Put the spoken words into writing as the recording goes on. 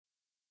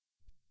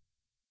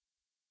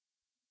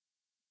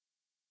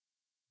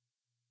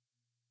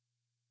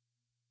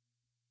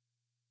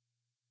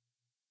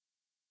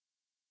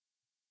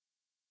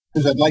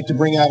I'd like to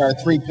bring out our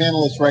three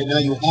panelists right now.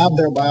 You have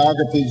their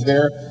biographies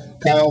there.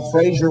 Kyle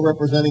Frazier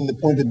representing the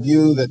point of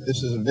view that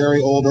this is a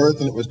very old earth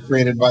and it was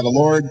created by the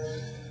Lord.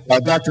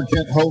 Dr.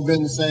 Kent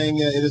Hovind saying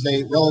it is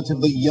a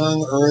relatively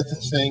young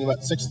earth, saying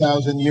about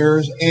 6,000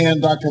 years.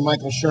 And Dr.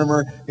 Michael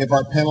Shermer, if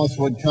our panelists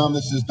would come.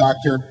 This is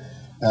Dr.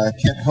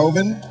 Kent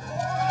Hovind.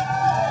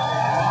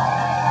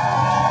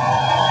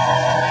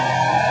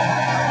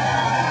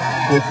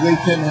 If we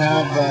can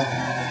have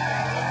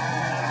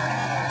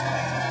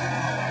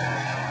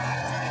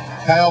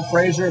Kyle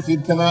Frazier, if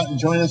you'd come out and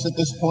join us at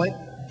this point.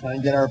 Try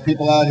and get our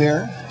people out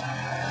here.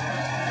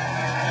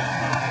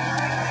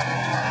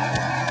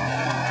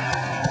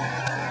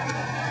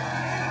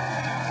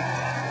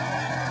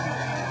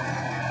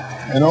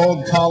 An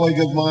old colleague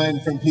of mine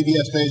from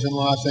PBS days in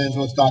Los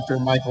Angeles, Dr.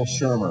 Michael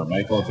Shermer.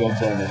 Michael, if you'll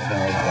join us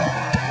now as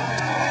well.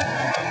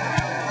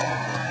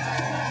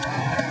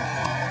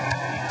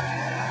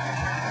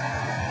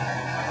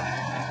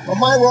 Well,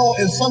 my role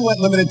is somewhat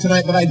limited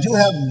tonight, but I do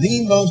have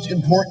the most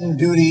important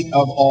duty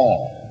of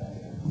all.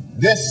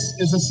 This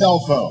is a cell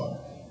phone.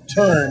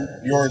 Turn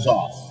yours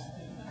off.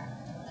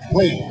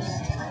 Please.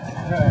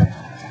 Okay.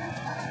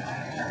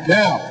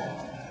 Now,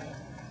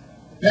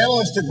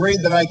 panelists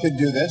agreed that I could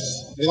do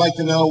this. They like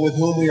to know with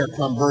whom we are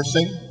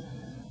conversing.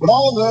 But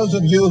all of those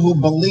of you who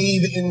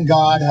believe in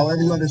God,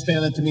 however you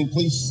understand that to mean,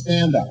 please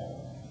stand up.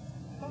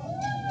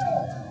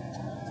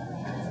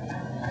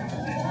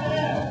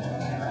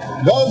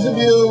 Those of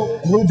you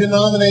who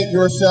denominate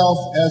yourself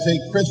as a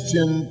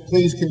Christian,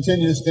 please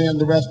continue to stand.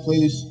 The rest,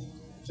 please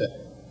sit.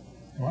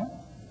 What?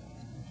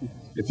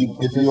 If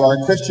you are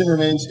a Christian,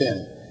 remain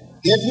standing.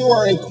 If you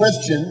are a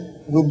Christian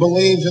who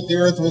believes that the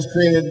earth was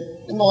created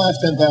in the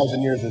last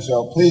 10,000 years or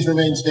so, please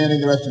remain standing.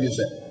 The rest of you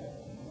sit.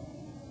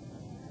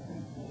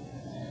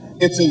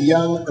 It's a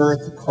young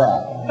earth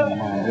crowd. Oh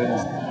my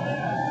goodness.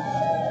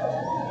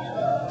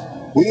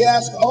 We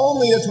ask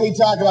only as we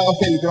talk about,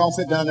 okay, you can all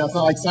sit down now. It's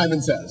not like Simon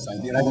Says. I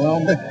do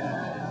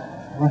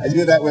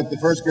that with the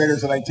first graders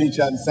that I teach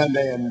on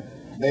Sunday, and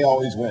they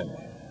always win.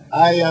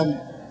 I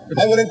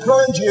would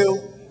encourage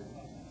you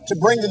to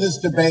bring to this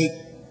debate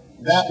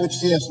that which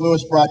C.S.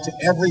 Lewis brought to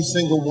every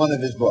single one of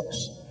his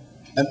books,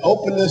 an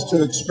openness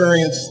to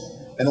experience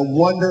and a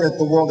wonder at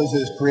the world as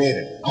it is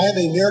created. I am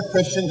a mere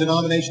Christian.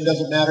 Denomination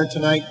doesn't matter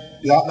tonight.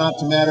 It ought not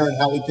to matter in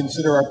how we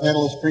consider our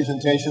panelists'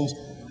 presentations.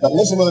 But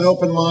listen with an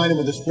open mind and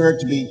with a spirit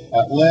to be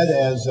led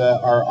as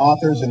our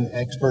authors and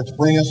experts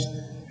bring us.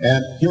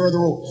 And here are the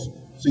rules,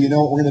 so you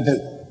know what we're going to do.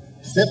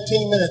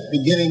 15-minute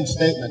beginning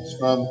statements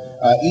from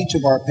each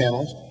of our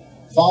panelists,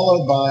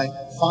 followed by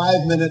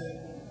 5-minute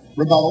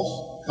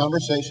rebuttals,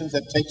 conversations.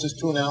 That takes us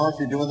to an hour if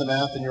you're doing the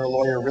math and you're a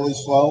lawyer really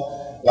slow,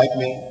 like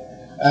me.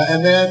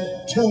 And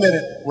then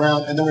 2-minute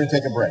round, and then we're going to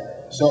take a break.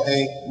 So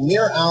a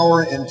mere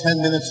hour and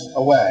 10 minutes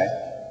away,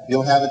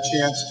 you'll have a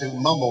chance to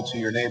mumble to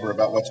your neighbor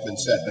about what's been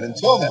said. But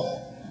until then,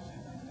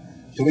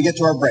 till we get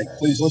to our break,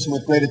 please listen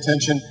with great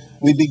attention.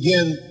 We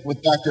begin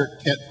with Dr.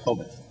 Kent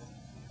Hovind.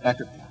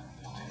 Doctor.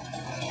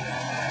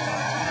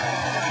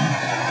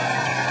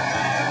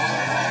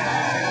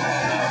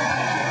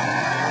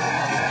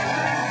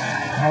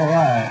 All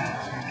right.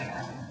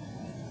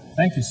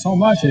 Thank you so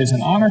much. It is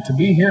an honor to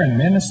be here in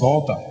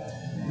Minnesota.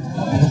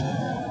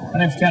 My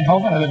name is Kent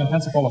Hovind. I live in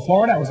Pensacola,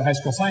 Florida. I was a high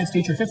school science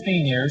teacher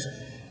 15 years.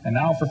 And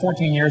now for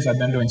 14 years, I've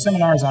been doing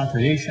seminars on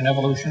creation,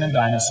 evolution, and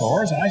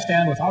dinosaurs, and I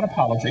stand without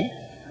apology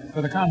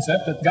for the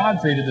concept that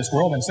God created this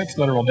world in 6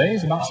 literal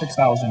days about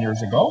 6,000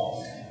 years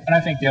ago. And I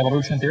think the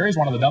evolution theory is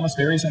one of the dumbest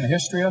theories in the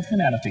history of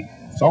humanity.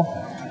 So,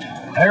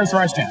 there's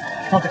where I stand.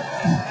 Okay.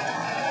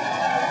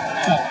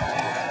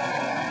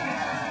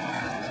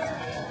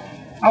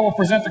 I will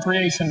present the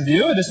creation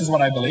view. This is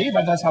what I believe.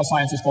 That's how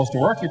science is supposed to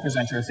work. You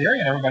present your theory,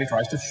 and everybody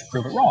tries to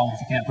prove it wrong.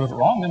 If you can't prove it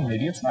wrong, then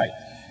maybe it's right.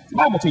 The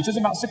Bible teaches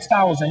about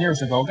 6,000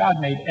 years ago, God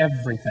made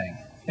everything.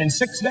 In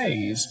 6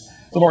 days,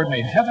 the Lord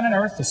made heaven and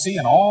earth, the sea,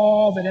 and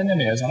all that in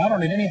them is. And I don't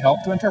need any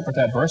help to interpret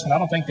that verse, and I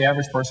don't think the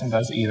average person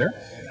does either.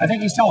 I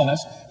think he's telling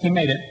us he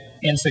made it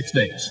in 6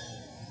 days.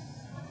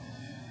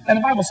 And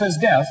the Bible says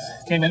death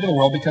came into the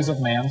world because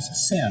of man's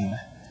sin.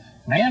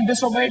 Man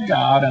disobeyed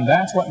God, and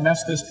that's what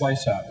messed this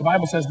place up. The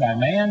Bible says by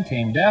man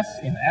came death,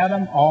 in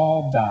Adam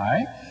all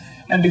die.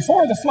 And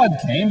before the flood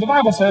came, the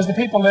Bible says the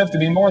people lived to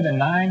be more than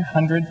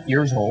 900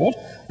 years old.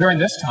 During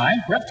this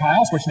time,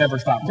 reptiles, which never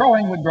stopped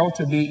growing, would grow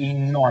to be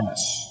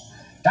enormous.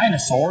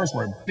 Dinosaurs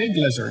were big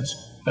lizards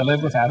that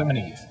lived with Adam and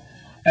Eve.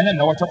 And then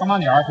Noah took them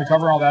on the ark. We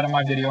cover all that in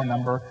my video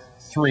number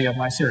 3 of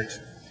my series.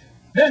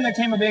 Then there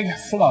came a big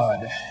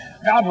flood.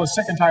 God was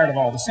sick and tired of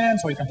all the sin,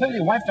 so he completely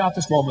wiped out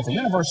this world with a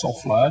universal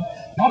flood,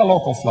 not a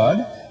local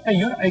flood,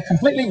 a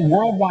completely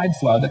worldwide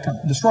flood that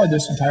destroyed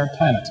this entire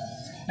planet.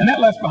 And that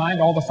left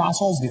behind all the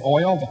fossils, the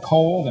oil, the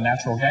coal, the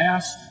natural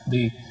gas,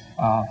 the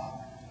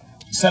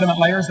sediment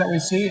layers that we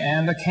see,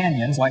 and the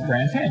canyons like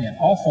Grand Canyon,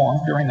 all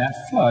formed during that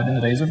flood in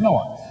the days of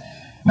Noah.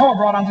 Noah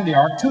brought onto the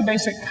ark 2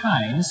 basic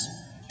kinds,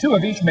 2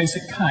 of each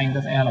basic kind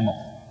of animal.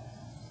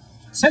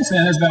 Since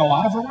then, there's been a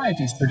lot of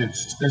varieties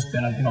produced. There's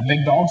been,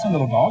 big dogs and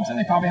little dogs, and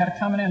they probably had a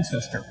common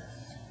ancestor,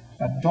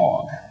 a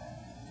dog.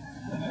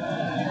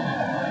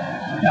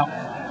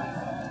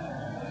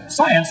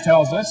 Science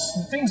tells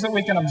us things that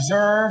we can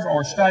observe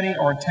or study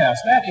or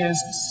test. That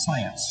is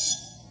science.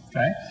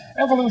 Okay?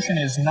 Evolution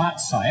is not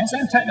science,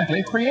 and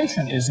technically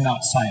creation is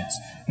not science.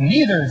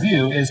 Neither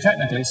view is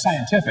technically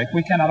scientific.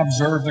 We cannot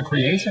observe the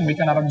creation. We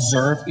cannot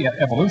observe the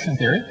evolution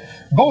theory.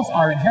 Both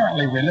are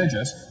inherently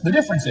religious. The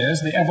difference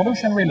is the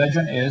evolution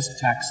religion is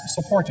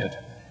tax-supported.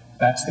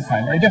 That's the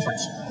primary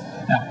difference.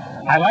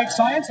 Now, I like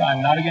science.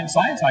 I'm not against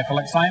science. I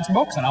collect science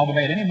books, and I'll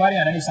debate anybody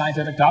on any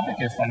scientific topic.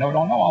 If I don't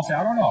know, I'll say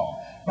I don't know.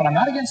 But I'm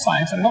not against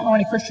science, and I don't know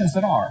any Christians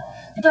that are.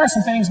 But there are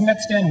some things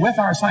mixed in with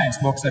our science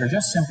books that are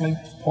just simply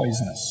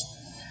poisonous.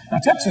 Now,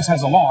 Texas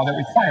has a law that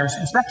requires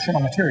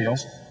instructional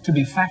materials to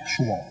be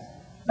factual.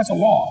 That's a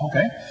law,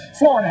 okay?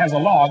 Florida has a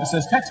law that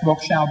says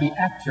textbooks shall be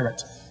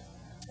accurate.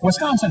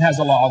 Wisconsin has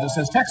a law that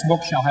says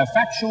textbooks shall have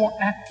factual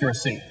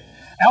accuracy.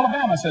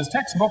 Alabama says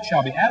textbooks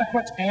shall be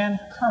adequate and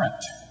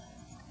current.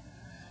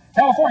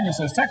 California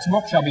says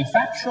textbooks shall be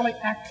factually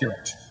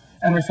accurate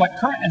and reflect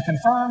current and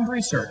confirmed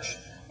research.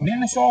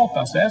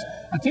 Minnesota says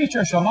a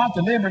teacher shall not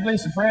deliberately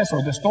suppress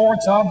or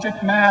distort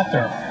subject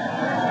matter.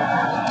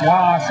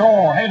 Yeah,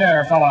 sure. Hey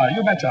there, fella.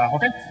 You betcha.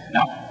 Okay?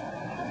 Now,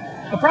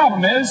 the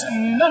problem is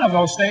none of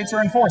those states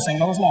are enforcing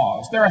those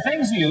laws. There are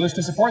things used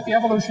to support the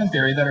evolution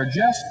theory that are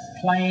just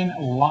plain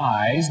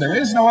lies. There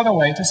is no other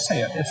way to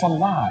say it. It's a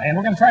lie. And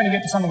we're going to try to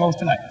get to some of those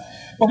tonight.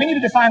 But we need to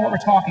define what we're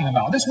talking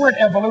about. This word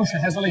evolution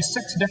has at least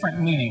 6 different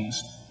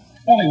meanings.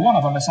 Only one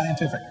of them is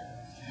scientific.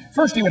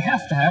 First, you would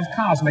have to have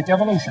cosmic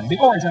evolution, the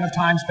origin of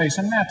time, space,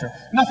 and matter.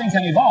 Nothing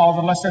can evolve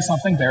unless there's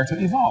something there to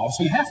evolve.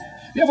 So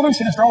the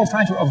evolutionists are always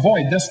trying to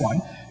avoid this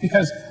one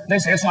because they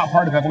say it's not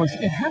part of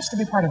evolution. It has to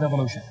be part of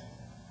evolution.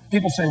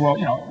 People say, well,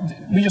 you know,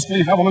 we just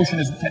believe evolution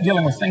is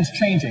dealing with things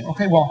changing.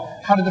 Okay, well,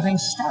 how did the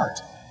things start?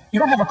 You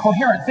don't have a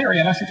coherent theory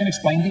unless you can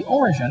explain the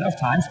origin of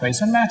time,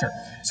 space, and matter.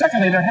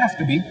 Secondly, there have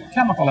to be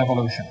chemical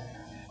evolution.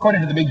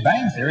 According to the Big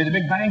Bang theory, the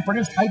Big Bang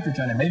produced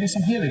hydrogen and maybe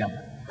some helium.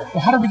 Well,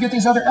 how did we get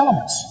these other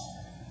elements?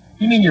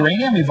 You mean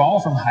uranium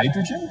evolved from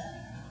hydrogen?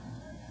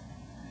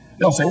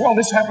 They'll say, well,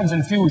 this happens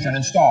in fusion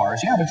in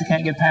stars. Yeah, but you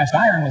can't get past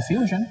iron with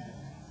fusion.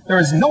 There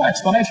is no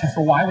explanation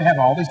for why we have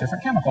all these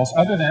different chemicals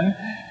other than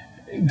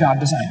God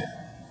designed it.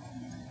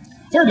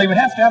 Thirdly, we'd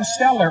have to have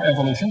stellar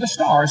evolution. The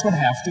stars would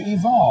have to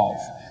evolve.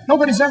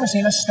 Nobody's ever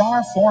seen a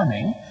star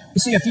forming. We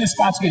see a few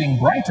spots getting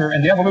brighter,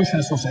 and the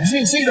evolutionists will say,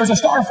 see, there's a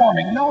star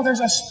forming. No,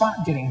 there's a spot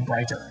getting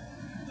brighter.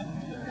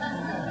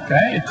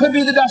 Okay? It could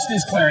be the dust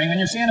is clearing, and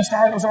you're seeing a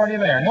star that was already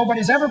there.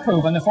 Nobody's ever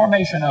proven the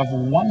formation of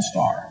one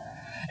star.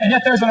 And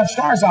yet there's enough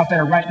stars out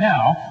there right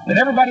now that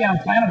everybody on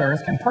planet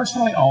Earth can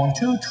personally own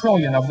 2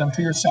 trillion of them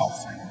to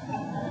yourself.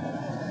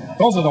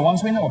 Those are the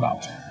ones we know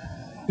about.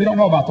 We don't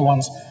know about the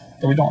ones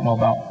that we don't know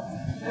about.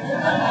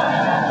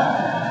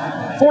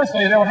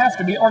 Fourthly, there would have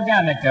to be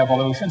organic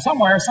evolution.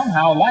 Somewhere,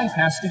 somehow, life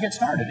has to get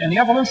started. And the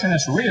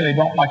evolutionists really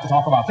don't like to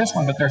talk about this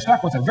one, but they're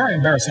stuck with a very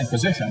embarrassing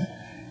position.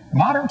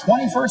 Modern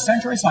 21st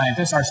century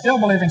scientists are still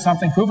believing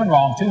something proven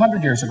wrong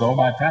 200 years ago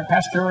by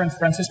Pasteur and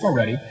Francisco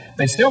Redi.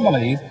 They still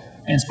believe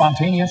in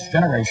spontaneous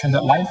generation,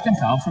 that life can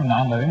come from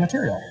non-living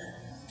material.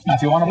 Now,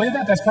 if you want to believe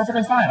that, that's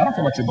perfectly fine. I don't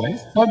care what you believe.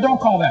 But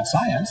don't call that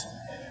science.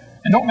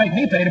 And don't make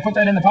me pay to put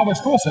that in the public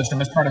school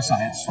system as part of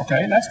science,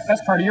 okay?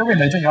 That's part of your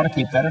religion. You ought to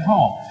keep that at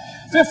home.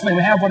 Fifthly,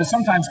 we have what is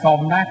sometimes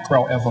called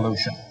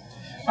macroevolution.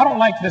 I don't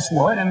like this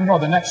word, and nor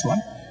the next one,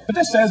 but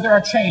this says there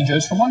are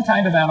changes from one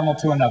kind of animal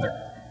to another.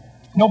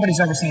 Nobody's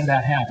ever seen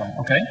that happen,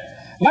 okay?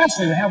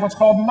 Lastly, we have what's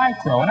called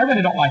micro, and I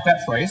really don't like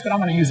that phrase, but I'm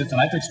going to use it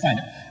tonight to explain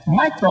it.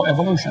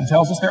 Microevolution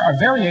tells us there are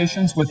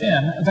variations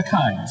within the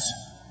kinds.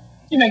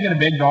 You may get a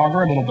big dog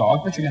or a little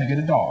dog, but you're going to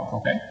get a dog,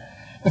 okay?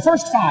 The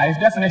first 5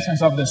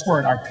 definitions of this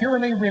word are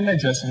purely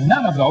religious.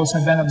 None of those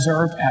have been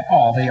observed at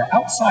all. They are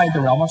outside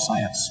the realm of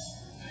science.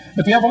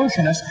 But the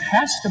evolutionist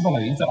has to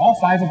believe that all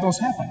 5 of those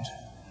happened.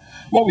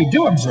 What we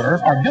do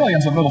observe are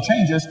billions of little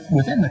changes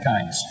within the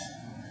kinds.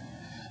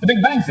 The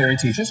Big Bang theory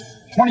teaches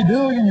 20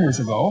 billion years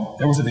ago,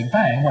 there was a Big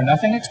Bang where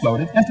nothing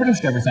exploded and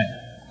produced everything.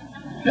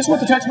 This is what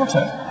the textbook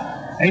says.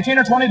 18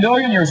 or 20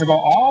 billion years ago,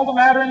 all the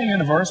matter in the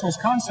universe was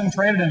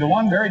concentrated into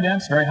one very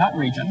dense, very hot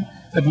region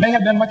that may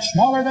have been much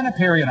smaller than a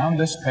period on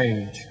this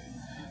page.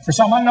 For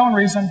some unknown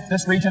reason,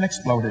 this region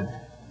exploded.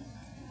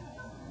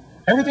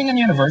 Everything in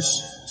the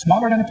universe,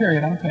 smaller than a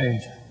period on a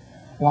page.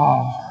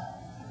 Wow.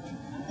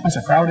 That's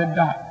a crowded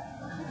dot.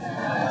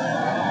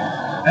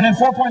 And then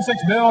 4.6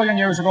 billion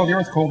years ago, the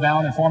Earth cooled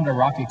down and formed a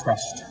rocky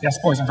crust. Yes,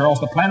 boys and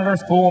girls, the planet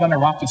Earth cooled and a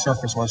rocky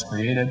surface was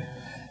created.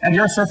 And the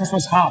Earth's surface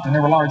was hot, and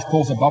there were large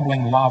pools of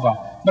bubbling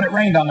lava. But it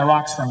rained on the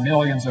rocks for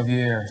millions of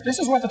years. This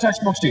is what the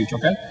textbooks teach,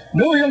 okay?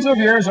 Millions of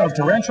years of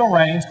torrential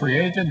rains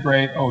created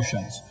great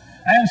oceans.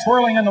 And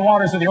swirling in the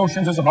waters of the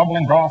oceans is a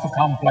bubbling broth of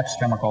complex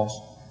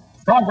chemicals.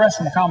 Progress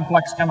from a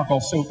complex chemical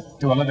soup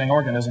to a living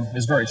organism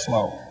is very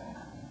slow.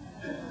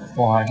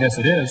 Well, I guess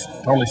it is.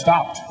 Totally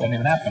stopped. Doesn't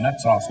even happen.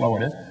 That's how slow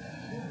it is.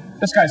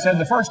 This guy said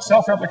the first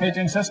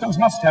self-replicating systems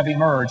must have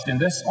emerged in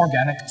this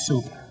organic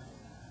soup.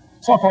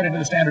 So according to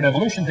the standard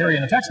evolution theory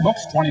in the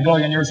textbooks, 20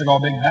 billion years ago,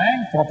 Big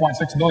Bang,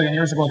 4.6 billion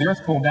years ago, the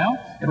Earth cooled down.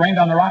 It rained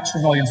on the rocks for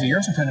millions of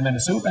years and turned them into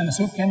soup, and the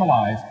soup came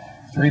alive.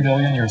 3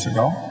 billion years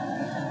ago.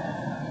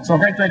 So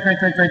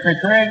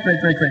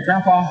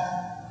great-great-great-great-great-great-great-great-great-great-grandpa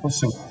was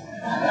soup.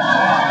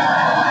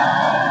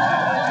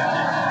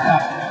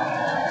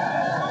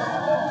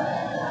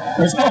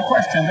 There's no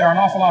question there are an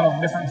awful lot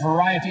of different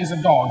varieties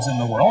of dogs in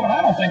the world, and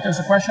I don't think there's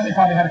a question they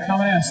probably had a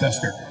common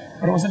ancestor,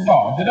 but it was a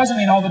dog. That doesn't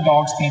mean all the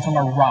dogs came from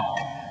a rock,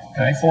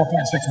 okay,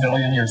 4.6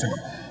 billion years ago.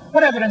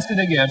 What evidence did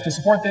they give to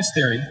support this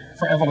theory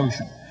for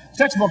evolution? The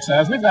textbook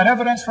says we've got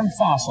evidence from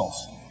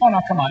fossils. Oh,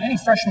 now come on, any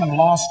freshman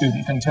law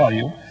student can tell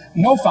you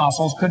no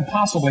fossils could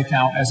possibly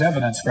count as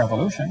evidence for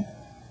evolution.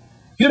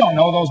 You don't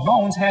know those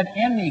bones had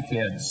any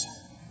kids.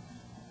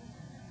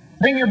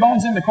 Bring your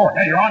bones into court.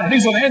 Hey, Your Honor,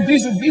 these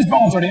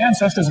bones are the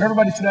ancestors of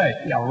everybody today.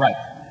 Yeah, right.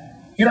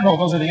 You don't know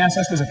those are the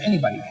ancestors of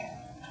anybody.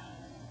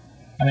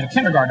 I mean, a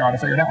kindergartner ought to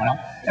figure that one out.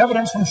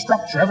 Evidence from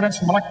structure, evidence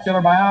from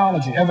molecular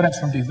biology, evidence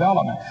from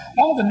development.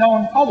 All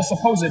the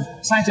supposed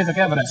scientific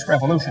evidence for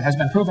evolution has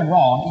been proven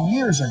wrong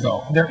years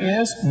ago. There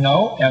is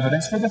no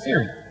evidence for the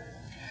theory.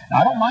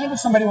 Now, I don't mind if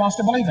somebody wants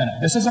to believe in it.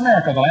 This is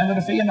America, the land of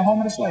the free and the home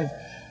of the slave,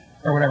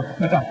 or whatever.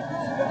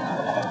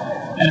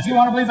 And if you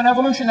want to believe in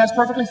evolution, that's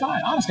perfectly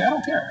fine. Honestly, I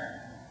don't care.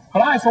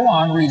 But I, for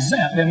one,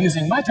 resent them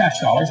using my tax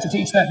dollars to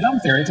teach that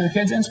dumb theory to the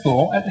kids in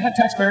school at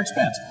taxpayer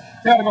expense.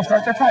 They ought to go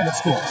start their private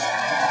schools.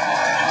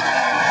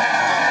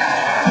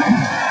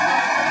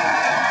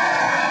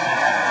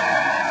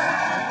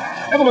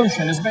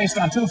 Evolution is based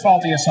on two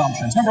faulty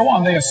assumptions. Number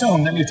one, they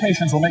assume that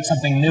mutations will make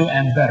something new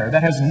and better.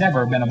 That has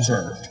never been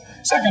observed.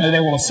 Secondly, they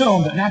will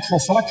assume that natural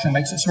selection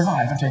makes it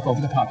survive and take over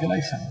the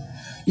population.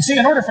 You see,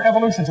 in order for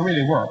evolution to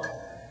really work,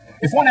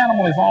 if one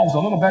animal evolves a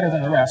little better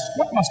than the rest,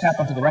 what must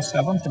happen to the rest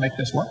of them to make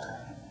this work?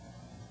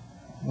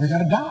 They've got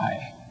to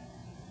die.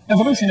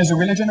 Evolution is a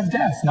religion of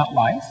death, not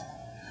life.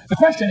 The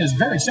question is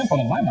very simple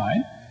in my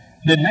mind.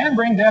 Did man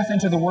bring death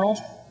into the world,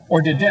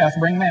 or did death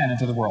bring man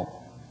into the world?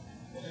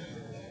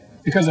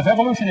 Because if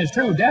evolution is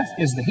true, death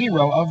is the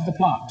hero of the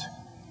plot.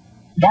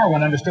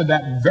 Darwin understood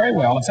that very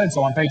well and said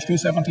so on page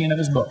 217 of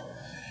his book.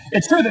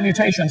 It's true that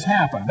mutations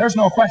happen. There's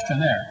no question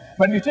there.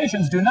 But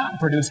mutations do not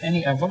produce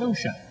any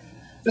evolution.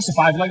 This is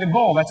a five-legged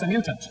bull. That's a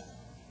mutant.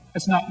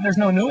 There's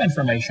no new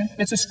information.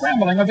 It's a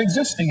scrambling of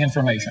existing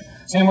information.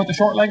 Same with the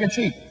short-legged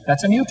sheep.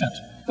 That's a mutant.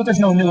 But there's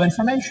no new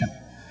information.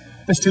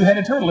 This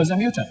two-headed turtle is a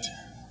mutant.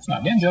 It's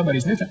not ninja, but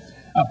he's mutant.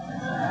 Oh.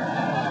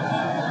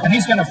 And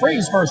he's going to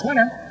freeze first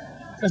winter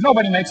because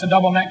nobody makes a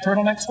double-neck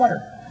turtleneck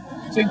sweater.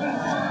 See?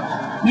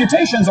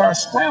 Mutations are a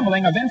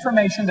scrambling of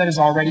information that is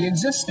already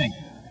existing.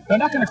 They're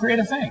not going to create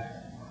a thing.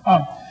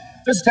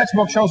 This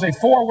textbook shows a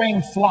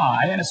four-winged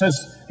fly, and it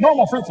says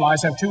normal fruit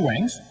flies have 2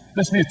 wings.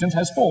 This mutant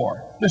has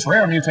 4. This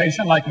rare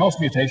mutation, like most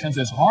mutations,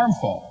 is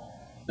harmful.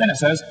 Then it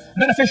says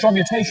beneficial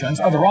mutations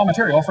are the raw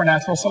material for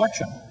natural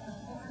selection.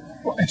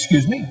 Well,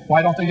 excuse me,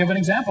 why don't they give an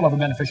example of a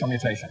beneficial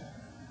mutation?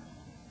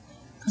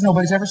 Because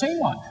nobody's ever seen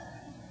one.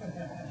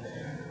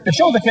 They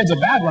show the kids a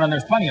bad one, and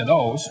there's plenty of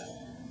those,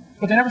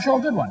 but they never show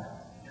a good one.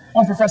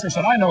 One professor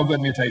said, I know a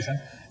good mutation.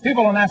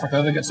 People in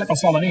Africa that get sickle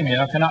cell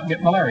anemia cannot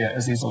get malaria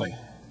as easily.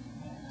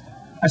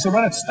 I said,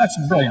 well, that's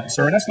brilliant,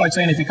 sir. That's like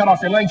saying if you cut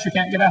off your legs, you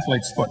can't get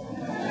athlete's foot.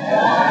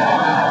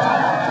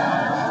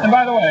 And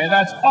by the way,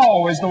 that's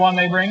always the one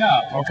they bring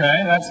up,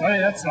 okay?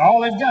 That's all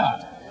they've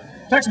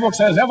got. Textbook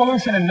says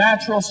evolution and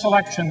natural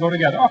selection go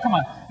together. Oh, come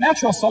on.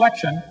 Natural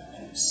selection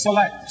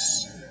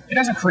selects. It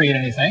doesn't create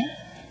anything.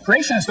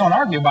 Creationists don't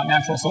argue about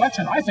natural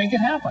selection. I think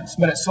it happens.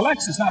 But it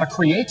selects. It's not a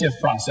creative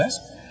process.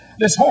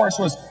 This horse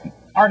was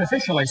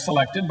artificially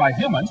selected by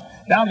humans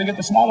down to get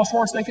the smallest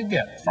horse they could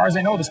get. As far as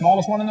they know, the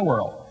smallest one in the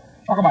world.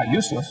 Talk about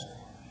useless.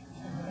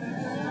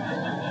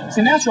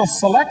 See, natural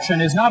selection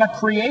is not a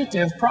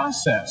creative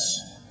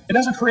process. It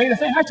doesn't create a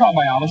thing. I taught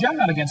biology. I'm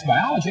not against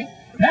biology.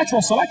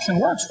 Natural selection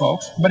works,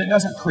 folks, but it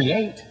doesn't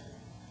create.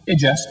 It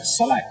just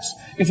selects.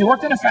 If you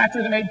worked in a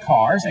factory that made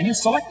cars and you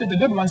selected the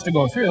good ones to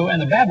go through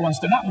and the bad ones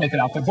to not make it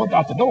out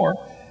the door,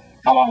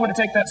 how long would it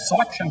take that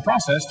selection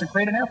process to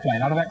create an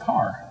airplane out of that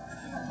car?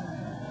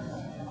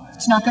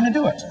 It's not going to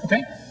do it,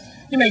 okay?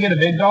 You may get a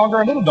big dog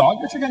or a little dog,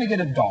 but you're going to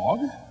get a dog.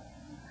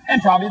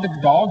 And probably the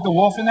dog, the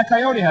wolf, and the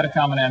coyote had a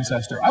common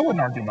ancestor. I wouldn't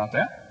argue about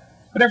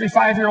that. But every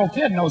 5-year-old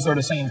kid knows they're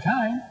the same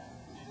kind.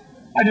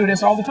 I do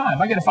this all the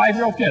time. I get a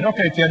 5-year-old kid.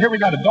 Okay, kid, here we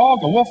got a dog,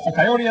 a wolf, a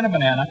coyote, and a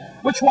banana.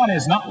 Which one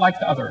is not like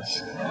the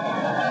others?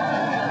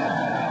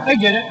 They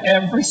get it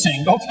every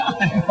single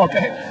time,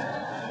 okay?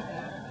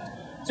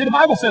 See, the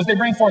Bible says they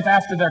bring forth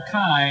after their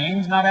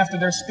kind, not after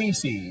their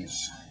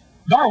species.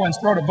 Darwin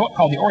wrote a book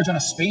called The Origin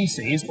of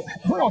Species.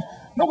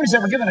 Nobody's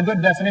ever given a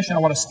good definition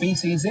of what a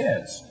species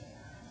is.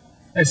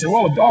 They say,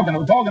 well, a dog and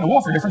a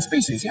wolf are different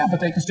species. Yeah, but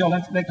they can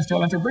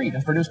still interbreed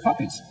and produce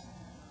puppies.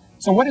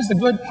 So what is the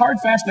good, hard,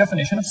 fast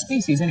definition of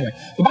species anyway?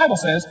 The Bible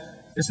says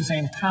it's the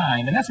same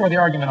kind, and that's where the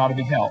argument ought to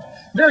be held.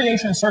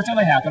 Variations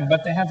certainly happen,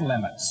 but they have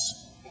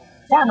limits.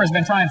 Farmers have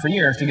been trying for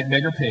years to get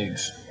bigger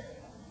pigs.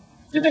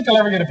 Do you think they'll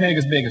ever get a pig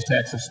as big as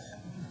Texas?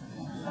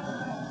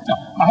 No.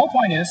 My whole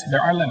point is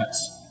there are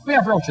limits. We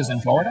have roaches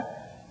in Florida,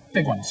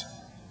 big ones.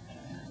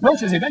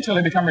 Roaches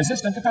eventually become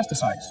resistant to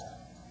pesticides,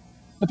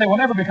 but they will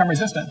never become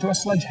resistant to a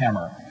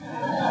sledgehammer.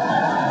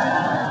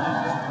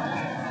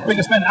 We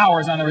can spend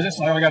hours on the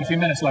resistance. I only got a few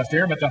minutes left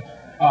here, but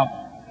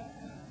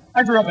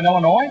I grew up in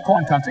Illinois,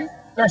 corn country.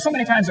 There are so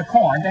many kinds of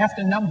corn, they have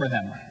to number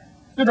them.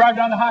 You drive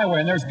down the highway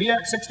and there's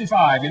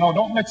BX65. You know,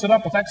 don't mix it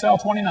up with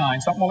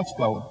XL29. Something will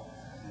explode.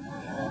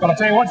 But I'll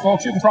tell you what,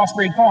 folks, you can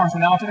crossbreed corn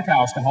from now to the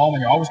cows come home,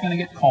 and you're always going to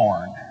get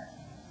corn.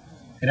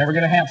 You never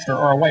get a hamster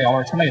or a whale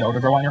or a tomato to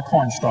grow on your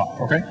corn stalk,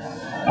 okay?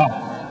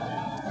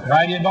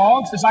 Variety of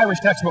dogs. This Irish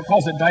textbook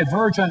calls it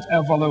divergent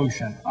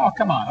evolution. Oh,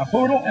 come on. A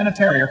poodle and a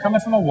terrier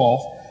coming from a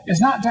wolf is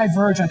not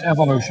divergent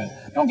evolution.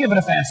 Don't give it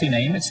a fancy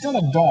name. It's still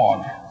a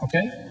dog,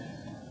 okay?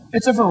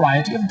 It's a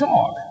variety of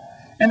dog.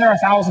 And there are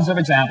thousands of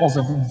examples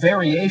of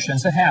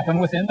variations that happen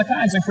within the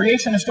kinds. And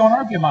creationists don't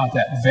argue about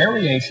that.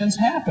 Variations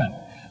happen.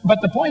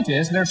 But the point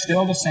is, they're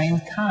still the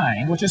same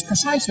kind, which is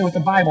precisely what the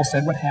Bible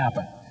said would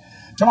happen.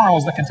 Tomorrow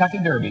is the Kentucky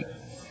Derby.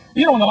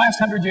 You know, in the last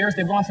 100 years,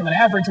 they've gone from an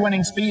average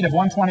winning speed of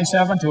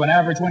 127 to an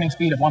average winning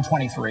speed of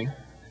 123.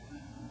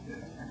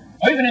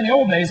 Well, even in the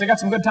old days, they got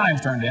some good times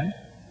turned in.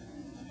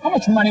 How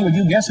much money would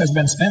you guess has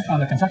been spent on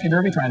the Kentucky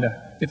Derby trying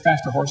to get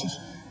faster horses?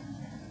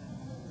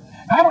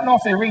 I don't know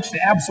if they reached the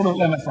absolute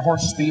limit for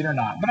horse speed or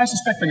not, but I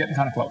suspect they're getting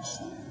kind of close.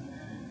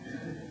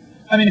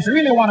 I mean, if you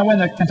really want to win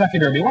the Kentucky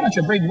Derby, why don't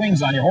you breathe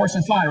wings on your horse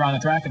and fly around the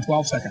track in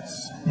 12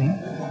 seconds?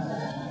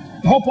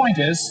 The whole point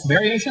is,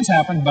 variations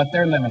happen, but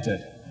they're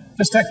limited.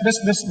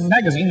 This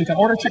magazine, you can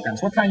order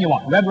chickens. What kind you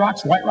want? Red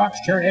Rocks, White Rocks,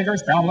 Cherry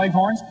Eggers, Brown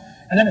Leghorns.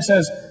 And then it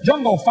says,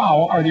 jungle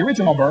fowl are the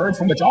original bird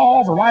from which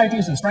all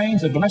varieties and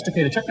strains of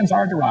domesticated chickens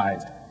are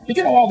derived. Did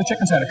you know all the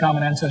chickens had a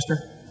common ancestor?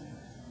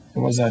 It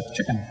was a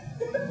chicken.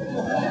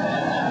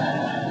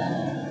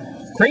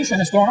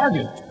 Creationists don't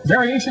argue.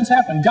 Variations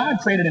happen. God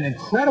created an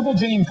incredible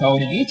gene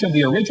code in each of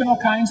the original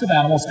kinds of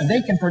animals, and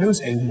they can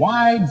produce a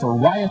wide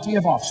variety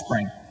of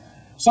offspring.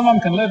 Some of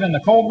them can live in the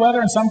cold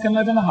weather, and some can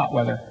live in the hot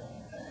weather.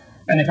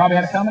 And they probably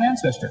had a common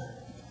ancestor.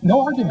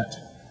 No argument.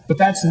 But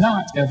that's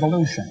not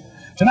evolution.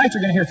 Tonight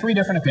you're going to hear three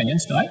different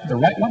opinions. Tonight, the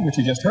right one, which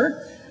you just heard,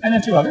 and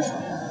then two others.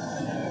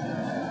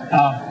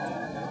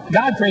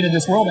 God created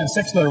this world in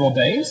 6 literal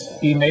days.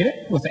 He made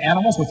it with the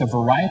animals with a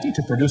variety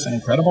to produce an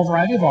incredible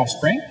variety of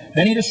offspring.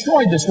 Then he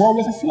destroyed this world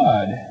with a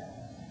flood.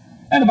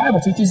 And the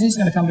Bible teaches he's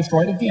going to come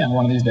destroy it again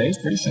one of these days,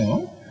 pretty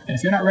soon. And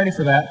if you're not ready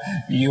for that,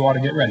 you ought to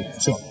get ready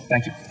soon.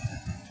 Thank you.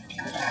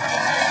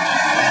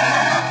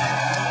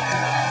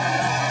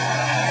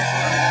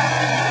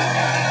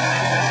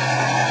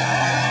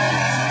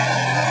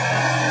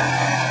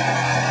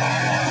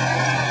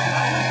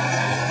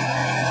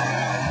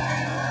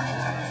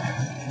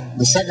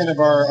 The second of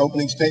our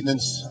opening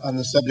statements on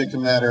the subject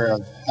matter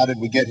of how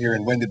did we get here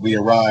and when did we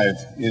arrive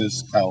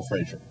is Kyle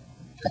Frazier.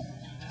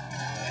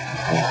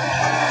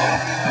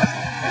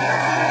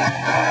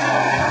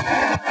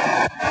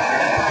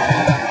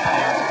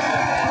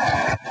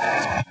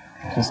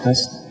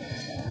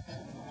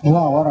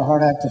 Wow, what a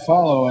hard act to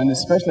follow, and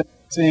especially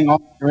seeing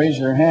all raise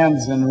your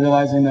hands and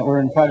realizing that we're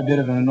in quite a bit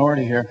of a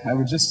minority here. I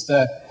would just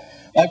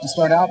like to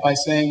start out by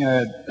saying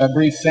a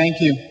brief thank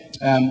you.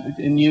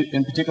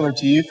 In particular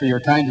to you for your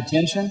kind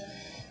attention,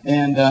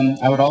 and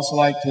I would also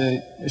like to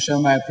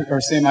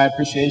say my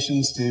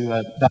appreciations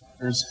to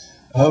Drs.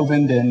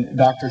 Hovind and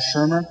Dr.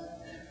 Shermer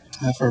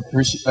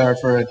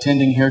for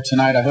attending here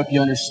tonight. I hope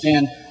you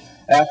understand.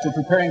 After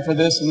preparing for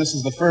this, and this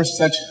is the first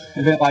such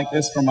event like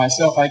this for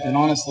myself, I can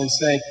honestly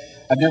say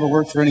I've never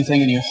worked for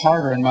anything any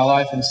harder in my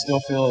life and still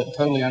feel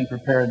totally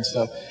unprepared.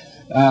 So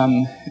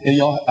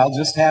you'll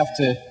just have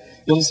to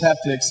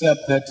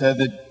accept that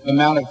the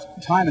amount of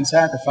time and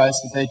sacrifice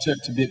that they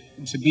took to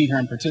be here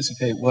and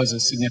participate was a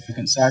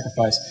significant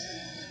sacrifice.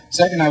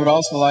 Second, I would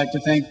also like to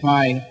thank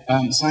my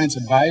science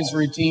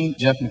advisory team,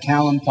 Jeff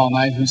McCallum, Paul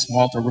Nyhus, and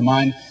Walter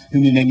Remine,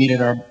 whom you may meet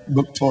at our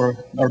book tour,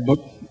 our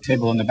book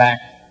table in the back.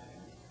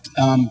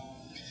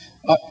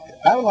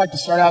 I would like to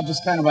start out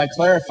just kind of by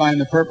clarifying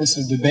the purpose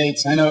of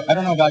debates. I don't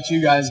know about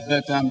you guys,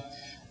 but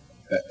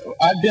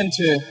I've been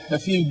to a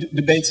few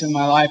debates in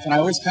my life, and I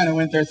always kind of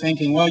went there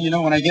thinking, well, you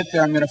know, when I get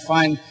there, I'm going to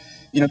find,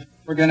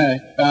 we're going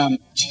to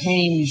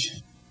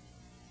change.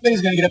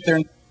 Somebody's going to get up there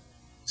and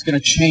it's going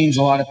to change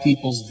a lot of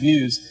people's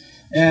views.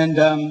 And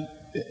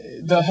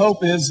the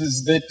hope is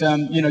that,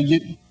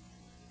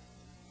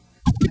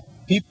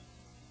 people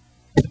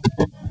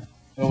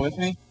go with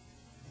me.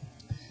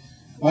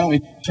 Why don't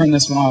we turn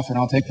this one off and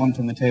I'll take one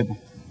from the table.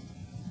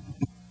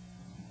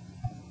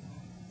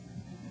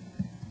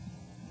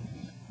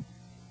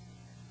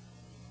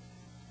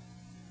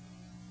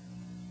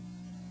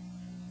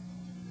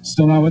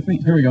 Still not with me?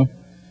 Here we go.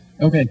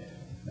 Okay.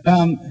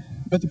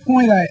 But the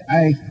point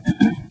I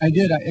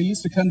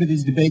used to come to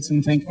these debates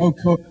and think,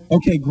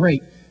 okay,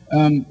 great.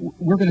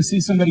 We're going to see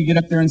somebody get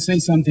up there and say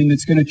something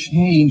that's going to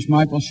change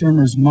Michael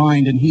Shermer's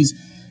mind, and he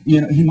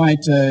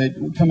might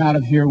come out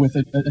of here with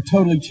a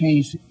totally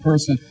changed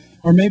person.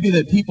 Or maybe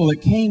that people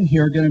that came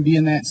here are going to be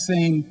in that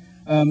same,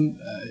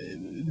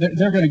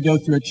 they're going to go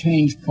through a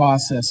change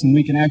process, and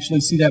we can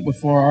actually see that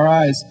before our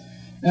eyes.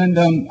 And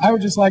I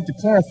would just like to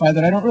clarify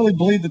that I don't really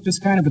believe that this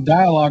kind of a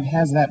dialogue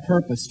has that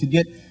purpose, to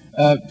get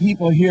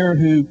people here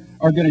who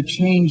are going to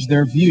change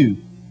their view.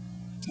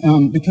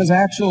 Because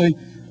actually,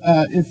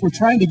 if we're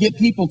trying to get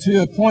people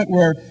to a point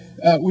where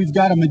we've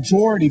got a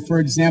majority, for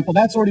example,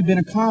 that's already been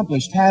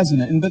accomplished,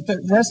 hasn't it? But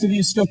the rest of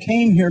you still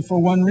came here for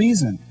one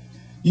reason.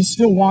 You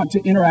still want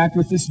to interact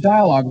with this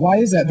dialogue. Why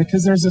is that?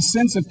 Because there's a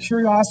sense of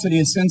curiosity,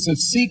 a sense of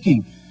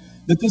seeking,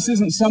 that this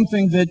isn't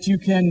something that you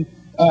can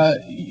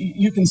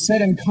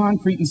set in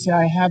concrete and say,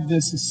 I have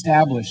this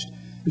established.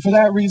 And for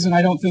that reason,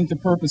 I don't think the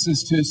purpose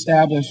is to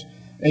establish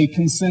a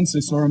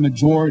consensus or a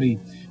majority.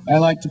 I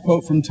like to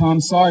quote from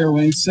Tom Sawyer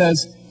when he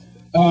says,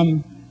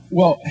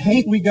 well,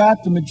 hain't we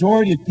got the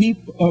majority of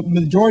people,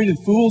 majority of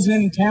fools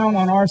in town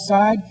on our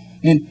side?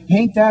 And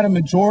hain't that a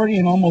majority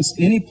in almost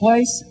any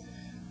place?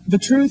 The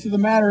truth of the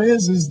matter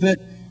is that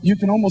you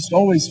can almost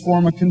always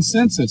form a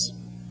consensus.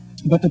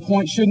 But the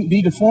point shouldn't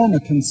be to form a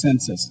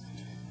consensus.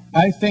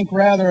 I think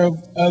rather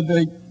of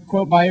the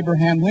quote by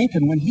Abraham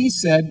Lincoln when he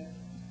said,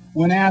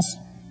 when asked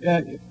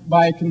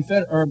by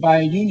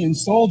a Union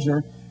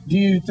soldier, do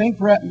you think,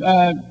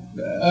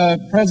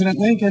 President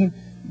Lincoln,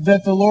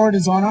 that the Lord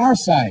is on our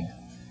side?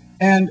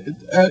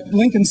 And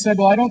Lincoln said,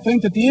 well, I don't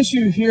think that the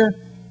issue here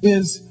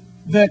is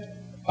that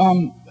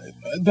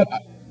the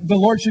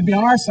Lord should be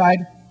on our side.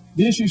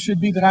 The issue should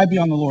be that I be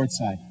on the Lord's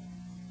side.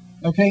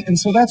 Okay, and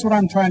so that's what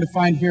I'm trying to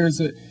find here is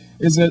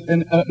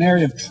an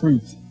area of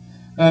truth.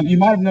 You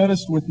might have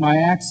noticed with my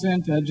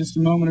accent just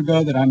a moment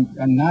ago that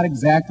I'm not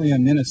exactly a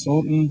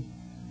Minnesotan.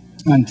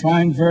 I'm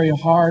trying very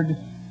hard,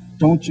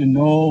 don't you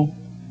know?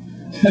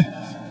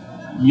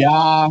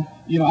 Yeah,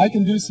 you know, I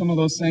can do some of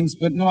those things,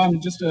 but no, I'm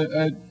just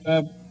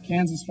a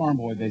Kansas farm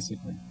boy,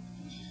 basically.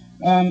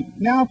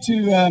 Now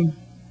to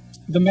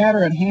the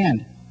matter at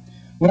hand.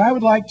 What I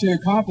would like to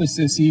accomplish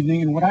this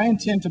evening, and what I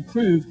intend to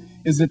prove,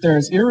 is that there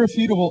is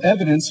irrefutable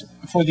evidence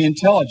for the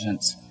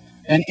intelligence,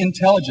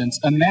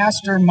 a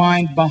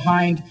mastermind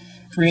behind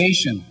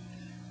creation.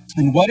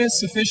 And what is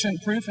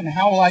sufficient proof, and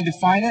how will I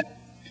define it?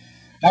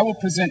 I will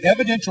present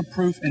evidential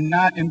proof and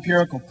not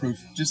empirical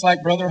proof. Just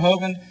like Brother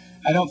Hovind,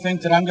 I don't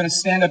think that I'm going to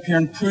stand up here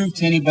and prove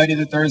to anybody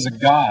that there is a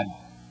God.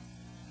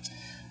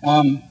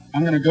 I'm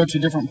going to go to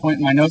a different point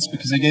in my notes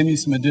because they gave me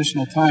some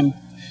additional time.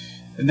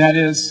 And that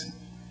is,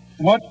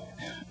 what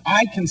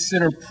I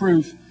consider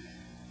proof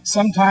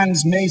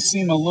sometimes may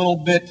seem a little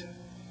bit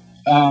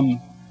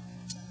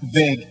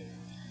vague.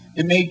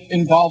 It may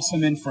involve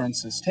some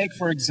inferences. Take,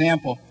 for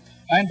example,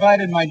 I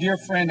invited my dear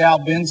friend Al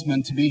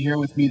Binsman to be here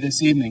with me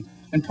this evening.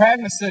 And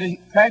pragmatist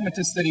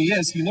that he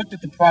is, he looked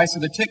at the price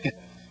of the ticket.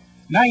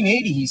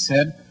 $9.80, he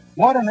said.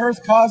 What on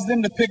earth caused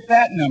them to pick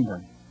that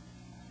number?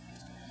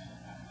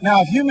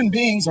 Now, if human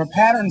beings are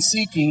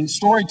pattern-seeking,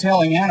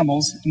 storytelling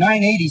animals,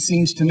 $9.80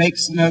 seems to make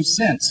no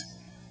sense.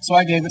 So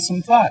I gave it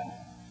some thought.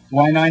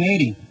 Why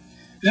 $9.80?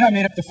 Then I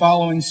made up the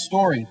following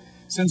story.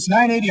 Since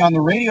 $9.80 on the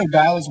radio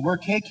dial is where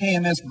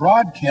KKMS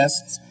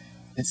broadcasts,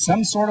 it's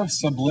some sort of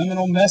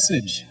subliminal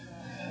message.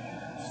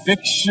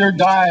 Fix your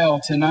dial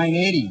to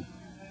 $9.80.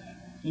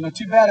 You know,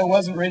 too bad it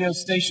wasn't radio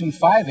station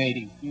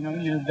 580. You know,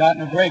 you'd have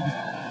gotten a break.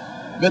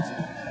 But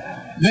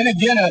then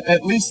again,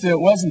 at least it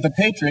wasn't the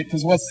Patriot,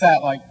 because what's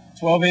that, like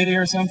 1280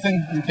 or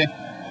something? Okay.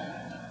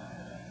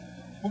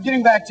 Well,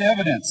 getting back to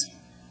evidence.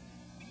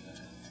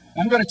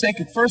 I'm going to take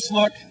a first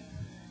look,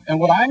 and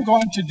what I'm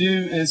going to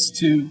do is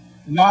to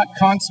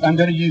I'm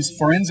going to use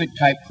forensic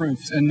type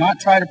proofs and not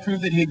try to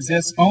prove that he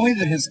exists, only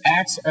that his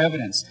acts are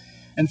evidence.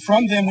 And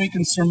from them we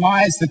can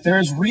surmise that there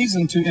is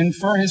reason to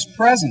infer his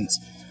presence.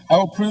 I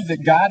will prove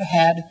that God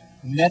had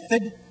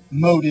method,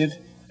 motive,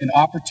 and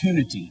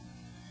opportunity,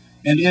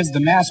 and is the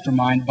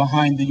mastermind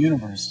behind the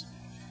universe.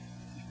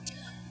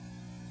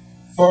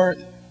 For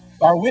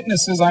our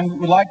witnesses, I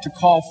would like to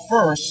call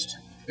first,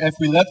 if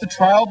we let the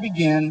trial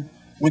begin,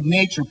 would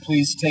nature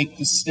please take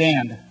the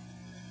stand?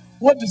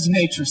 What does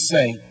nature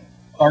say?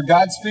 Are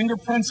God's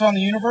fingerprints on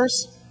the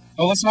universe?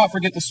 Oh, let's not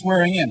forget the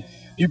swearing in.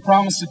 You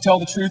promise to tell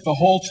the truth, the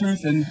whole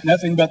truth, and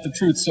nothing but the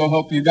truth, so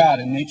help you God.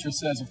 And nature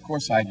says, of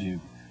course I do.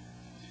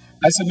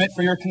 I submit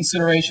for your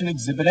consideration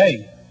Exhibit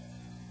A.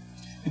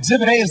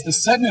 Exhibit A is the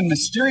sudden and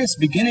mysterious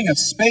beginning of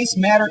space,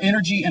 matter,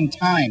 energy, and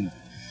time.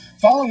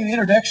 Following the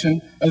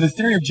introduction of the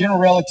theory of general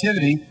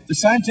relativity, the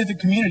scientific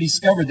community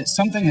discovered that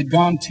something had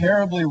gone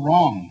terribly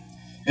wrong.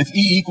 If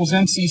E equals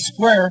mc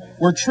squared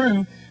were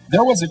true,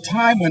 there was a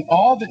time when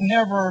all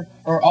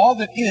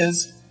that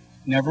is,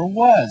 never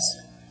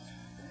was.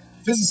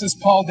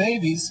 Physicist Paul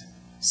Davies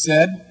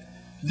said,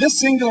 this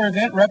singular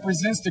event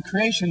represents the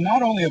creation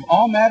not only of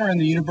all matter in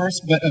the universe,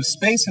 but of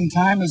space and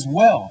time as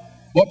well.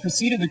 What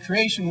preceded the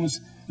creation was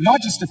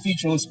not just a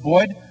featureless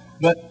void,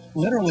 but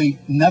literally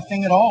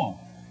nothing at all.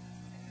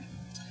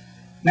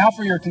 Now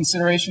for your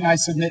consideration, I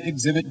submit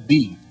Exhibit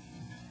B.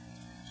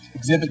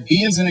 Exhibit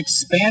B is an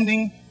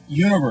expanding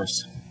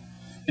universe.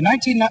 In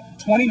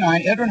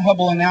 1929, Edwin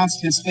Hubble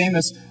announced his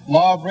famous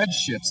law of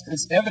redshifts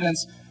as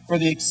evidence for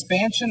the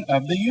expansion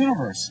of the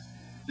universe.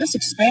 This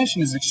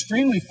expansion is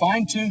extremely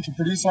fine-tuned to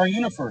produce our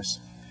universe.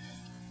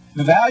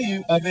 The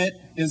value of it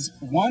is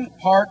 1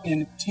 part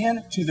in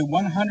 10 to the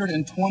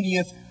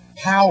 120th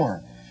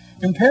power.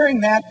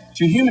 Comparing that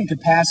to human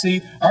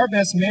capacity, our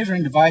best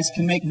measuring device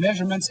can make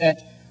measurements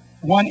at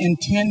 1 in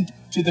 10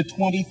 to the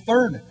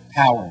 23rd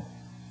power,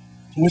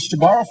 which, to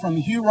borrow from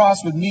Hugh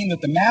Ross, would mean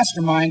that the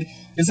mastermind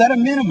is at a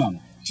minimum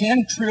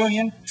 10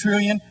 trillion,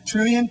 trillion,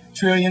 trillion,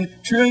 trillion,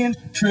 trillion,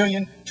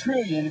 trillion,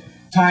 trillion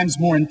times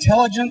more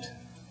intelligent,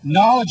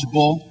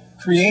 knowledgeable,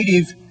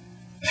 creative,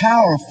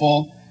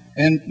 powerful,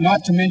 and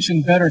not to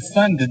mention better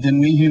funded than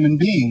we human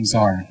beings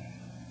are.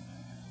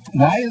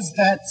 Why is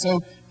that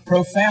so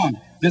profound,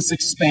 this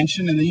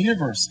expansion in the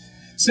universe?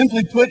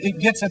 Simply put, it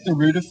gets at the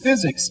root of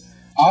physics.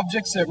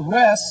 Objects at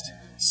rest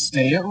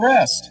stay at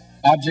rest.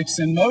 Objects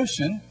in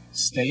motion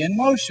stay in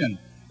motion.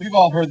 We've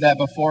all heard that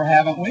before,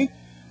 haven't we?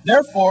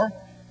 Therefore,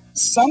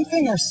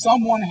 something or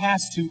someone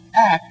has to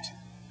act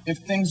if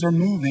things are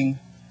moving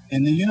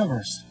in the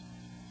universe.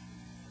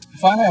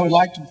 Finally, I would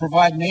like to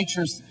provide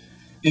nature's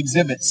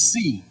Exhibit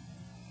C.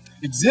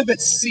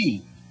 Exhibit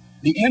C,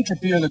 the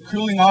entropy or the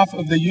cooling off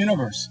of the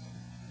universe.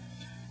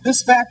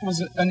 This fact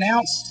was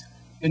announced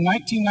in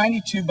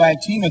 1992 by a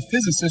team of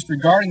physicists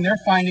regarding their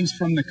findings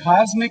from the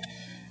Cosmic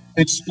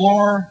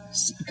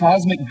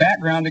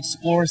Background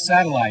Explorer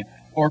satellite,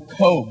 or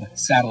COBE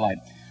satellite.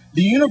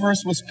 The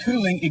universe was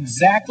cooling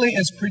exactly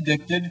as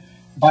predicted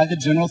by the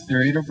general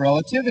theory of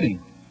relativity.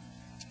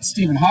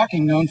 Stephen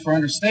Hawking, known for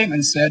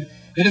understatement, said,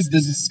 "It is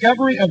the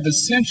discovery of the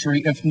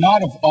century, if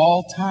not of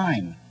all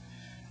time."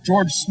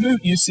 George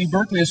Smoot, UC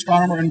Berkeley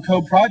astronomer and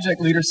COBE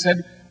project leader, said,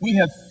 "We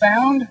have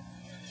found,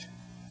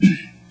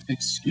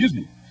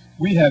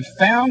 we have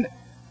found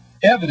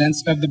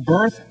evidence of the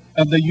birth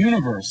of the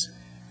universe.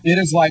 It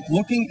is like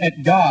looking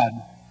at God."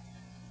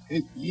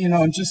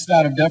 And just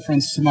out of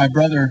deference to my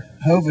brother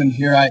Hovind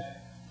here,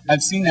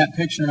 I've seen that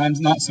picture and I'm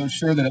not so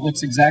sure that it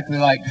looks exactly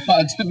like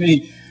God to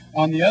me.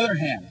 On the other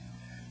hand,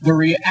 the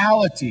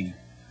reality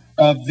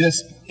of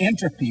this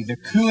entropy, the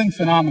cooling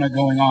phenomena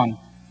going on,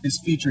 is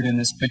featured in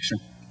this picture.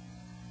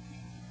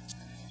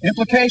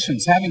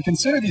 Implications. Having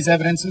considered these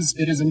evidences,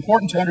 it is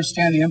important to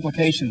understand the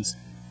implications,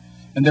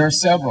 and there are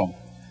several.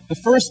 The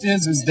first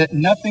is that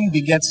nothing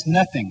begets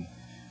nothing.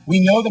 We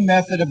know the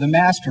method of the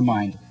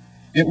mastermind.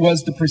 It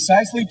was the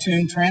precisely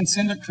tuned,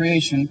 transcendent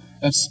creation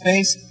of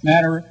space,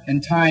 matter,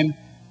 and time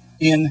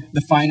in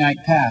the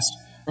finite past.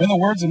 Or in the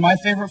words of my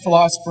favorite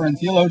philosopher and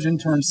theologian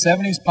turned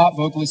 70s pop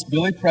vocalist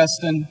Billy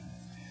Preston,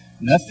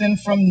 nothing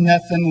from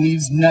nothing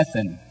leaves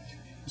nothing.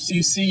 So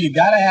you see, you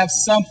got to have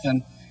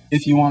something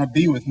if you want to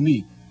be with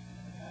me.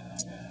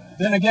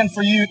 Then again,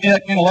 for you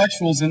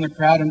intellectuals in the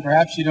crowd, and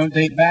perhaps you don't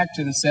date back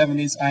to the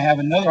 70s, I have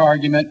another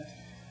argument.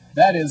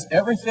 That is,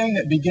 everything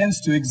that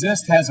begins to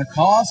exist has a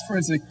cause for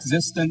its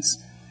existence.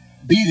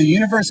 B, the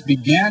universe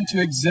began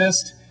to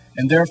exist,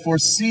 and therefore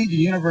C, the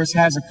universe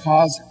has a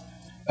cause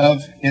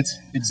of its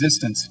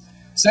existence.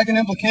 Second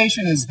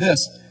implication is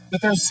this,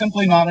 that there's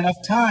simply not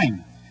enough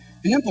time.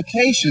 The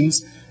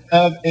implications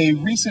of a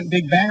recent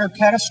Big Bang are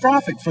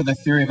catastrophic for the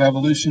theory of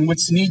evolution,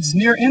 which needs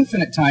near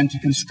infinite time to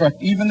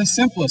construct even the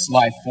simplest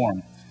life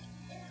form.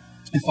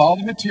 If all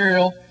the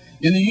material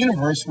in the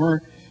universe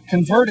were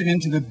converted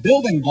into the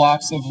building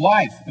blocks of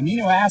life,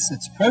 amino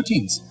acids,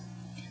 proteins,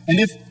 and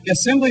if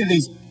assembly of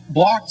these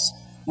blocks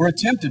were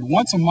attempted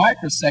once a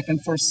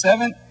microsecond for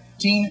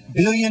 17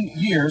 billion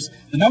years,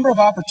 the number of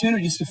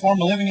opportunities to form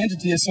a living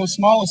entity is so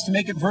small as to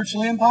make it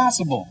virtually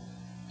impossible.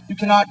 You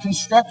cannot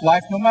construct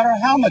life no matter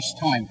how much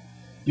time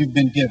you've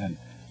been given.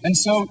 And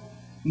so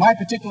my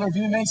particular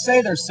view may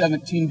say there's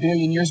 17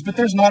 billion years, but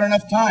there's not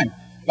enough time.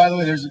 By the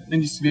way, there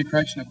needs to be a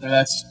correction up there.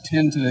 That's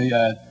 10 to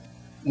the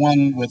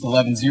 1 with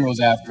 11 zeros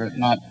after it,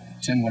 not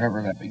 10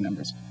 whatever that big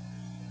number is.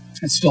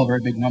 It's still a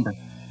very big number.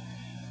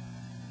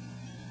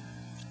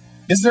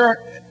 Is there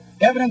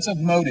evidence of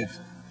motive?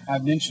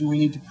 I've mentioned we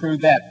need to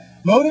prove that.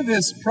 Motive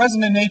is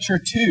present in nature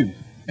too,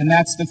 and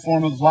that's the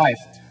form of life.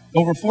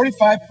 Over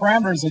 45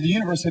 parameters of the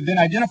universe have been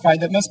identified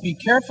that must be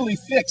carefully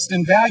fixed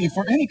in value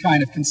for any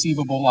kind of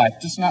conceivable life,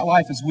 just not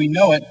life as we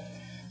know it,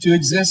 to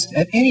exist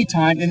at any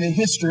time in the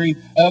history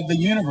of the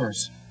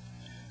universe.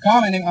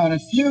 Commenting on a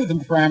few of the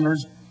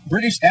parameters,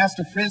 British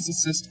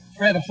astrophysicist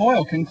Fred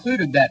Hoyle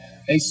concluded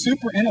that a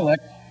super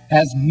intellect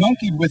has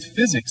monkeyed with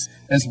physics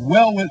as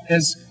well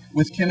as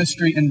with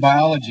chemistry and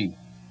biology.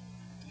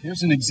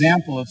 Here's an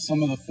example of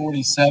some of the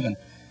 47.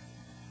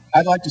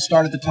 I'd like to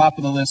start at the top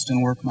of the list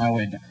and work my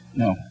way down.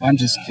 No, I'm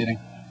just kidding.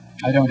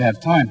 I don't have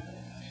time.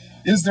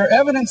 Is there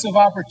evidence of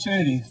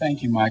opportunity?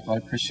 Thank you, Michael. I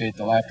appreciate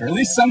the laughter. At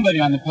least somebody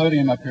on the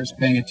podium up here is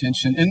paying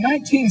attention. In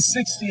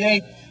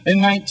 1968 and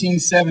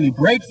 1970,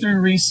 breakthrough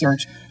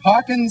research,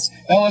 Hawkins,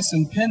 Ellis,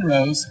 and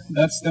Penrose,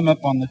 that's them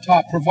up on the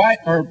top, proved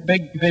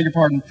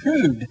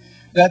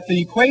that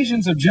the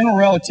equations of general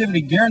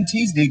relativity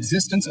guarantees the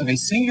existence of a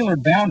singular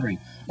boundary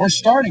or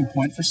starting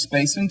point for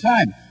space and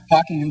time.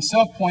 Hawking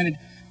himself pointed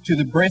to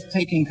the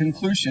breathtaking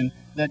conclusion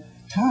that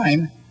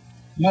time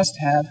must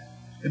have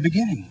a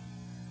beginning.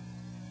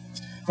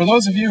 For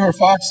those of you who are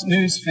Fox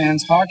News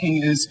fans,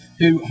 Hawking is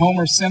who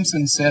Homer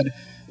Simpson said,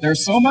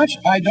 "There's so much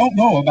I don't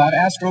know about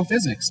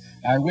astrophysics.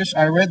 I wish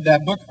I read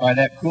that book by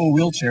that cool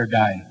wheelchair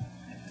guy."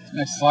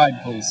 Next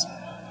slide, please.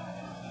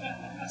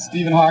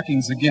 Stephen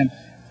Hawking's again.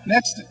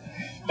 Next.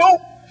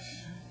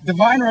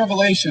 divine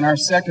revelation, our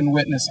second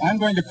witness. I'm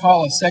going to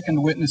call a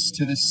second witness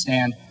to this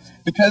stand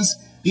because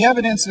the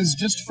evidence is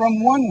just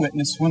from one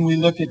witness when we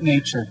look at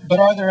nature. But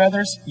are there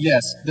others?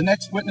 Yes. The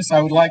next witness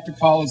I would like to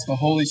call is the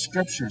Holy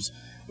Scriptures.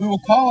 We will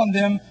call on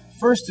them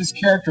first as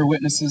character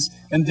witnesses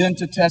and then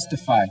to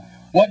testify.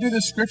 What do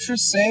the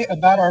Scriptures say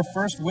about our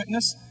first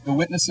witness, the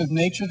witness of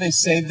nature? They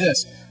say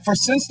this: "For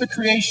since the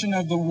creation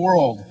of the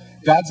world,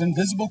 God's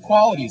invisible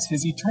qualities,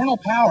 his eternal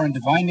power and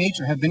divine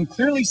nature have been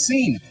clearly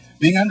seen,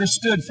 being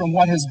understood from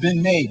what has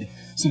been made,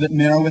 so that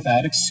men are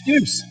without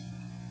excuse."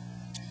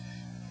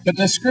 But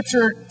does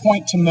Scripture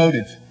point to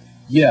motive?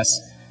 Yes.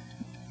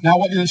 Now,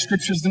 what do the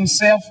Scriptures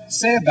themselves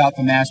say about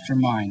the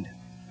mastermind?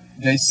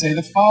 They say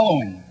the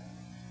following.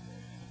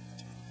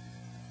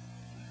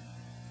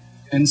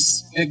 In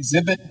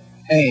Exhibit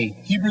A,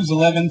 Hebrews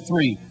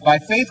 11:3, "By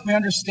faith we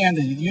understand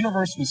that the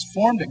universe was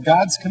formed at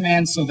God's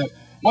command, so that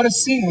what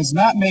is seen was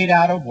not made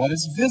out of what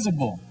is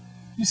visible."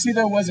 You see,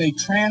 there was a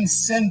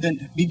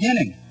transcendent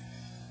beginning.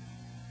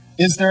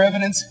 Is there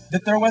evidence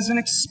that there was an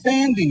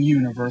expanding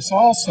universe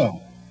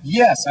also?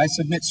 Yes, I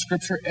submit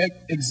Scripture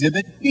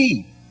Exhibit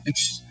B.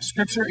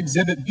 Scripture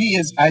Exhibit B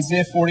is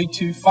Isaiah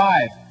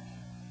 42:5.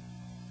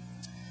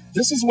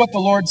 This is what the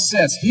Lord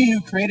says: "He who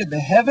created the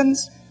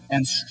heavens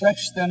and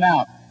stretched them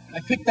out." I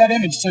picked that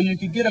image so you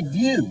could get a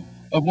view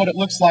of what it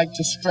looks like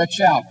to stretch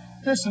out.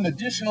 Here's some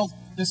additional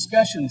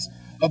discussions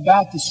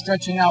about the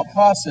stretching out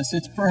process.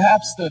 It's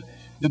perhaps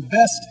the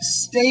best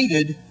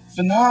stated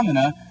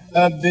phenomena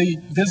of the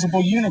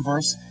visible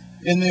universe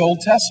in the Old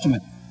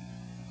Testament.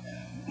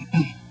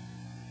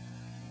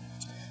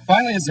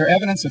 Finally, is there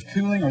evidence of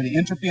cooling or the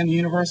entropy in the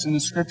universe in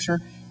the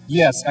Scripture?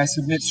 Yes, I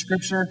submit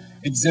Scripture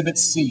Exhibit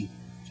C.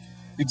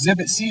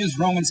 Exhibit C is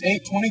Romans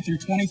 8:20 through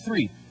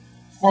 23.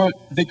 "For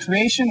the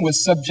creation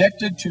was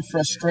subjected to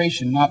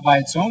frustration, not by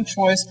its own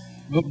choice,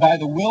 but by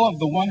the will of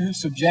the one who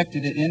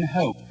subjected it, in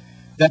hope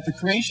that the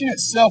creation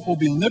itself will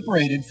be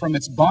liberated from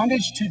its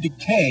bondage to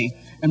decay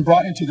and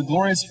brought into the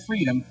glorious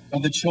freedom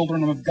of the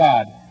children of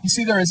God." You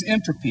see, there is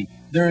entropy,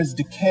 there is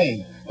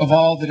decay of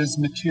all that is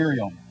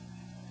material.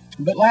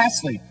 But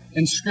lastly,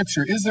 in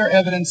Scripture, is there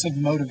evidence of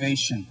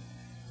motivation?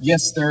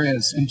 Yes, there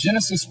is. In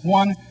Genesis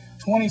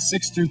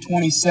 1:26 through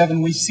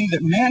 27, we see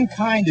that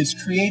mankind is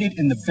created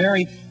in the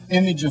very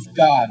image of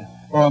God,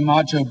 or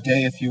imago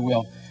Dei, if you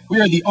will.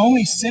 We are the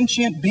only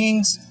sentient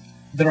beings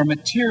that are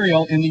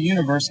material in the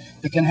universe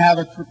that can have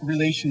a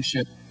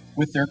relationship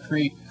with their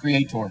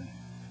Creator.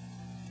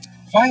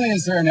 Finally,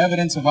 is there an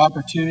evidence of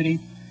opportunity?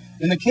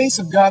 In the case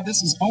of God,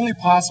 this is only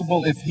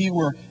possible if he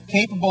were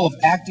capable of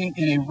acting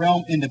in a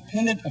realm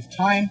independent of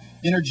time,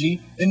 energy,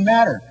 and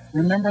matter.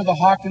 Remember, the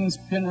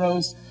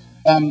Hawkins-Penrose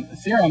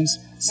theorems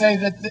say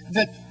that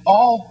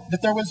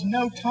there was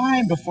no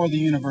time before the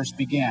universe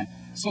began.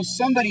 So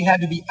somebody had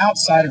to be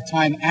outside of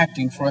time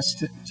acting for us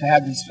to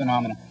have these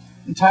phenomena.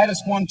 In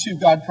Titus 1:2,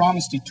 God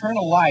promised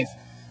eternal life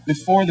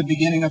before the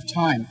beginning of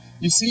time.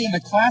 You see, in the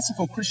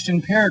classical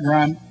Christian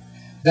paradigm,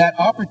 that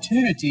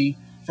opportunity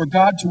for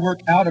God to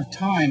work out of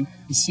time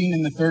is seen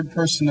in the third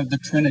person of the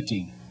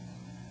Trinity.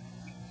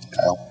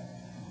 Kyle.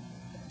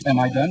 Am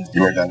I done?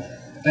 You are done.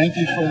 Thank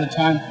you for the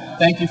time.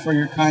 Thank you for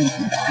your kind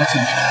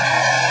attention.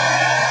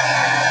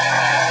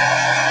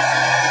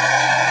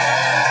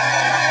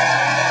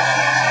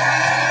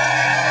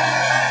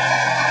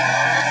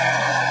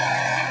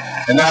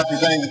 And now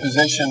presenting the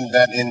position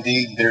that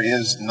indeed there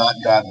is not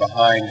God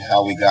behind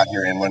how we got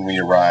here and when we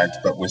arrived,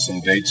 but with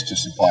some dates to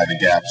supply the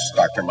gaps,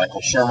 Dr.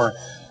 Michael Shermer,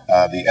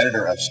 the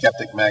editor of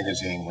Skeptic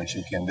Magazine, which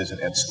you can visit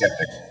at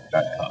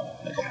skeptic.com.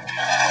 Michael.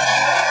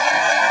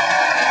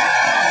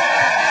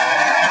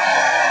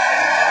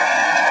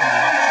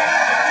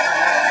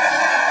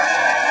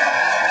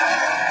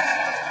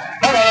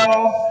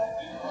 Hello.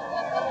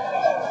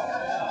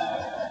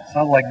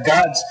 Sounds like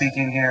God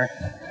speaking here.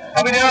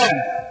 How we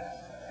doing?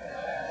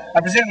 I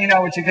presume you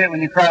know what you get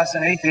when you cross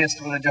an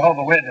atheist with a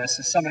Jehovah's Witness.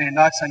 It's somebody who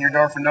knocks on your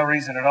door for no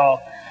reason at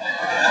all.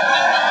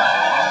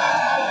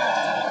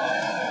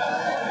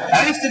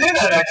 I used to do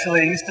that, actually.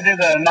 I used to do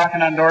the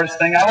knocking on doors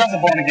thing. I was a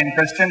born-again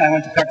Christian. I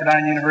went to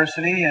Pepperdine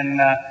University in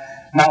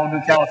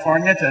Malibu,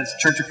 California, to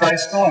Church of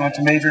Christ School. I went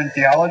to major in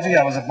theology.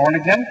 I was a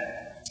born-again.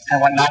 I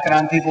went knocking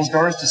on people's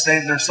doors to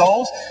save their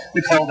souls.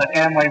 We called it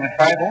Amway with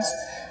Bibles.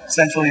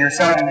 Essentially, you're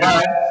serving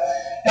God.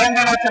 And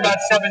then after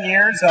about 7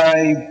 years,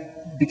 I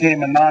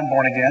became a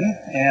non-born again,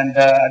 and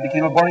I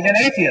became a born-again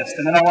atheist.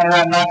 And then I went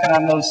around knocking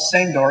on those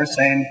same doors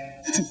saying,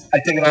 I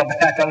take it all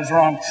back, I was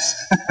wrong.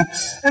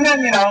 And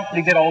then, you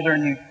get older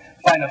and you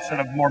find a sort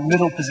of more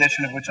middle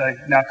position, of which I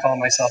now call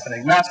myself an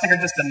agnostic or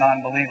just a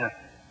non-believer.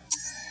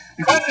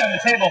 The question on the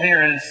table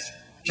here is,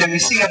 can we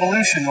see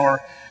evolution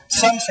or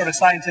some sort of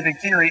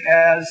scientific theory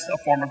as a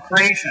form of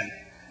creation?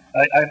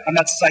 I'm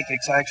not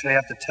psychic, so I actually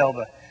have to tell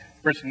the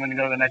person when to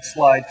go to the next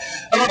slide.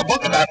 I wrote a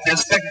book about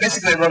this.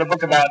 Basically, I wrote a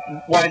book about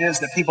why it is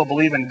that people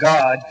believe in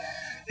God.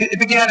 It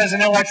began as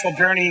an intellectual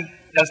journey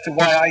as to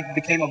why I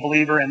became a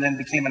believer and then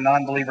became a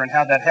non-believer and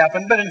how that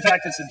happened. But in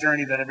fact, it's a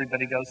journey that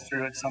everybody goes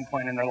through at some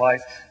point in their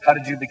life. How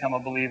did you become a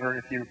believer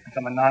if you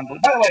become a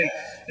non-believer? By the way,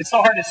 it's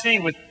so hard to see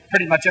with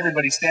pretty much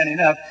everybody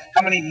standing up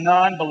how many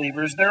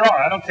non-believers there are.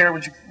 I don't care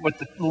what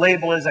the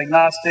label is,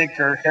 agnostic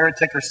or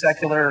heretic or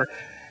secular or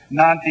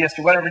non-theist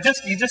or whatever.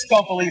 You just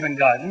don't believe in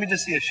God. Let me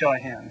just see a show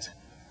of hands.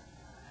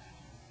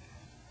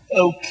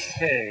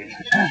 Okay.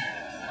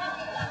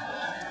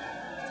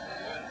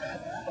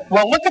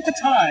 Well, look at the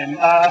time.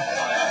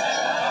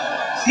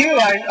 Hugh,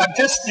 I'm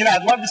just,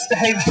 I'd love to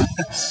stay.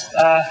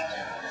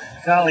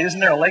 Golly, isn't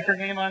there a Laker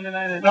game on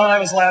tonight? No, that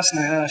was last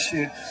night. Oh,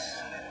 shoot.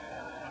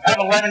 I have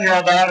an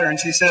 11-year-old daughter, and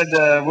she said,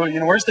 well,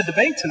 where's the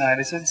debate tonight?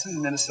 I said, it's in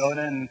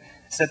Minnesota, and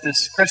it's at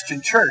this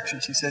Christian church.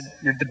 And she said,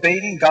 you're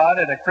debating God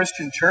at a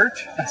Christian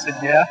church? I said,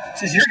 yeah.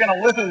 She says, you're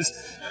going to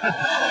lose.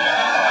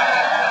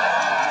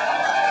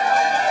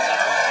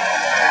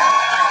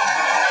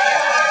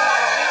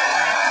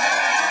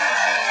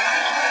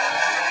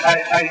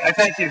 I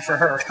thank you for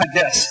her, I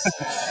guess.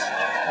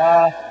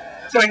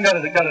 So we can go to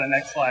the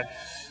next slide.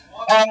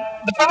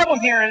 The problem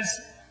here is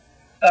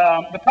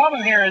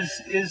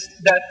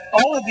that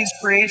all of these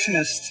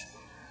creationist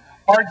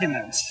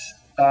arguments,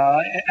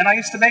 and I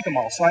used to make them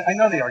all, so I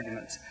know the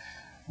arguments.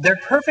 They're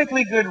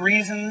perfectly good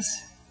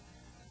reasons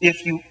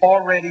if you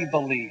already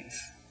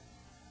believe.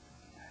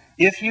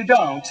 If you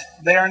don't,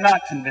 they are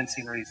not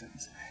convincing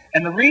reasons.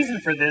 And the reason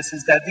for this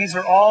is that these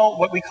are all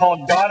what we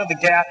call God of the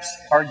gaps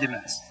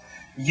arguments.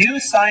 You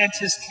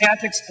scientists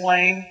can't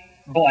explain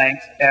blank,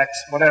 X,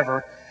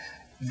 whatever,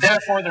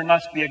 therefore there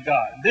must be a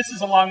God. This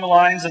is along the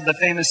lines of the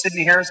famous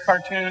Sidney Harris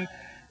cartoon.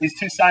 These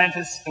two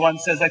scientists, the one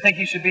says, I think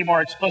you should be more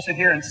explicit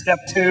here in step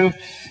 2,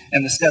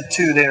 and the step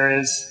 2 there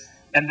is,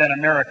 and then a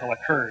miracle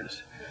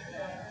occurs.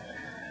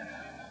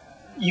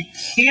 You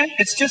can't,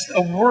 it's just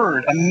a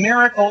word. A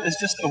miracle is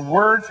just a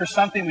word for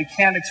something we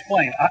can't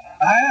explain.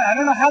 I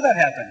don't know how that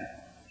happened.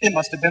 It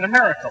must have been a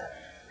miracle.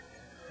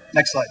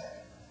 Next slide.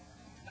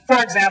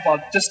 For example,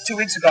 just 2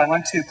 weeks ago, I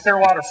went to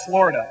Clearwater,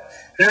 Florida.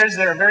 There is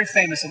a very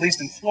famous, at least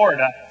in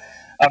Florida,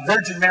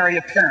 Virgin Mary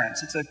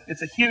appearance.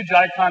 It's a huge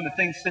icon. The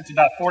thing sits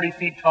about 40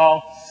 feet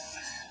tall.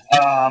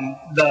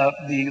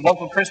 The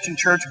local Christian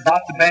church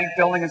bought the bank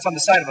building. It's on the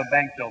side of a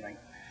bank building.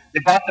 They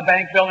bought the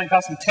bank building,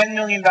 cost them $10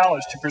 million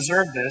to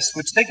preserve this,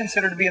 which they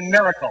consider to be a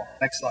miracle.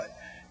 Next slide.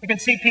 You can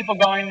see people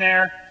going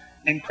there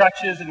in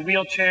crutches and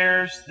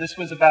wheelchairs. This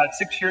was about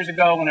 6 years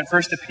ago when it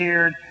first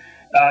appeared.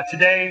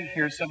 Today,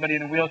 here's somebody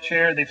in a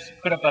wheelchair. They've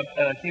put up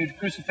a huge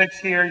crucifix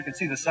here. You can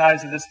see the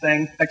size of this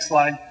thing. Next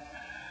slide.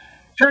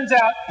 Turns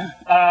out,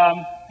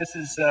 this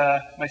is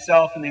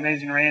myself and the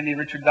amazing Randy,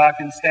 Richard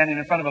Dawkins, standing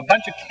in front of a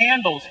bunch of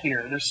candles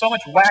here. There's so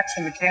much wax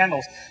in the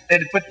candles, they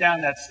had to put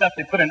down that stuff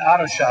they put in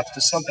auto shops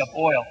to soak up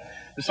oil.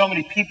 There's so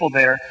many people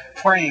there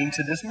praying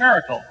to this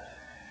miracle.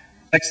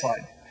 Next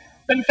slide.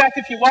 But in fact,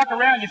 if you walk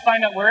around, you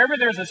find out wherever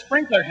there's a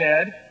sprinkler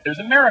head, there's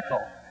a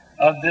miracle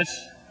of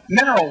this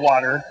mineral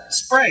water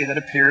spray that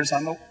appears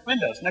on the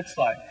windows. Next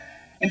slide.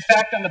 In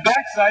fact, on the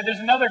back side, there's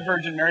another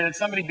Virgin Mary that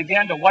somebody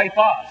began to wipe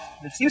off.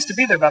 This used to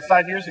be there about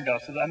 5 years ago,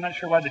 so I'm not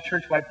sure why the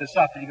church wiped this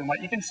off,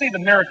 but you can see the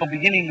miracle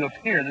beginning to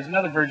appear. There's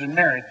another Virgin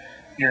Mary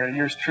here,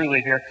 yours truly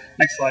here.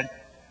 Next slide.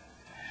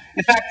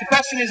 In fact, the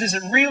question is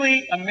it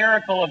really a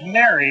miracle of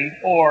Mary,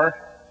 or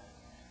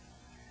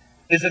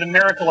is it a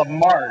miracle of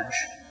Marge?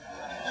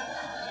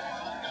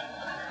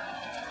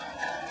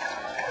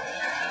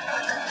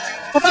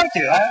 Well, thank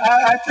you.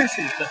 I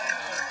appreciate that.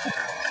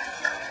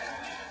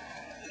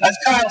 As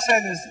Kyle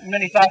said in his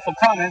many thoughtful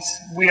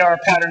comments, we are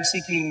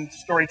pattern-seeking,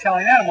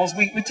 storytelling animals.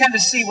 We tend to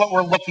see what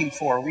we're looking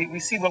for. We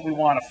see what we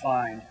want to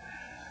find.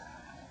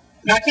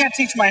 Now, I can't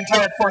teach my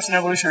entire course in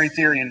evolutionary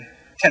theory in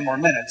 10 more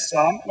minutes.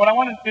 So what I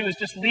want to do is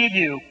just leave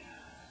you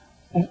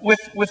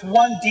with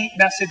one deep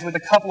message with a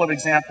couple of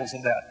examples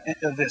of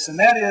this. And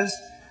that is,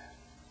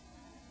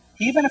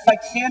 even if I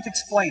can't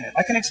explain it,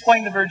 I can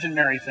explain the Virgin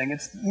Mary thing.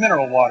 It's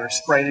mineral water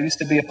spray. There used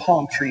to be a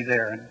palm tree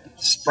there, and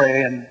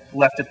spray and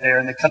left it there,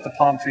 and they cut the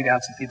palm tree down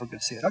so people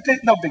could see it. Okay,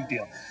 no big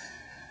deal.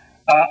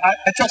 I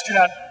trust you're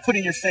not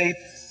putting your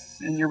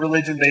faith in your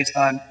religion based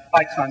on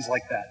icons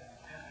like that.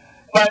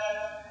 But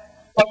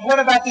what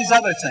about these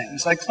other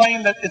things? I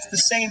claim that it's the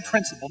same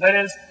principle. That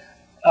is,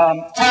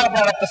 Kyle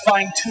brought up the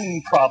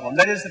fine-tune problem.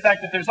 That is the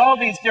fact that there's all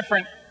these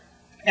different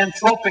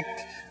anthropic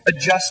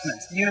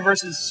adjustments. The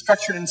universe is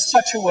structured in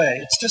such a way.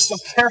 It's just so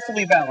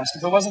carefully balanced.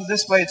 If it wasn't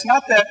this way, it's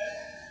not that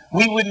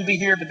we wouldn't be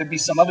here, but there'd be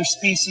some other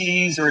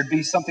species, or it'd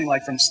be something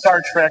like from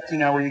Star Trek,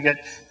 where you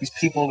get these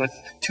people with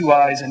 2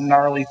 eyes and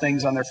gnarly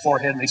things on their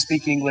forehead, and they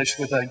speak English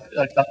with a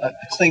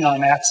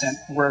Klingon accent,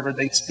 wherever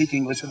they speak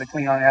English with a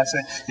Klingon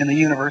accent in the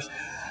universe.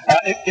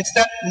 It's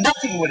that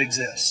nothing would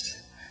exist.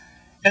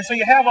 And so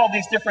you have all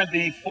these different,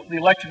 the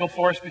electrical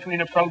force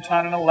between a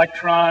proton and an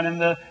electron,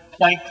 and the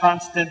Planck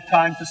constant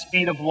times the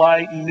speed of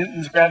light, and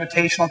Newton's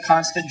gravitational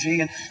constant G,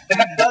 and they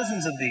have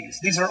dozens of these.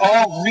 These are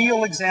all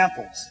real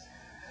examples.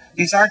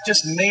 These aren't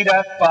just made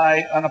up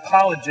by an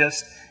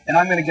apologist and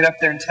I'm going to get up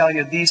there and tell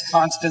you these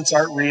constants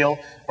aren't real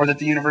or that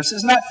the universe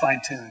is not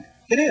fine-tuned.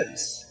 It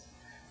is.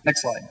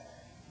 Next slide.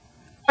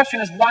 The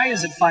question is, why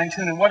is it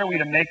fine-tuned, and what are we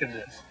to make of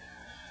this?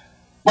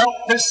 Well,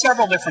 there's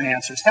several different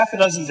answers, half a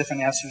dozen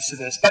different answers to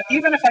this. But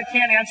even if I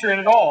can't answer it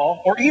at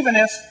all, or even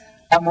if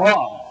I'm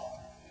wrong,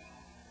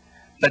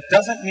 that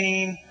doesn't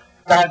mean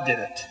God did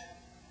it.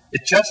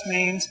 It just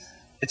means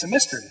it's a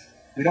mystery.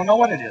 We don't know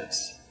what it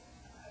is.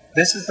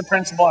 This is the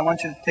principle I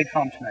want you to take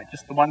home tonight,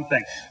 just the one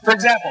thing. For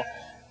example,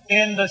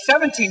 in the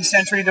 17th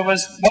century, there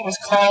was what was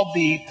called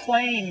the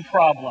plane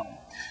problem.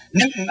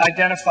 Newton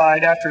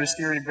identified, after his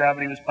theory of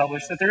gravity was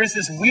published, that there is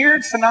this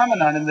weird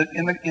phenomenon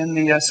in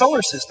the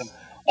solar system.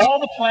 All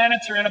the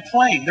planets are in a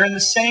plane. They're in the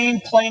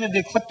same plane of the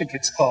ecliptic,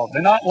 it's called.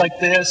 They're not like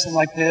this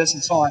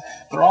and so on.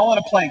 They're all in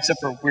a plane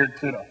except for weird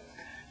Pluto,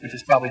 which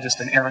is probably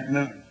just an errant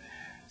moon.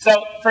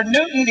 So for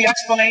Newton, the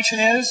explanation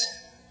is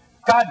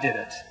God did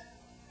it.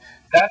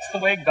 That's the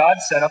way God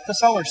set up the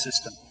solar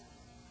system.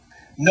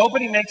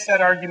 Nobody makes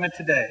that argument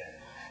today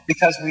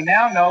because we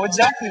now know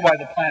exactly why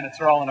the planets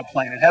are all in a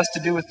plane. It has to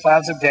do with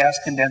clouds of gas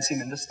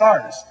condensing into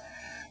stars.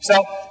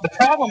 So the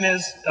problem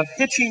is of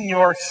hitching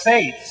your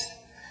faith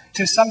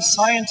to some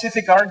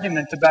scientific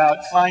argument about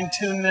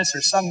fine-tunedness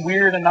or some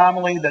weird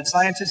anomaly that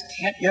scientists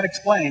can't yet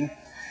explain.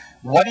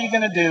 What are you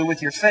going to do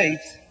with your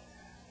faith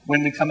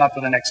when we come up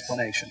with an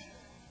explanation?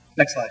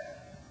 Next slide.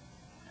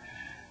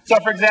 So,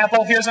 for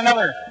example, here's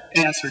another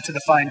answer to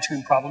the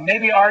fine-tuned problem.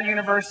 Maybe our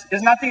universe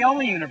is not the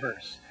only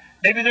universe.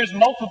 Maybe there's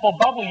multiple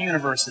bubble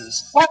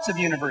universes, lots of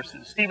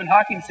universes. Stephen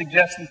Hawking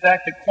suggests, in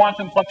fact, that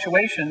quantum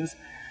fluctuations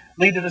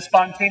lead to the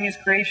spontaneous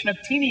creation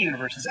of teeny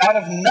universes out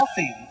of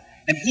nothing.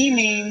 And he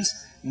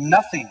means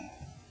nothing.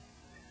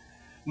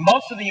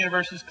 Most of the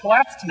universes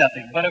collapse to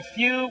nothing, but a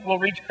few will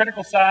reach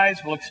critical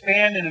size, will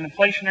expand in an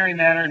inflationary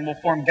manner, and will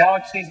form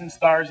galaxies and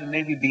stars and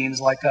maybe beings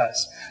like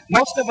us.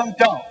 Most of them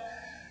don't.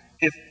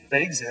 If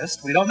they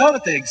exist, we don't know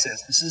that they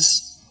exist. This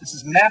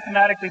is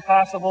mathematically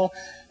possible.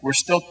 We're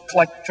still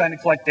trying to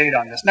collect data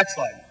on this. Next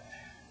slide.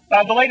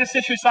 The latest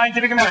issue of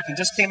Scientific American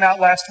just came out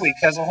last week,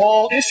 has a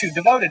whole issue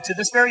devoted to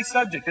this very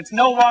subject. It's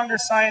no longer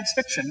science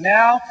fiction.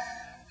 Now,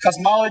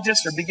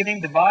 cosmologists are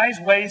beginning to devise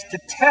ways to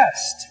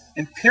test,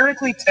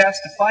 empirically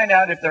test, to find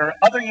out if there are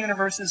other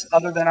universes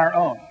other than our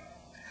own.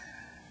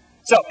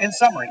 So, in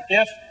summary,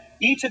 if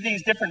each of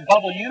these different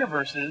bubble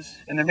universes,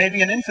 and there may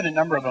be an infinite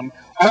number of them,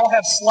 all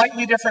have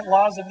slightly different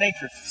laws of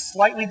nature,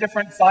 slightly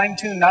different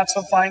fine-tuned, not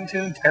so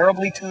fine-tuned,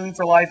 terribly tuned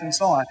for life, and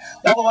so on.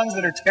 All the ones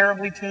that are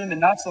terribly tuned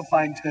and not so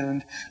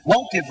fine-tuned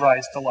won't give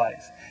rise to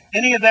life.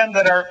 Any of them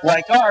that are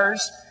like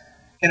ours,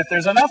 and if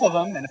there's enough of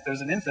them, and if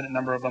there's an infinite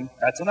number of them,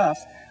 that's enough,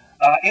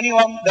 any of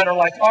them that are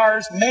like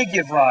ours may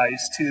give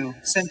rise to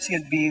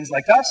sentient beings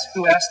like us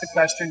who ask the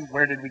question,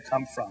 where did we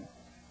come from?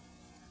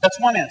 That's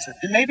one answer.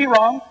 It may be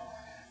wrong,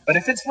 but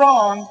if it's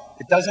wrong,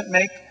 it doesn't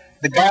make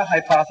the God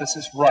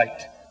hypothesis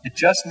right. It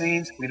just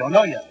means we don't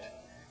know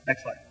yet.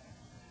 Next slide.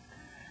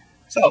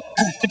 So,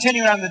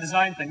 continuing on the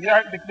design thing.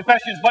 The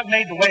question is, what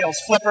made the whale's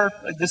flipper?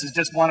 This is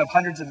just one of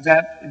hundreds of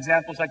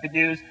examples I could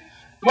use.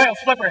 The whale's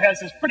flipper has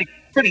this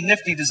pretty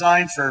nifty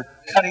design for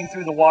cutting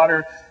through the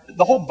water.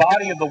 The whole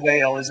body of the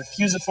whale is a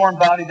fusiform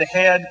body. The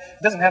head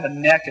doesn't have a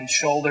neck and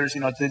shoulders.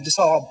 They just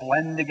all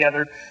blend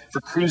together for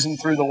cruising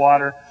through the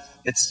water.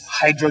 It's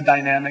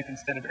hydrodynamic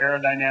instead of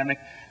aerodynamic.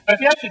 But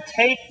if you actually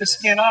take the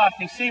skin off,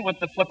 you see what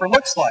the flipper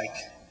looks like.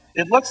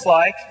 It looks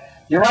like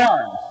your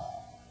arm.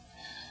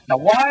 Now,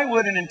 why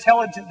would an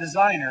intelligent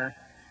designer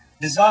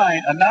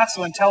design a not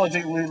so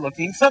intelligently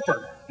looking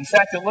flipper? In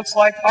fact, it looks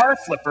like our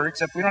flipper,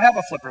 except we don't have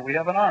a flipper, we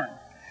have an arm.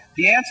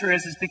 The answer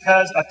is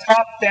because a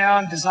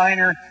top-down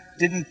designer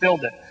didn't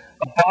build it.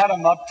 A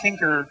bottom-up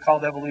tinkerer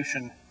called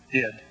evolution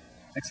did.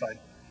 Next slide.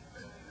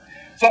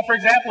 So, for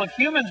example, if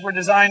humans were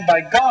designed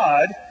by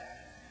God,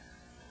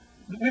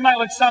 we might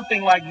look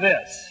something like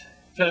this.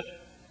 To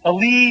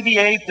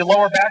alleviate the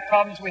lower back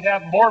problems, we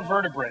have more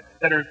vertebrae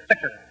that are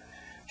thicker.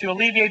 To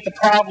alleviate the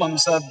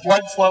problems of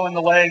blood flow in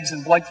the legs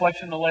and blood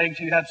collection in the legs,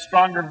 you have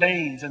stronger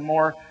veins and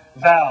more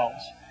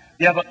valves.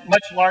 You have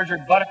much larger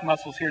buttock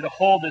muscles here to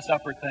hold this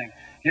upper thing.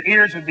 Your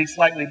ears would be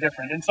slightly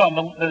different, and so on.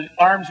 The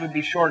arms would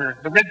be shorter.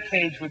 The rib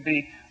cage would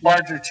be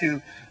larger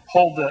to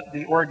hold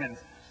the organs.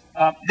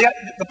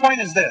 The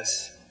point is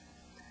this.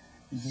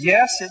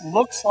 Yes, it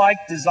looks like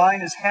design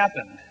has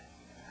happened,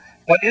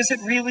 but is it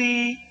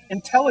really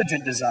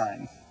intelligent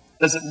design?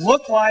 Does it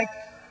look like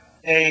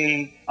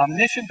a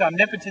omniscient,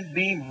 omnipotent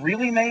being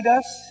really made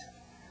us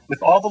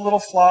with all the little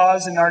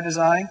flaws in our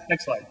design?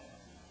 Next slide.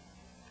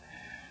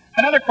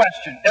 Another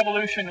question,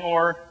 evolution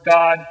or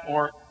God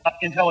or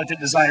intelligent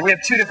designer. We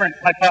have two different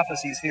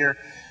hypotheses here.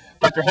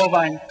 Dr.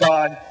 Hovine,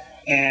 God,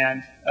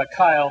 and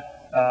Kyle,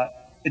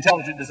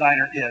 intelligent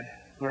designer, id,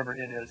 whoever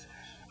it is.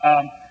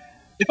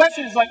 The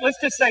question is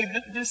let's just say,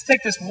 just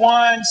take this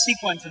one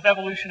sequence of the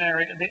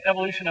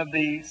evolution of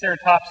the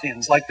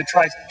ceratopsians, like the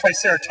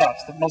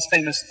Triceratops, the most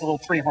famous little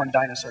three-horned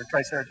dinosaur,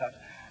 Triceratops.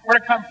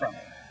 Where'd it come from?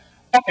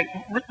 Okay,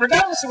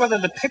 regardless of whether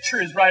the picture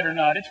is right or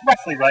not, it's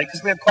roughly right,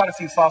 because we have quite a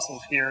few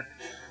fossils here.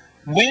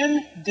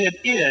 When did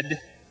id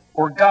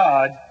or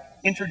God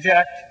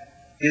interject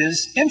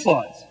his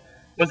influence?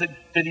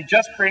 Did he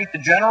just create the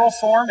general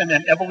form and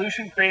then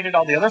evolution created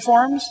all the other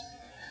forms?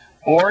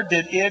 Or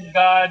did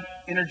God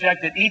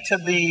interject at each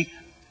of the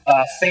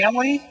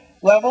family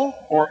level,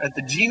 or at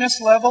the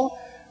genus level,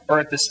 or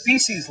at the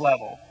species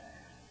level?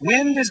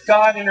 When does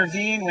God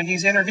intervene when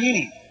he's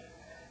intervening?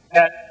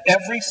 At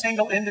every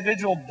single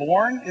individual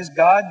born, is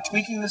God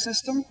tweaking the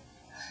system?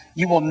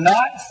 You will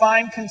not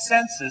find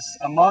consensus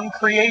among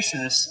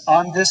creationists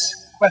on this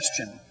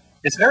question.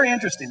 It's very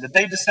interesting that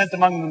they dissent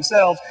among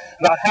themselves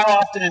about how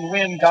often and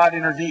when God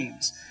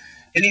intervenes.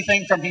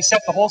 Anything from he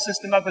set the whole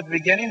system up at the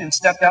beginning and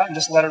stepped out and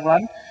just let it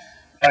run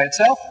by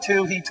itself,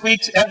 to he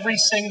tweaks every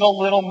single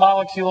little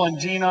molecule and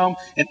genome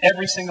in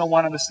every single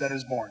one of us that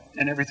is born,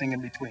 and everything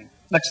in between.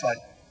 Next slide.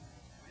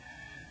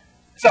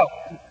 So,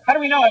 how do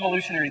we know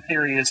evolutionary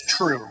theory is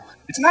true?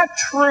 It's not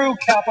true,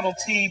 capital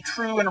T,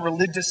 true in a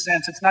religious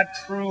sense. It's not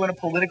true in a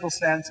political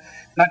sense.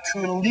 Not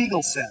true in a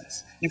legal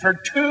sense. You've heard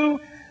two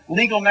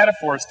legal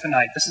metaphors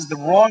tonight. This is the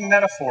wrong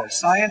metaphor.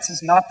 Science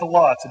is not the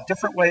law. It's a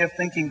different way of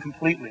thinking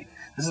completely.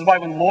 This is why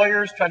when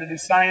lawyers try to do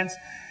science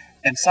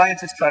and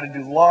scientists try to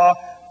do law,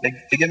 they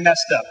get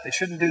messed up. They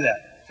shouldn't do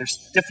that.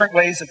 There's different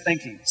ways of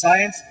thinking.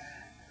 Science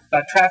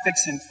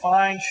traffics in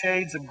fine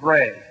shades of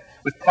gray,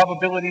 with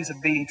probabilities of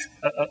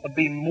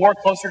being more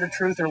closer to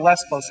truth or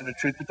less closer to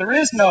truth. But there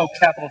is no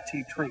capital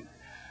T truth.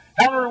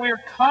 However, we are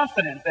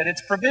confident that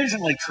it's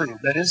provisionally true.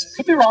 That is,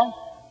 could be wrong.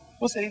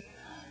 We'll see.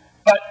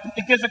 But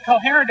it gives a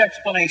coherent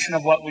explanation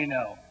of what we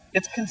know.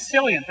 It's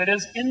consilient. That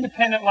is,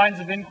 independent lines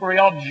of inquiry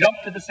all jump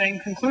to the same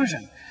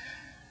conclusion.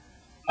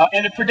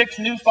 And it predicts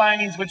new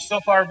findings which so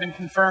far have been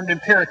confirmed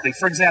empirically.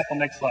 For example,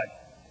 next slide.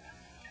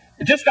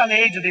 Just on the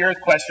age of the Earth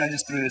question, I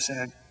just threw this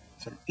in,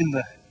 sort of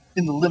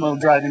in the limo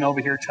driving over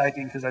here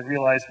typing because I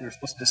realized we were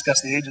supposed to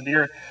discuss the age of the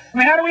Earth. I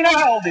mean, how do we know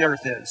how old the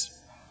Earth is?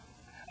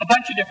 A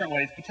bunch of different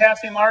ways.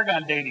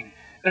 Potassium-argon dating.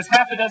 There's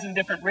half a dozen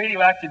different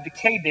radioactive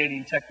decay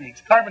dating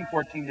techniques.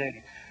 Carbon-14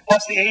 dating.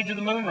 Plus the age of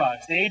the moon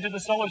rocks, the age of the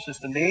solar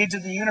system, the age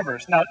of the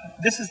universe. Now,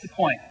 this is the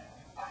point.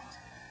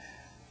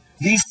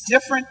 These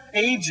different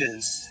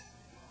ages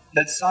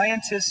that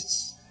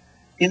scientists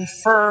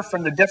infer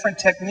from the different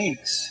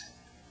techniques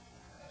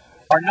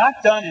are not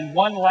done in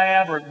one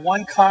lab or at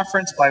one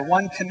conference by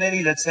one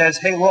committee that says,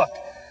 hey, look,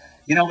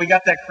 you know, we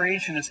got that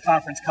creationist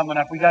conference coming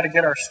up. We got to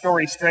get our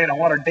story straight on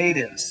what our date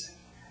is.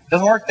 It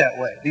doesn't work that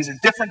way. These are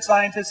different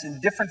scientists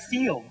in different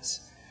fields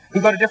who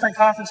go to different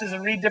conferences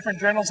and read different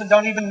journals and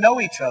don't even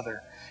know each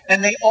other.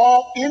 And they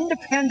all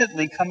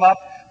independently come up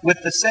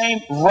with the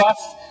same rough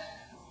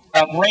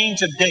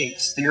range of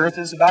dates. The Earth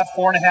is about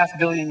 4.5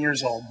 billion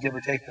years old, give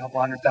or take a couple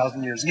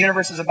 100,000 years. The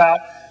universe is about,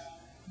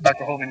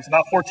 Dr. Hogan, it's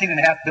about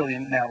 14.5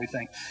 billion now, we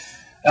think.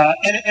 And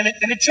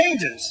it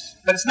changes,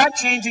 but it's not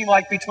changing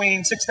like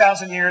between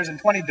 6,000 years and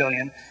 20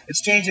 billion.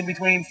 It's changing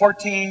between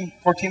 14,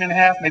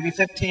 14.5, maybe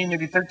 15,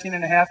 maybe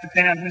 13.5,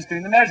 depending on who's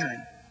doing the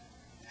measuring.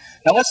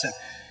 Now listen,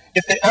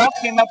 if they all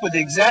came up with the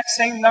exact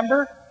same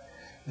number,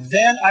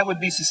 then I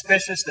would be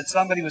suspicious that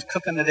somebody was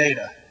cooking the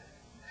data.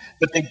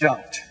 But they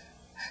don't.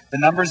 The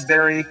numbers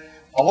vary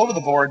all over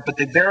the board, but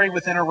they vary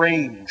within a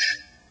range.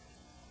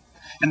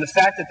 And the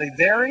fact that they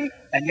vary,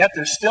 and yet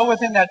they're still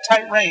within that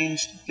tight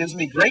range, gives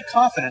me great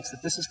confidence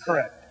that this is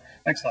correct.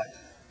 Next slide.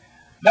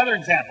 Another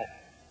example.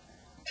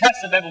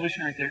 Test of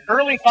evolutionary theory.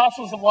 Early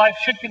fossils of life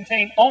should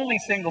contain only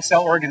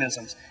single-cell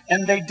organisms,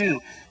 and they do.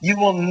 You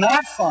will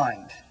not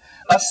find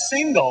a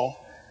single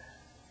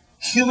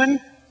human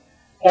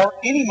or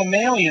any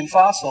mammalian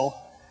fossil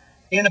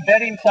in a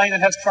bedding plane that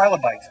has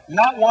trilobites.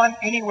 Not one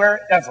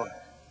anywhere ever.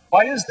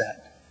 Why is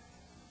that?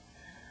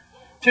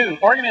 2,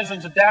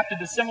 organisms adapted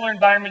to similar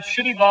environments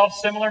should evolve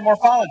similar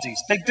morphologies.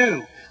 They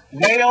do.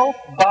 Whale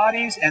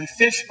bodies and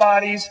fish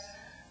bodies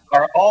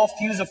are all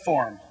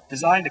fusiform,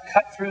 designed to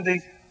cut through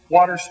the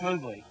water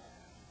smoothly.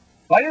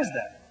 Why is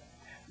that?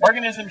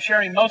 Organisms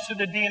sharing most of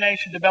their DNA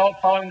should develop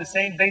following the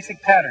same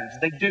basic patterns.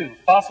 They do.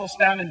 Fossils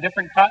found in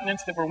different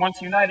continents that were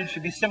once united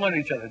should be similar to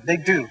each other. They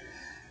do.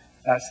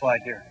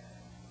 Slide here.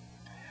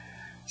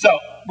 So,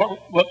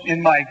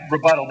 in my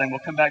rebuttal, then we'll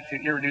come back to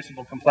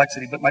irreducible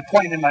complexity. But my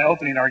point in my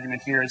opening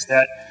argument here is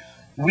that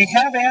we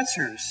have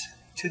answers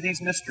to these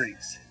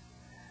mysteries.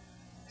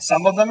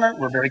 Some of them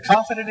we're very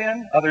confident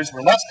in. Others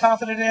we're less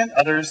confident in.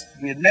 Others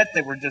we admit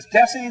that we're just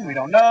guessing. We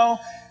don't know.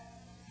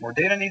 More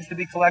data needs to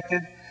be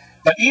collected.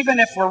 But even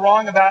if we're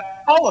wrong about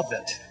all of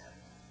it,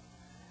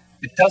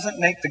 it doesn't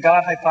make the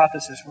God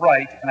hypothesis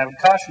right. And I would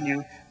caution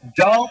you,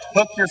 don't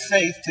hook your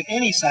faith to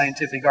any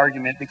scientific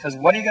argument, because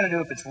what are you going to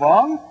do if it's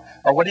wrong?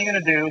 Or what are you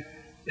going to do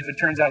if it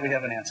turns out we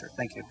have an answer?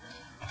 Thank you.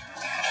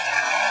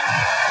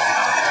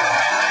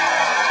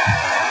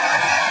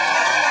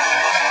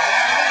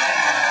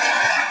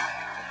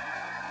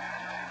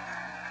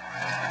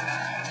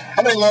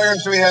 How many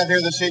lawyers do we have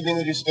here this evening?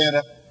 Would you stand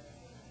up?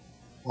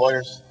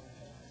 Lawyers?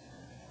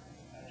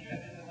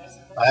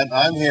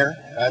 I'm here.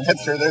 I'm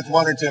sure there's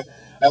one or two.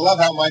 I love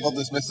how Michael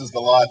dismisses the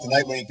law.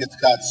 Tonight when he gets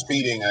caught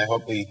speeding, I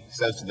hope he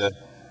says to the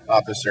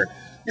officer,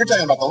 you're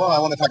talking about the law, I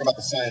want to talk about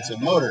the science of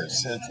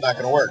motors. It's not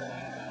going to work.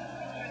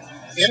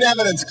 In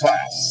evidence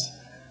class,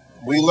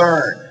 we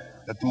learn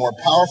that the more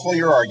powerful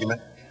your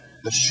argument,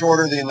 the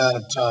shorter the amount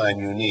of time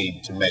you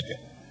need to make it.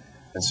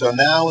 And so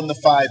now in the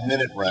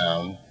 5-minute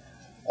round,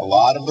 a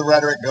lot of the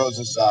rhetoric goes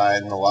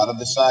aside and a lot of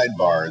the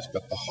sidebars,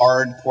 but the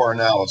hardcore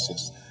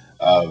analysis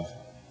of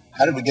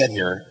how did we get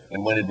here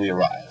and when did we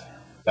arrive?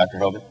 Dr.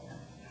 Hogan?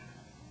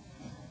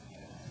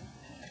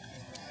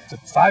 Is it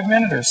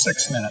 5-minute or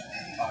 6-minute?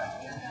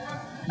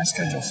 My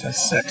schedule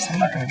says 6. I'm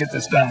not going to get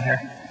this done here.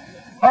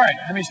 All right,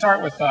 let me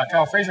start with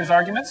Kyle Fraser's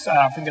arguments.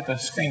 If we can get the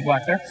screen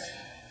black there.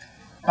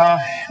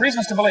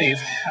 Reasons to believe.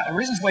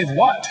 Reasons to believe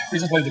what?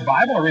 Reasons to believe the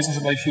Bible or reasons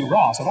to believe Hugh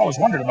Ross? I've always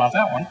wondered about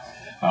that one.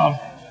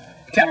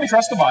 Can we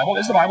trust the Bible?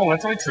 Is the Bible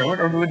literally true,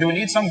 or do we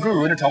need some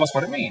guru to tell us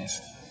what it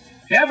means?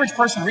 The average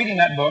person reading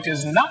that book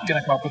is not going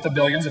to come up with the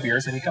billions of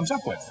years that he comes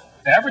up with.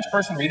 The average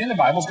person reading the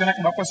Bible is going to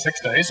come up with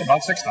 6 days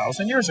about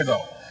 6,000 years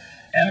ago.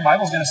 And the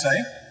Bible's going to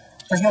say,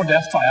 there's no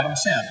death till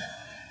Adam's sin.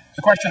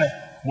 The question of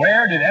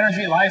where did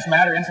energy, life,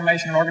 matter,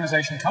 information, and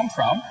organization come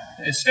from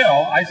is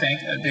still, I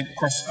think, of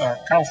course,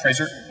 Kyle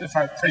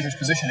Fraser's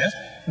position is,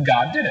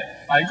 God did it.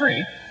 I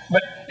agree.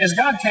 But is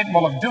God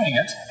capable of doing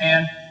it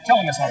and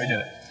telling us how He did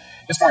it?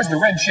 As far as the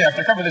red shift,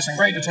 I cover this in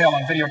great detail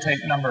on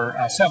videotape number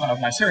 7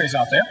 of my series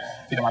out there,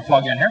 if you do my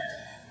plug in here.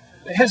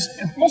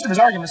 Most of his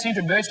arguments seem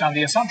to be based on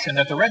the assumption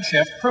that the red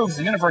shift proves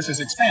the universe is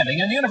expanding,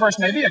 and the universe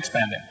may be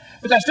expanding.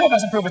 But that still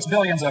doesn't prove it's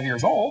billions of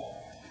years old.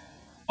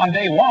 On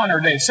day 1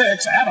 or day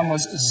 6, Adam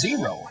was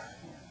 0.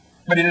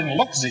 But he didn't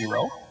look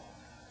 0.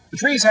 The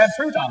trees had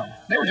fruit on them.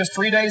 They were just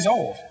 3 days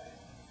old.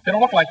 They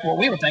don't look like what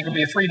we would think would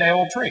be a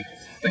 3-day-old tree.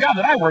 The God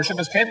that I worship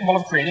is capable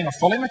of creating a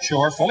fully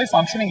mature, fully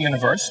functioning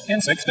universe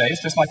in 6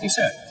 days, just like He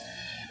said.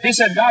 He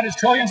said God is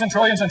trillions and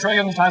trillions and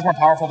trillions of times more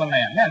powerful than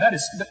man. Man,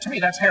 to me,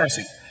 that's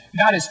heresy.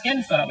 God is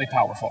infinitely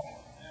powerful.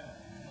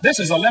 This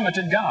is a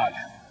limited God.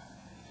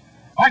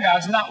 My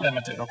God's not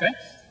limited, okay?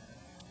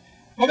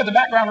 Look at the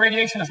background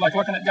radiation is like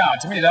looking at God.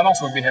 To me, that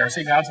also would be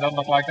heresy. God doesn't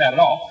look like that at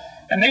all.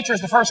 And nature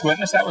is the first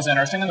witness. That was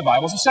interesting. And the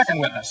Bible is the second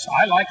witness.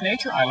 I like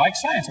nature. I like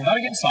science. I'm not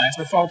against science,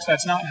 but folks,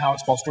 that's not how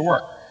it's supposed to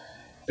work.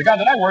 The God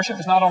that I worship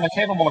is not only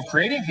capable of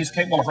creating, He's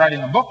capable of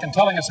writing a book and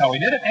telling us how He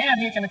did it,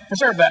 and He can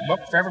preserve that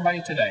book for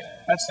everybody today.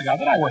 That's the God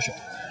that I worship.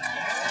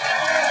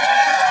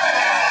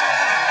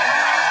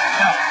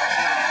 Now,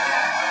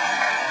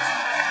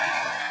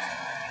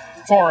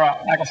 for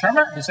Michael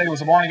Shermer, he said he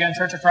was a born-again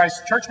Church of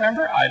Christ church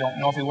member. I don't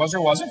know if he was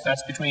or wasn't.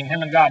 That's between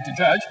him and God to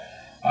judge,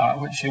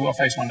 which he will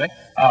face one day.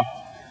 The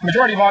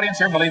majority of audience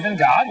here believe in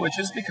God, which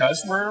is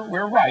because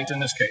we're right in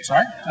this case, all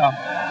right?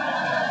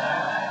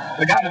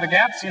 The God of the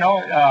gaps,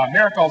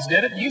 miracles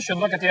did it. You should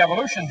look at the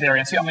evolution theory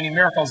and see how many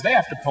miracles they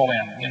have to pull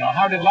in.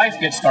 How did life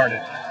get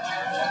started?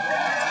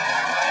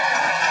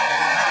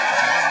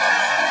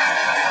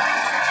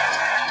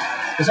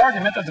 His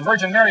argument that the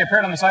Virgin Mary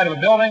appeared on the side of a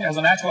building as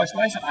a natural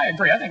explanation, I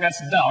agree. I think that's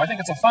dumb. I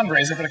think it's a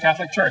fundraiser for the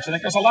Catholic Church. I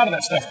think there's a lot of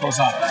that stuff goes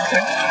on. Okay?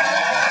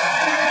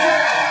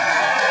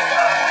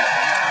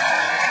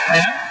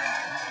 And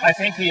I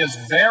think he is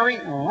very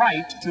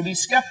right to be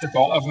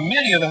skeptical of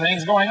many of the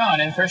things going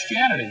on in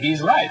Christianity.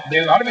 He's right.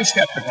 They ought to be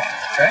skeptical.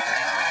 Okay?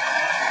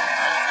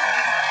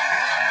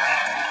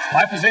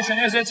 My position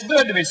is it's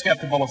good to be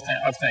skeptical of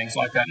things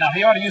like that. Now,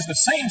 he ought to use the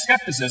same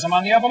skepticism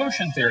on the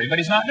evolution theory, but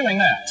he's not doing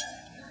that.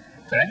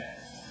 Okay?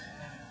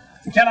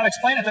 If you cannot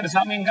explain it, that does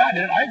not mean God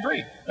did it. I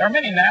agree. There are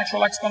many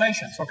natural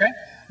explanations, okay?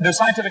 Do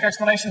scientific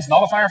explanations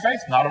nullify our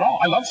faith? Not at all.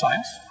 I love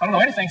science. I don't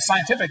know anything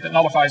scientific that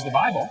nullifies the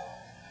Bible.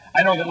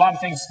 I know that a lot of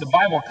things the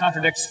Bible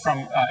contradicts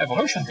from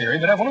evolution theory,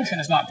 but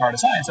evolution is not part of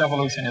science.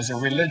 Evolution is a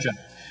religion.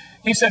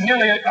 He said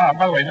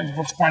by the way, let me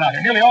point out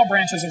here, nearly all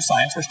branches of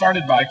science were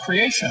started by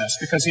creationists,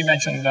 because he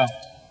mentioned, I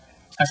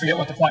forget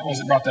what the point was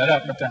that brought that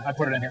up, but I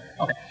put it in here.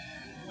 Okay.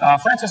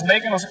 Francis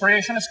Bacon was a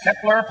creationist,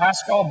 Kepler,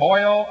 Pascal,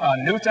 Boyle,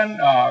 Newton.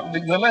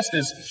 The list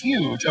is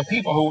huge of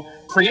people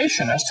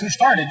creationists who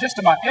started just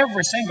about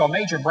every single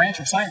major branch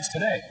of science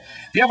today.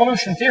 The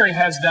evolution theory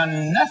has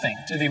done nothing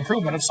to the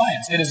improvement of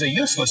science. It is a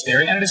useless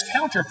theory, and it is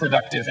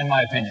counterproductive, in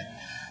my opinion.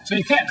 So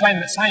you can't claim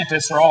that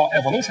scientists are all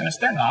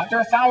evolutionists. They're not. There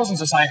are thousands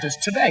of scientists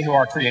today who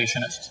are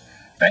creationists.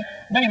 Okay?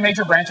 Many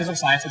major branches of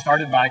science were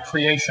started by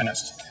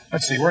creationists.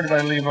 Let's see, where did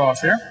I leave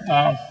off here?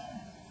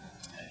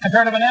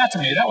 Comparative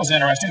anatomy, that was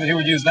interesting that he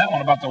would use that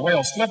one about the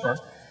whale slipper.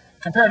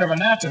 Comparative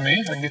anatomy,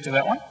 if I can get to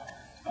that one.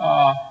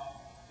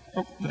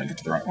 Did I get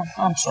to the right one?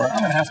 I'm sorry, I'm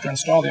going to have to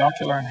install the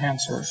ocular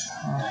enhancers.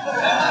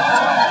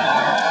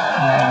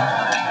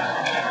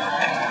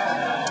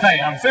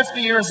 Hey, I'm 50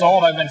 years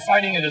old. I've been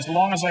fighting it as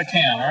long as I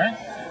can, all right?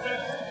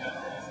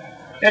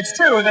 It's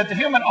true that the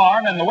human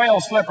arm and the whale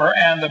slipper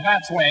and the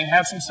bat's wing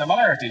have some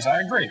similarities.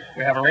 I agree.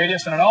 We have a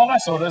radius and an ulna,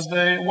 so does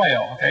the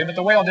whale, okay? But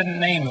the whale didn't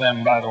name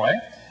them, by the way.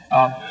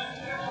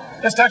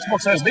 This textbook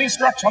says these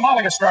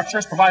homologous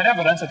structures provide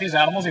evidence that these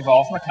animals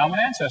evolved from a common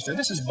ancestor.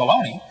 This is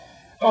baloney.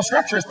 Those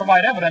structures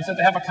provide evidence that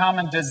they have a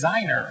common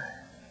designer.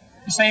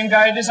 The same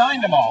guy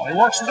designed them all. It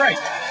works great.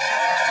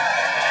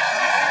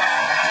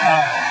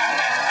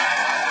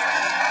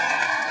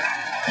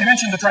 He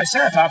mentioned the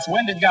Triceratops.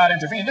 When did God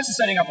intervene? This is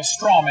setting up a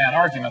straw man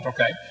argument,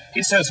 okay?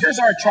 He says, here's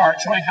our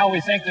chart showing how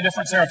we think the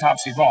different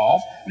ceratops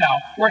evolved. Now,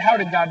 how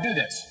did God do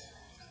this?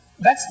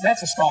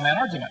 That's a straw man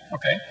argument,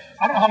 okay?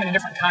 I don't know how many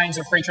different kinds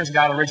of creatures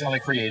God originally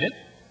created.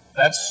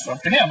 That's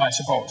up to him, I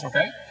suppose,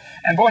 okay?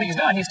 And what he's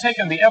done, he's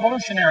taken the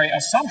evolutionary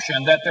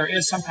assumption that there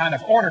is some kind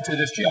of order to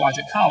this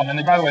geologic column.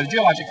 And by the way, the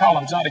geologic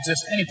column does not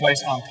exist any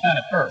place on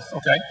planet Earth,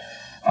 okay?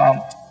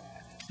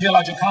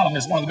 Geologic column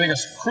is one of the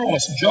biggest,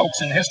 cruelest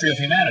jokes in the history of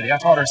humanity.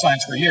 I've taught earth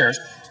science for years.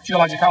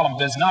 Geologic column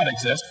does not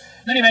exist.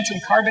 Then he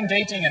mentioned carbon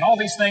dating, and all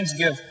these things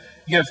give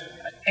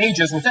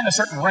ages within a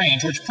certain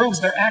range, which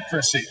proves their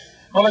accuracy.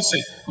 Well, let's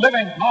see.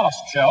 Living mollusk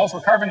shells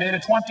were carbon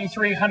dated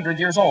 2,300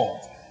 years old.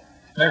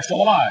 They're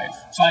still alive.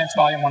 Science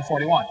Volume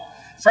 141.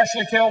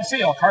 Freshly killed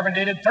seal, carbon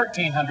dated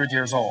 1,300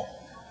 years old.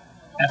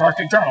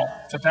 Antarctic Journal,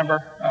 September.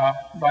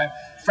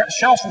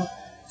 Shells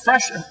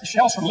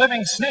from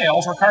living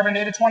snails were carbon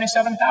dated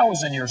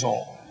 27,000 years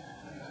old.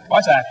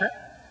 Well, that's accurate.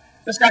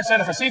 This guy said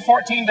if a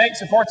C14 date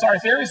supports our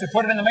theories, we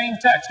put it in the main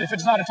text. If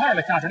it's not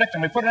entirely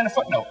contradicting, we put it in a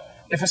footnote.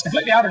 If it's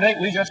completely out of date,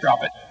 we just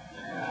drop it.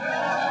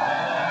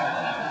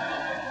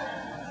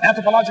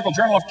 Anthropological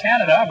Journal of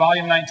Canada,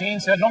 Volume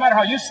 19, said no matter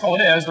how useful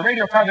it is, the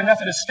radiocarbon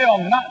method is still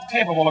not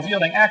capable of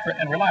yielding accurate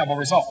and reliable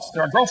results.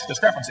 There are gross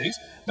discrepancies.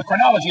 The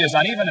chronology is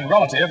uneven and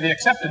relative. The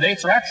accepted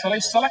dates are actually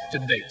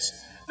selected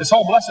dates. This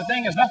whole blessed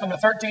thing is nothing but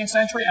 13th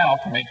century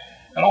alchemy.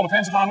 It all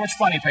depends upon which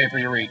funny paper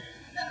you read.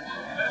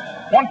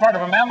 One part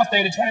of a mammoth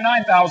dated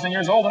 29,000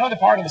 years old. Another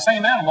part of the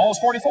same animal is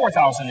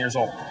 44,000 years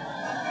old.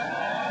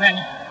 Man,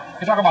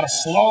 you talk about a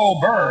slow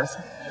birth.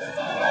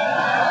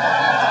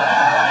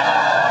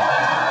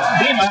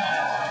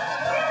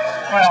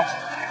 Well,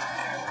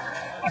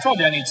 I told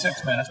you I need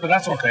 6 minutes, but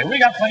that's okay. We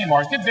got plenty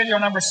more. Get video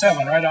number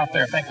 7 right out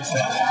there. Thank you, sir.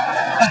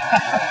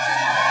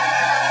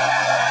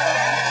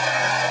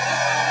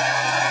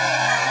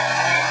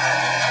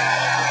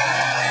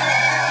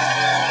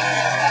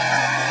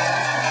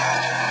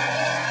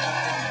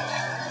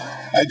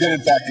 I did,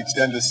 in fact,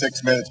 extend to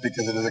 6 minutes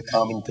because it is a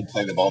common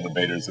complaint of all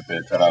debaters that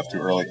they're cut off too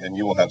early, and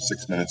you will have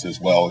 6 minutes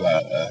as well.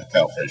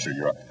 Kyle Fraser,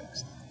 you're up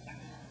next.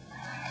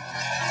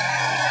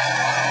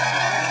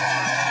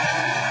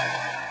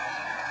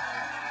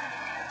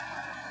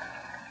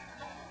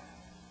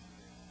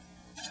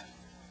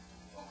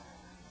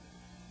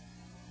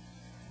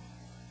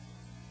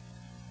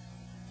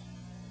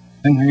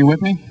 Are you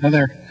with me? Hi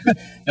there.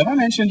 Have I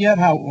mentioned yet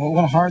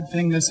what a hard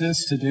thing this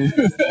is to do?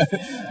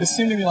 It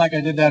seemed to me like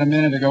I did that a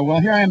minute ago. Well,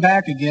 here I am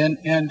back again,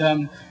 and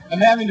I'm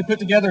having to put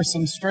together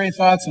some stray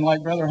thoughts. And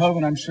like Brother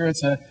Hovind, I'm sure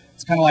it's kind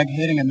of like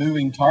hitting a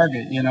moving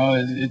target. You know,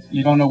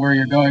 you don't know where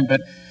you're going.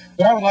 But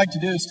what I would like to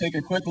do is take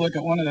a quick look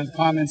at one of the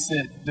comments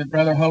that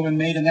Brother Hovind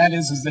made, and that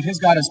is that his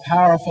God is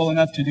powerful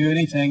enough to do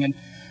anything. And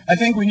I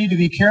think we need to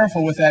be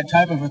careful with that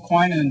type of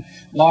Aquinan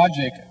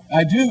logic.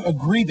 I do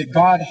agree that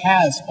God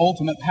has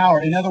ultimate power.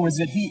 In other words,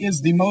 that he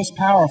is the most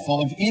powerful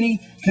of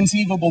any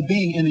conceivable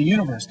being in the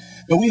universe.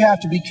 But we have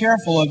to be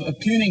careful of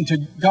impugning to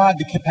God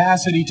the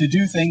capacity to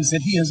do things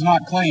that he has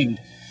not claimed.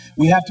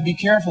 We have to be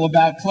careful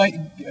about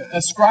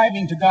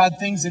ascribing to God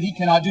things that he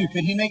cannot do.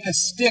 Could he make a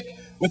stick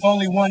with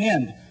only one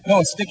end?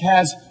 No, a stick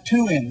has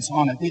 2 ends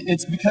on it.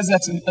 It's because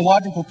that's an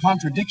illogical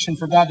contradiction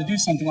for God to do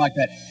something like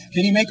that.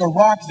 Can he make a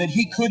rock that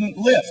he couldn't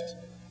lift?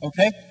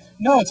 Okay?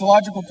 No, it's a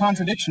logical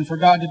contradiction for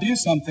God to do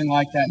something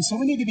like that. And so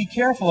we need to be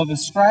careful of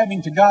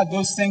ascribing to God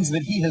those things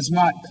that he has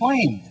not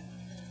claimed.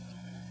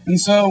 And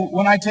so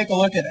when I take a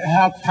look at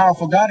how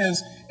powerful God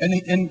is,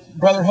 and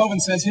Brother Hovind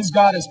says his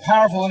God is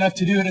powerful enough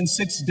to do it in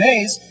 6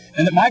 days,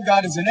 and that my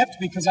God is inept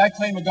because I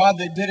claim a God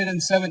that did it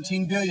in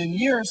 17 billion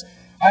years,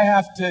 I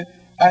have to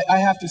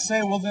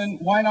say, well then,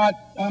 why not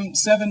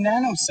 7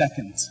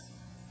 nanoseconds?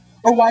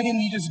 Or why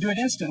didn't he just do it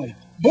instantly?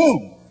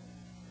 Boom!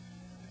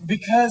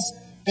 Because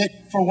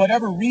for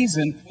whatever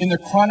reason, in the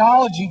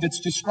chronology that's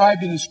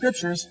described in the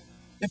scriptures,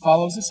 it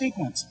follows a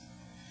sequence.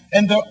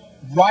 And the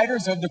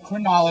writers of the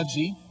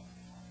chronology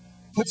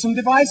put some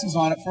devices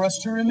on it for us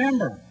to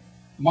remember.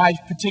 My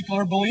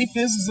particular belief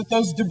is that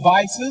those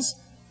devices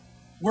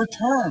were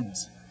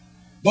terms.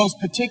 Those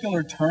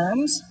particular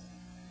terms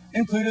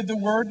included the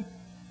word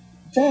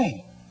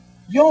day,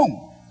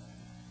 yom.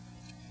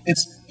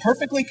 It's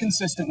perfectly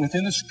consistent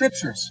within the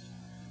scriptures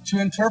to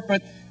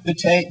interpret the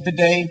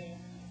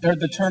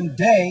term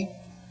day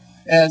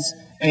as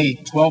a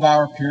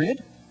 12-hour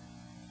period,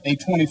 a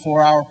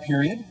 24-hour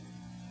period,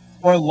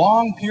 or a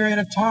long period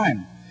of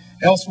time.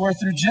 Elsewhere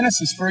through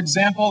Genesis, for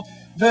example,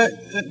 the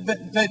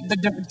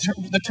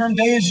term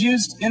day is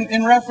used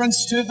in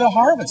reference to the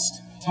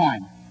harvest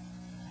time.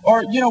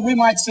 Or, we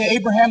might say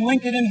Abraham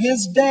Lincoln in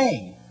his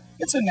day.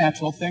 It's a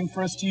natural thing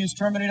for us to use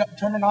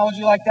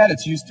terminology like that.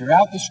 It's used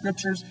throughout the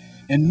scriptures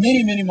in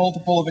many, many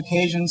multiple of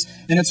occasions,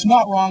 and it's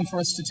not wrong for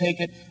us to take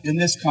it in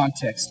this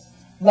context.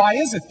 Why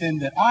is it then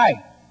that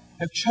I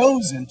have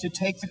chosen to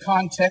take the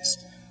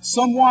context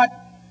somewhat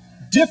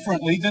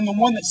differently than the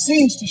one that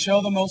seems to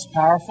show the most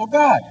powerful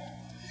God?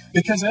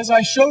 Because as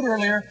I showed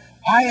earlier,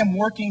 I am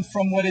working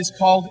from what is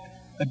called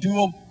a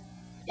dual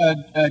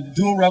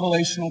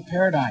revelational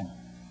paradigm.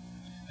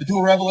 The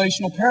dual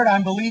revelational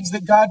paradigm believes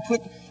that God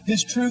put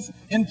his truth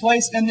in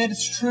place and that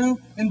it's true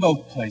in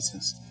both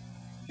places.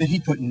 That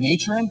he put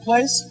nature in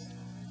place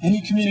and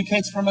he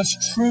communicates from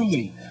us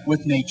truly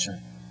with nature.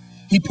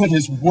 He put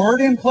his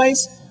word in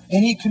place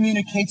and he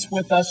communicates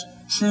with us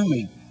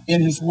truly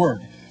in his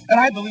word. And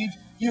I believe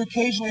you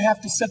occasionally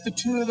have to set the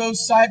two of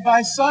those side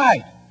by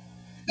side.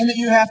 And that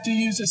you have to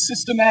use a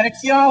systematic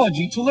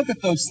theology to look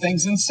at those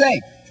things and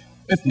say,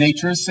 if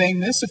nature is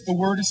saying this, if the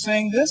word is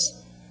saying this,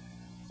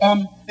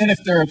 and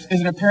if there is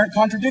an apparent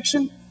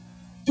contradiction,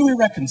 do we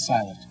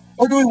reconcile it?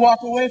 Or do we walk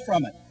away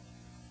from it?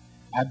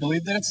 I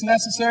believe that it's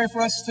necessary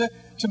for us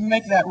to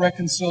make that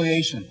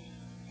reconciliation.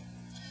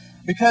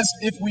 Because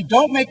if we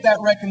don't make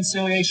that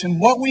reconciliation,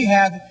 what we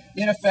have,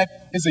 in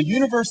effect, is a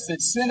universe that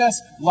sent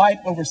us light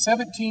over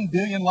 17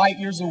 billion light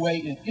years away.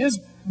 It is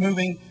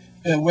moving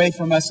away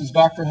from us, as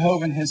Dr.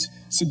 Hovind has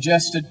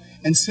suggested.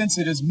 And since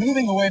it is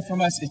moving away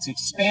from us, it's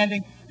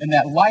expanding. And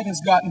that light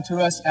has gotten to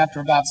us after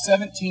about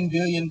 17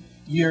 billion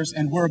years,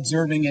 and we're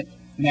observing it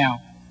now.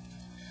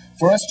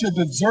 For us to have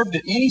observed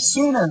it any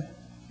sooner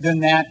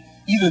than that,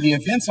 either the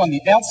events on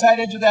the outside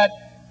edge of that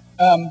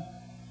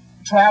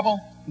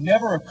travel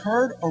never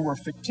occurred, or were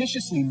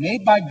fictitiously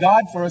made by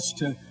God for us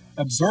to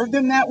observe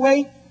them that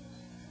way,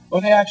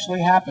 or they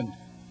actually happened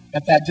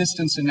at that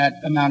distance and that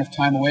amount of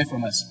time away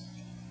from us.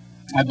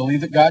 I believe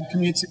that God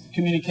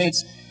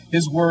communicates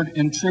his word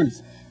in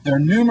truth. There are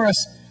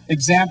numerous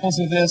examples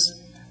of this.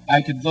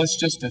 I could list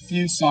just a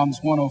few: Psalms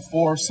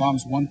 104,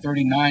 Psalms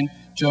 139,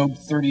 Job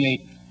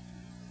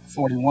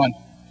 38:41.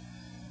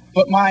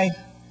 But my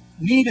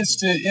need is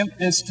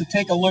to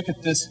take a look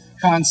at this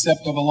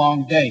concept of a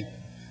long day.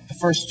 The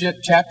first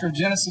chapter of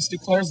Genesis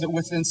declares that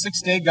within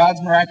 6 days,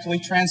 God's miraculously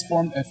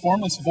transformed a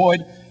formless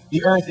void,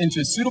 the earth, into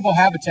a suitable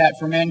habitat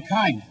for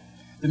mankind.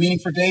 The meaning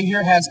for day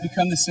here has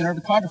become the center of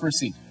the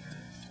controversy.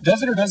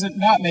 Does it or does it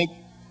not make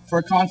for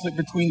a conflict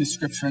between the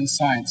scripture and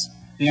science?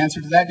 The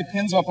answer to that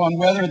depends upon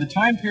whether the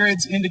time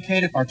periods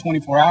indicated are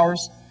 24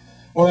 hours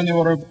or in the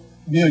order of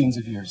millions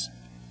of years.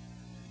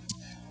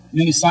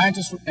 Many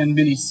scientists and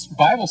many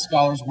Bible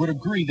scholars would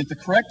agree that the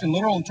correct and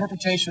literal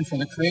interpretation for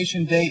the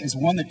creation day is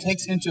one that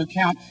takes into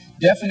account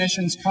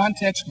definitions,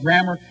 context,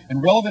 grammar,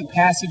 and relevant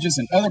passages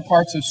in other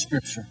parts of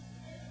Scripture.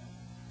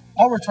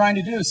 All we're trying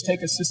to do is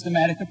take a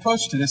systematic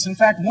approach to this. In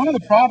fact, one of the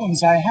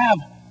problems I have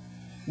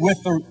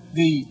with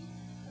the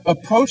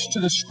approach to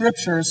the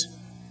Scriptures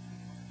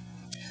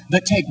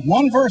that take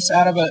one verse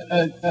out of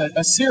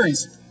a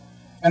series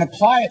and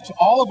apply it to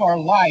all of our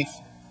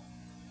life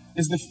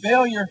is the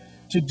failure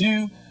to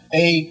do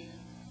a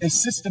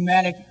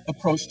systematic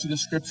approach to the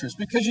Scriptures.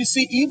 Because you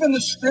see, even the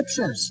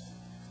Scriptures,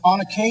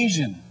 on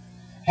occasion,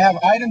 have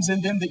items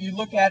in them that you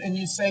look at and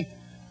you say,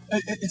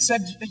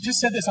 it just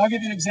said this. I'll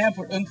give you an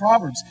example in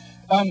Proverbs.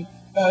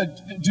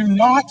 Do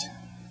not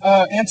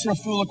answer a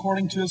fool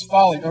according to his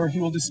folly, or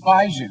he will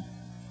despise you.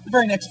 The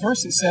very next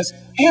verse it says,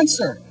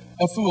 answer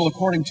a fool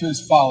according to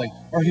his folly,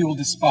 or he will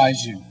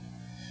despise you.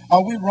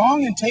 Are we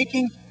wrong in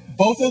taking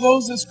both of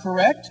those as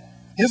correct?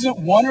 Isn't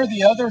one or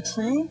the other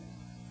true?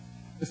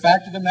 The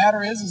fact of the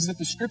matter is that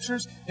the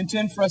Scriptures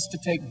intend for us to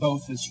take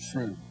both as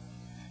true.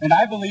 And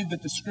I believe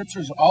that the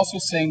Scriptures are also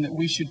saying that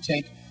we should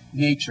take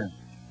nature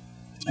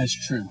as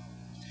true,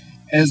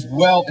 as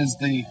well as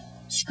the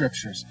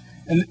Scriptures.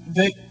 And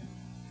the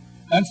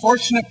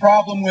unfortunate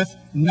problem with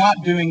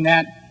not doing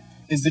that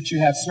is that you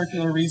have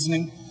circular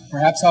reasoning.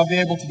 Perhaps I'll be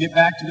able to get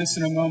back to this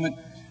in a moment.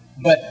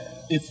 But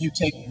if you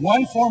take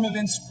one form of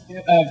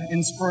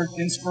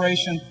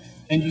inspiration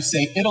and you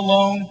say it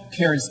alone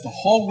carries the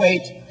whole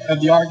weight of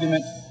the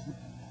argument,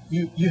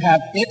 you have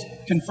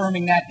it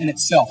confirming that in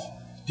itself.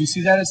 Do you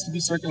see that as to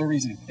be circular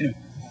reasoning? Anyway.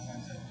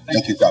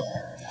 Thank you, God.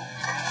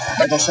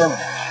 Michael Sherman.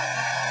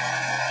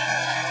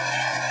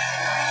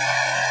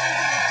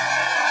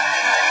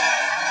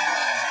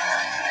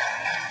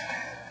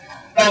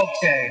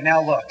 Okay,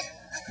 now look.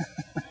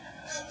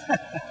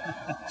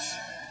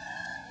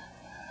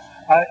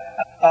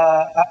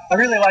 I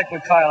really like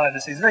what Kyle had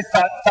to say. He's very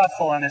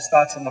thoughtful on his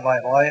thoughts on the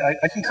Bible. I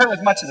concur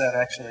with much of that,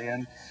 actually.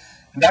 And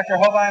Dr.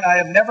 Hovind, I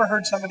have never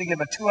heard somebody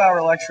give a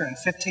 2-hour lecture in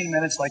 15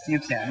 minutes like you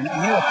can.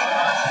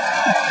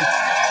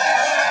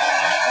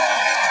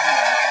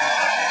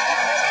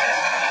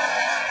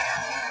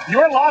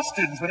 Your law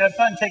students would have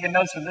fun taking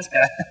notes from this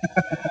guy.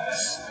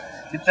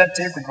 Get that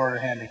tape recorder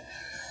handy.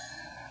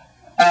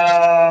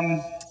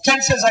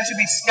 Ken says I should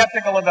be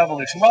skeptical of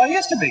evolution. Well, I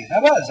used to be. I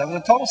was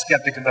a total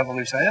skeptic of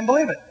evolution. I didn't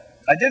believe it.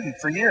 I didn't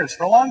for years,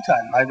 for a long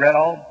time. I read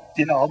all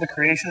the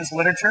creationist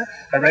literature.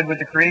 I read what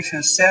the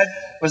creationists said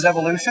was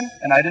evolution,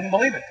 and I didn't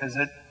believe it because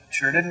it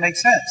sure didn't make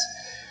sense.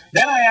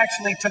 Then I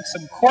actually took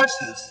some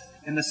courses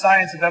in the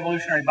science of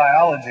evolutionary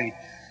biology,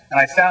 and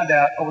I found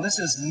out, oh, this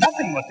is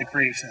nothing what the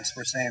creationists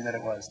were saying that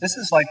it was. This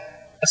is like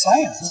a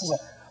science. This is a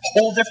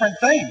whole different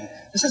thing.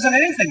 This isn't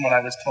anything what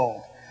I was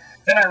told.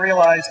 Then I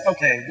realized,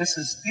 okay,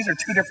 these are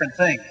two different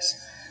things.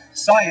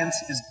 Science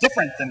is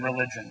different than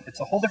religion. It's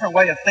a whole different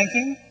way of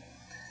thinking.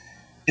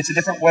 It's a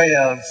different way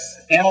of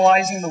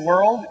analyzing the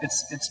world.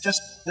 It's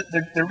just,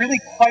 they're really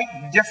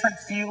quite different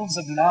fields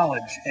of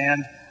knowledge.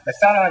 And I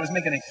found out I was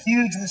making a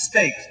huge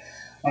mistake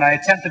when I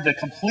attempted to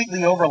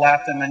completely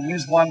overlap them and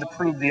use one to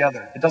prove the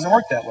other. It doesn't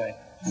work that way.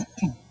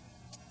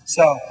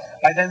 So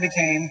I then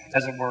became,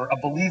 as it were, a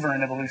believer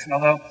in evolution,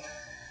 although,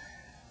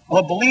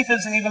 well, belief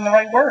isn't even the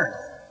right word.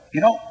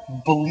 You don't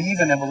believe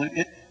in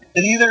evolution.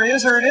 It either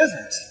is or it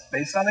isn't,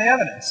 based on the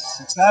evidence.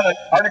 It's not an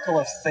article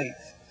of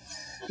faith.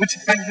 Which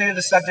brings me to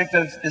the subject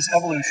of, is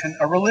evolution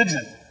a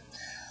religion?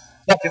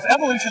 Look, if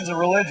evolution's a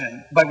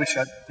religion, by which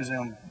I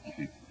presume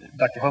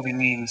Dr. Hovey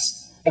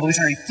means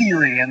evolutionary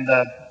theory and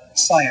the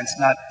science,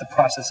 not the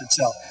process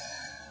itself.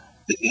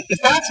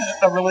 If that's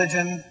a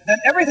religion, then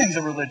everything's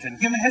a religion.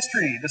 Human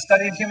history, the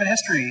study of human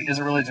history is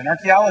a religion.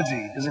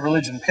 Archaeology is a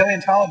religion.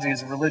 Paleontology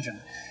is a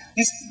religion.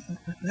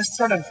 This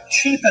sort of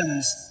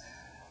cheapens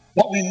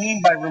what we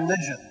mean by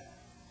religion.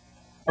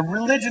 A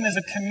religion is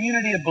a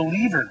community of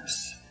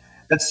believers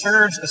that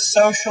serves a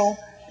social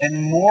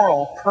and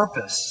moral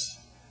purpose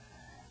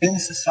in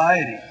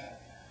society.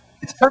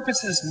 Its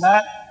purpose is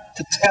not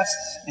to test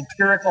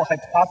empirical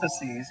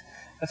hypotheses.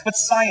 That's what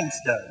science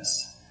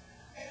does.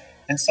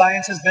 And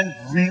science has been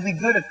really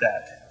good at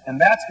that. And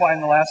that's why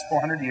in the last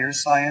 400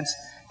 years, science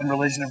and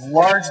religion have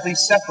largely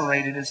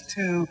separated as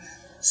two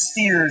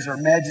spheres or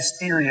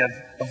magisteria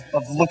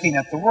of looking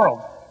at the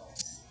world.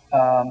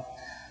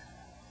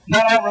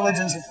 Not all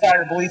religions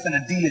require belief in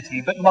a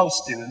deity, but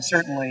most do, and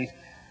certainly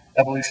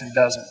evolution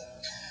doesn't.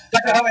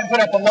 Dr. Hovey put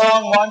up a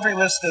long laundry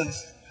list of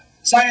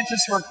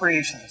scientists who are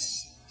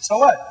creationists. So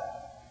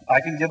what?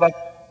 I can give up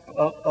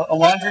a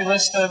laundry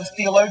list of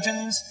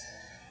theologians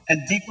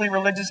and deeply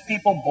religious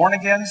people,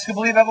 born-agains, who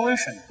believe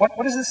evolution.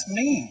 What does this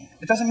mean?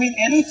 It doesn't mean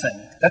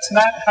anything. That's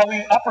not how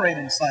we operate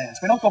in science.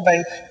 We don't go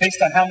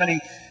based on how many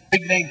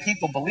big-name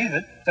people believe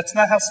it. That's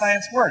not how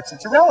science works.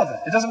 It's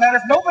irrelevant. It doesn't matter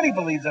if nobody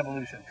believes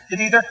evolution.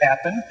 It either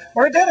happened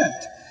or it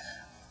didn't.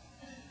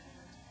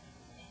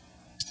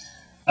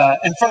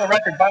 And for the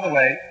record, by the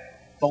way,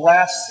 the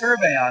last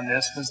survey on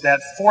this was that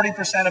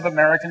 40% of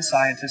American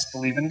scientists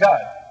believe in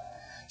God.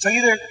 So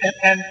either,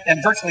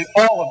 and virtually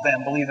all of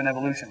them believe in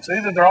evolution. So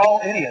either they're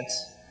all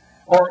idiots,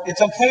 or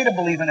it's okay to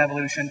believe in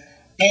evolution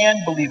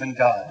and believe in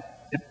God.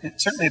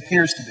 It certainly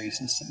appears to be,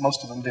 since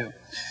most of them do.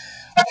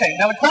 Okay,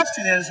 now the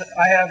question is,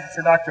 I have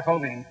for Dr.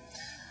 Hovey,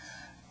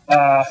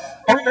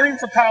 or even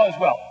for Powell as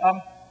well.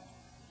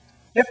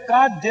 If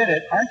God did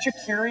it, aren't you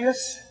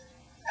curious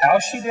how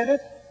she did it?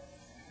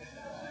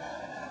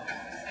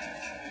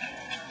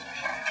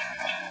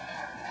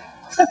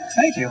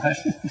 Thank you. I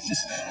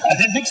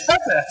didn't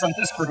expect that from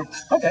this group.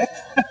 Okay,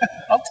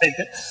 I'll take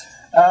it.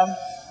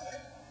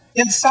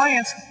 In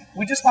science,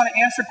 we just want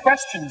to answer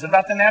questions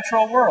about the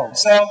natural world.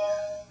 So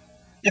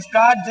if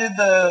God did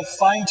the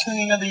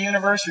fine-tuning of the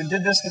universe, or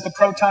did this with the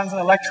protons and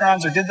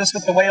electrons, or did this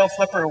with the whale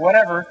flipper, or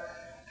whatever,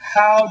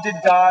 how did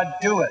God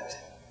do it?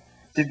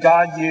 Did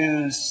God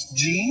use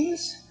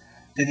genes?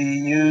 Did he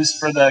use,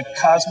 for the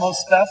cosmos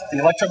stuff, the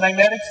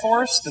electromagnetic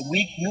force, the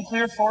weak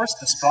nuclear force,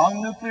 the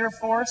strong nuclear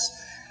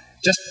force?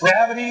 Just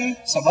gravity,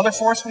 some other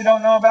force we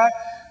don't know about?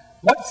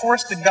 What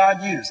force did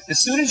God use?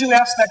 As soon as you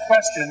ask that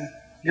question,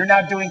 you're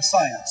now doing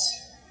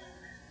science.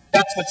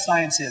 That's what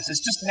science is.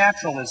 It's just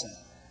naturalism.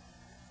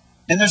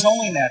 And there's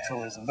only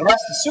naturalism. The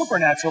rest is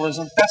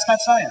supernaturalism. That's not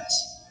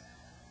science.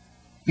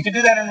 You can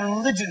do that in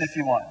religion if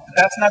you want, but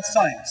that's not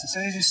science. As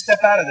soon as you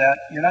step out of that,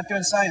 you're not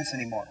doing science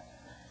anymore.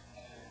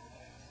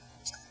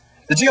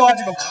 The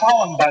geological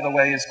column, by the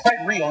way, is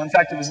quite real. In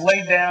fact, it was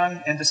laid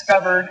down and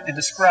discovered and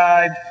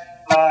described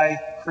by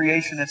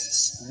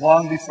creationists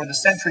long before the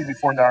century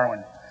before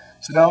Darwin.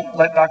 So don't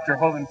let Dr.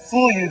 Hovind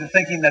fool you to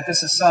thinking that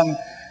this is some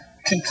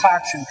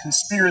concoction,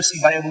 conspiracy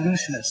by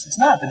evolutionists. It's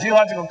not. The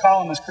geological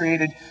column was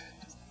created,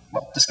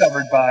 well,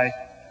 discovered by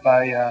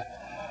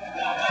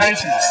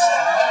creationists.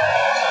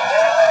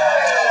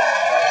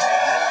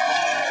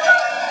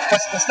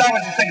 That's not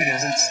what you think it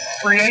is. It's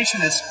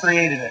creationists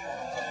created it.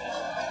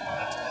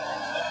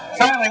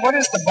 Finally, what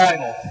is the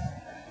Bible?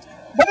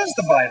 What is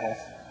the Bible?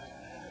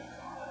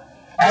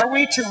 Are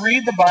we to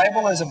read the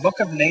Bible as a book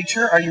of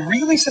nature? Are you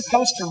really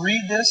supposed to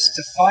read this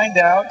to find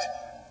out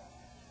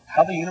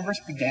how the universe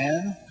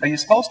began? Are you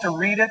supposed to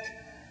read it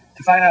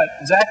to find out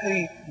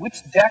exactly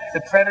which deck the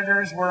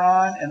predators were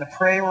on and the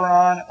prey were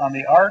on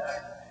the ark?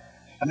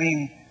 I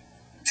mean,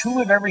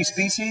 2 of every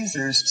species.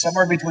 There's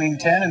somewhere between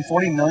 10 and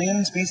 40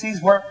 million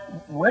species.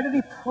 Where did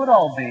he put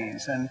all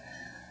these? And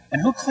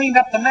who cleaned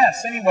up the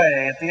mess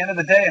anyway at the end of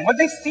the day? And what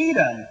did they feed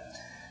them?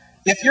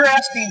 If you're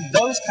asking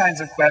those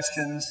kinds of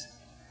questions,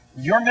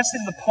 you're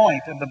missing the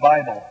point of the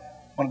Bible,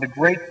 one of the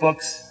great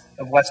books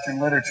of Western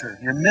literature.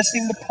 You're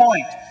missing the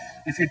point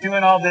if you're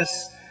doing all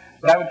this,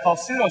 what I would call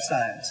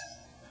pseudoscience.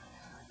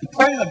 The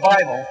point of the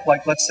Bible,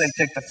 like let's say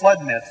take the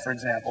flood myth, for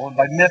example, and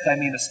by myth I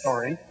mean a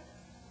story,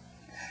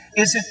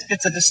 is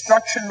it's a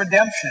destruction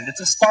redemption.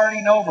 It's a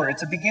starting over.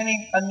 It's a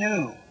beginning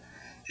anew.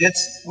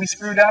 It's we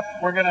screwed up,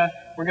 we're gonna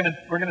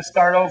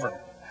start over.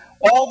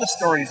 All the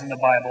stories in the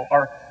Bible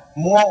are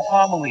moral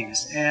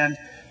homilies and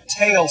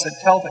tales that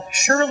tell that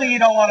surely you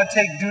don't want to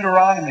take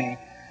Deuteronomy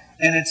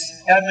and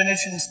its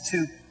admonitions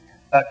to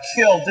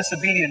kill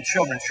disobedient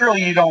children.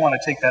 Surely you don't want to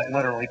take that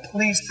literally.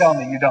 Please tell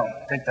me you don't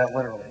take that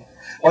literally.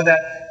 Or that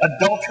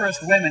adulterous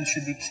women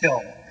should be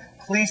killed.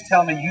 Please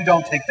tell me you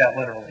don't take that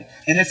literally.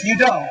 And if you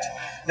don't,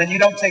 then you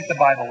don't take the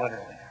Bible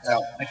literally.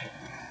 Now, thank you.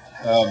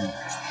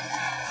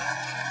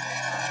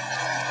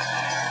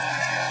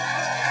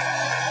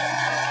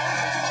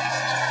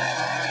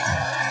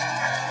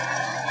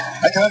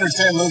 I can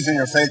understand losing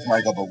your faith,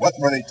 Michael, but what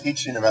were they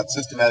teaching about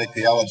systematic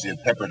theology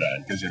at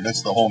Pepperdine? Because you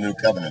missed the whole New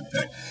Covenant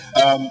thing.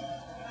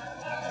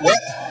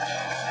 What?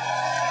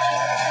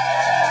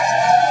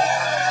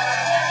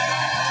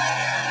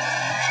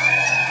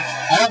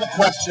 I have a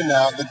question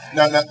now.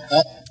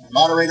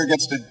 Moderator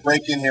gets to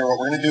break in here. What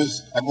we're going to do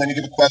is I'm going to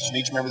give a question to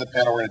each member of the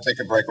panel. We're going to take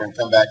a break. We're going to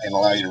come back and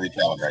allow you to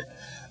recalibrate.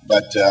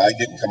 But I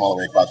didn't come all the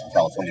way across from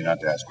California not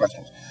to ask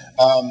questions.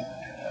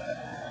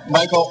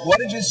 Michael, what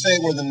did you say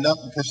were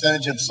the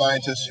percentage of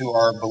scientists who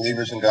are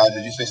believers in God?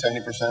 Did you say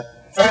 70%?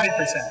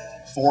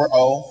 40%.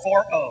 4-0?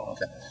 4-0.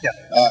 Okay. Yeah.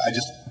 I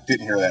just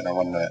didn't hear that, and I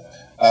wanted to know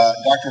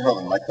that. Dr.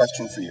 Hogan, my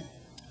question for you.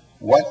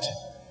 What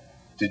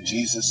did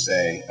Jesus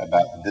say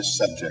about this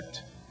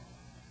subject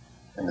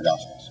in the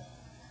Gospels?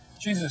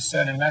 Jesus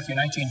said in Matthew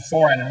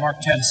 19:4 and in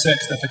Mark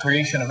 10:6 that the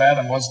creation of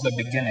Adam was the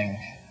beginning.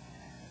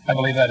 I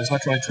believe that is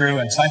literally true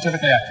and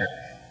scientifically accurate.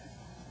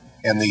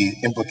 And the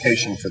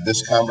implication for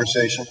this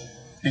conversation?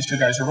 These two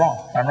guys are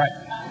wrong. I'm right.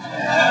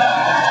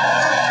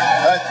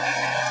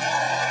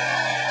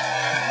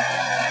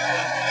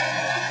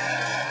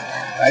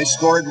 I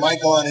scored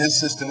Michael on his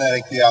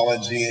systematic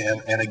theology,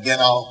 and again,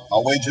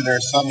 I'll wager there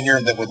are some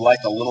here that would like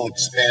a little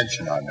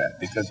expansion on that,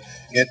 because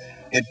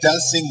it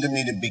does seem to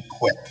me to be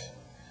quick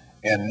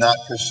and not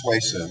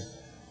persuasive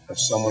of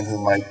someone who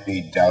might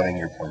be doubting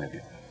your point of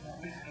view.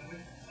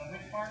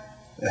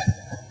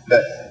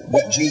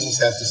 What Jesus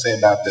has to say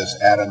about this,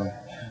 Adam,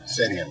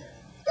 say it again,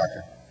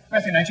 Doctor.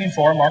 Matthew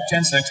 19:4, Mark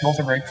 10:6, both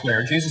are very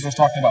clear. Jesus was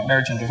talking about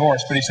marriage and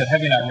divorce, but he said,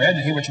 have you not read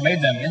that he which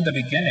made them in the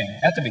beginning,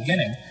 at the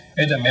beginning,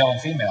 made them male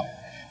and female?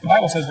 The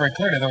Bible says very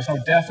clearly there was no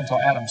death until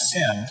Adam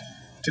sinned.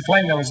 To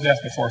claim there was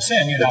death before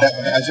sin, you know.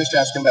 I was just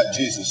asking about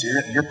Jesus.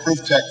 Your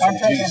proof text from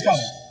Jesus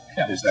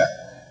is that.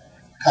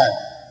 Kyle,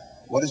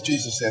 what does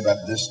Jesus say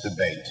about this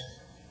debate?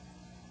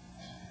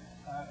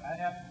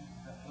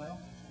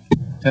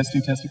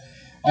 Testing.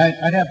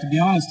 I'd have to be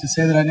honest to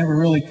say that I never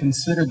really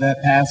considered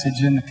that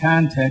passage in the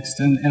context,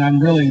 and I'm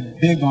really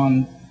big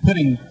on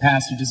putting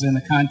passages in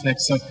the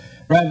context. So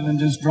rather than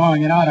just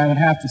drawing it out, I would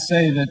have to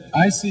say that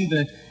I see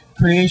the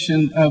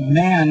creation of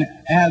man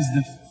as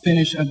the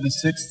finish of the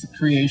sixth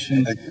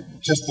creation.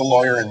 Just the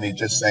lawyer and me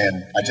just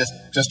saying,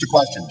 just a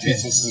question.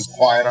 Jesus is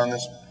quiet on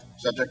this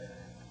subject?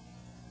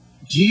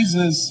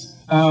 Jesus,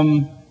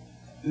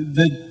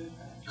 the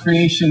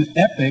creation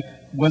epic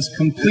was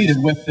completed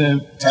with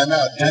the... Time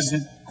out, just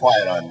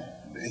quiet on.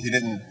 He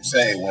didn't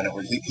say when it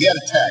was. He had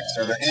a text.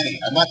 Are there any?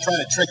 I'm not trying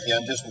to trick you,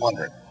 I'm just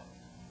wondering.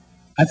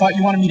 I thought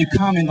you wanted me to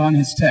comment on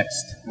his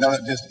text. No,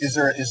 just is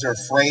there a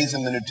phrase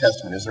in the New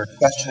Testament? Is there a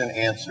question and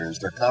answer? Is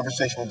there a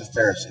conversation with the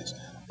Pharisees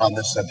on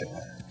this subject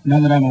matter?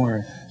 None that I'm aware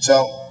of.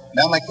 So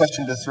now my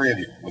question to the three of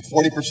you. With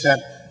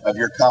 40% of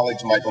your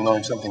colleagues, Michael,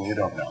 knowing something you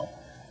don't know,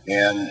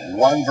 and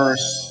one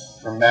verse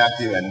from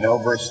Matthew and no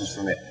verses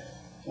from it,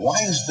 why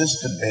does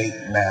this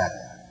debate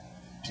matter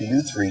to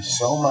you three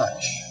so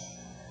much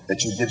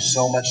that you give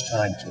so much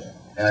time to it?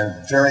 And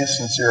I'm very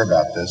sincere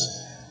about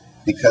this,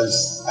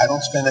 because I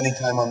don't spend any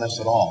time on this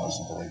at all as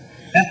a believer.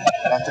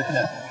 Dr.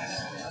 Knapp.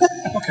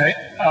 Okay.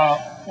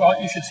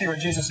 Well, you should see what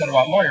Jesus said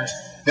about lawyers.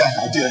 Yeah,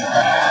 I did.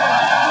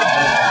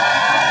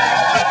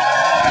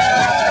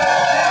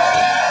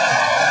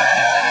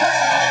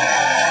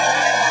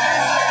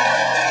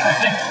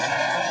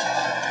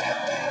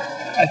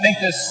 I think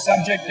this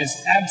subject is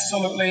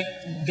absolutely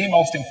the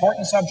most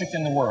important subject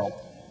in the world.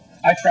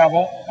 I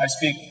travel, I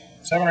speak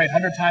 700 or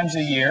 800 times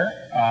a year.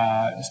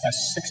 It's my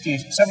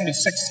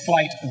 76th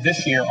flight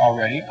this year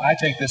already. I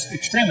take this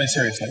extremely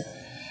seriously.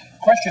 The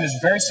question is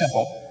very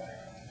simple.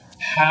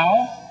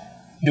 How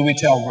do we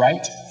tell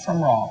right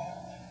from wrong?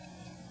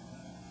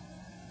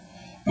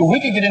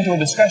 We could get into a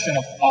discussion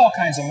of all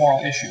kinds of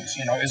moral issues.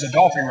 You know, is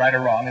adultery right or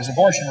wrong? Is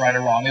abortion right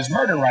or wrong? Is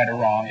murder right or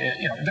wrong?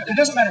 It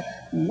doesn't matter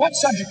what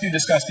subject you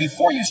discuss.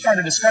 Before you start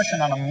a discussion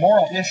on a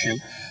moral issue,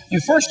 you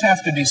first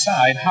have to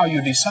decide how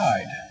you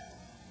decide.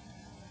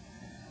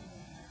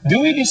 Do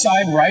we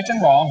decide right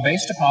and wrong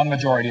based upon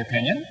majority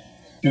opinion?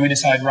 Do we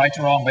decide right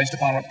and wrong based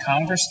upon what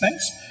Congress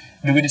thinks?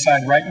 Do we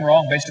decide right and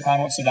wrong based upon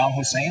what Saddam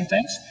Hussein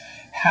thinks?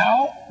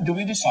 How do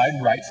we decide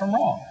right from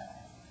wrong?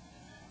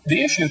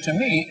 The issue to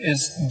me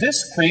is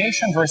this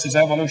creation versus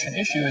evolution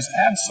issue is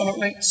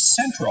absolutely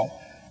central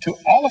to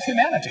all of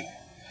humanity.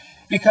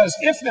 Because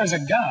if there's a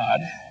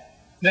God,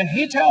 then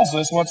he tells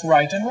us what's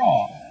right and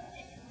wrong.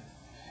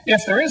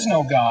 If there is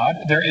no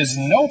God, there is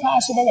no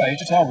possible way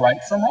to tell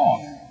right from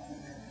wrong.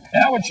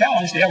 And I would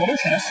challenge the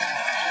evolutionists.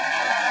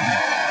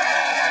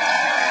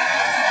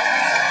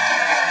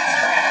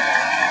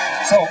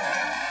 So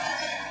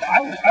I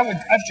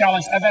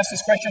I've asked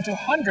this question to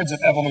hundreds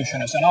of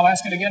evolutionists, and I'll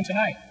ask it again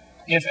tonight.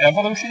 If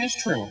evolution is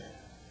true,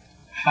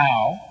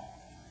 how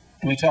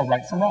do we tell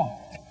right from wrong?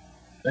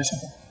 Very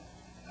simple.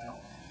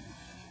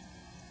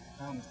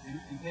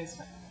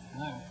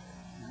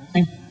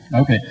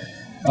 Okay.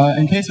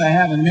 In case I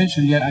haven't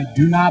mentioned yet, I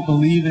do not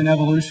believe in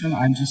evolution.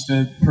 I'm just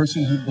a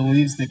person who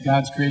believes that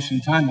God's creation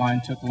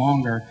timeline took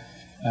longer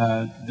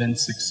than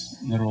 6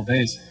 literal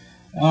days.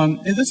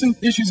 This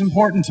issue is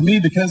important to me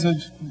because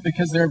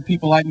there are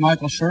people like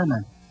Michael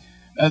Shermer.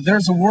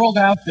 There's a world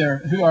out there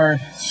who are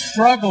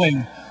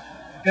struggling.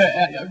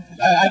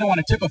 I don't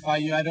want to typify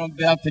you. I don't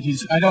doubt that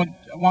I don't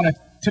want to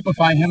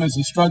typify him as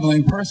a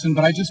struggling person,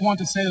 but I just want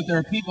to say that there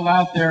are people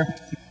out there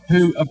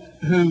who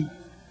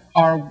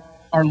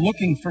are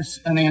looking for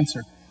an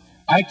answer.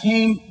 I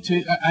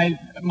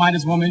might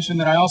as well mention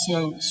that I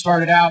also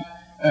started out,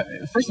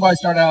 first of all, I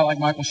started out like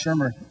Michael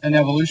Shermer, an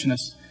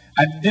evolutionist.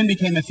 I then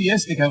became a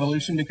theistic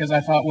evolution because I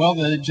thought, well,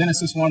 the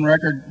Genesis 1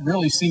 record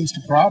really seems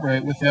to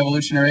corroborate with the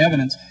evolutionary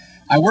evidence.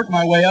 I worked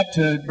my way up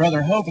to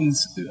Brother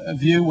Hovind's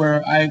view,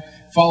 where I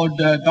followed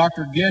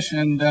Dr. Gish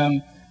and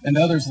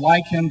others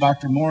like him,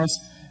 Dr. Morris,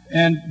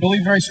 and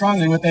believed very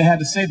strongly in what they had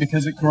to say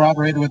because it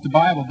corroborated with the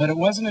Bible. But it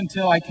wasn't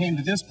until I came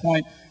to this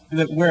point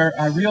where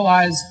I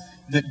realized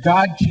that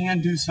God can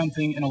do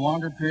something in a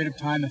longer period of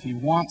time if he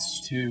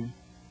wants to,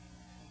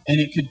 and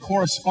it could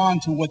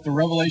correspond to what the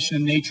revelation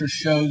of nature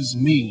shows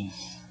me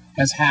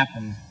has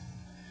happened.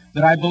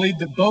 That I believe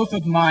that both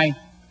of my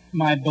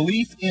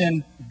belief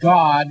in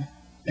God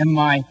and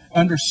my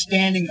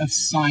understanding of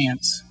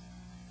science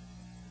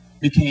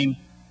became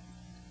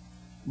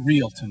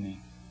real to me.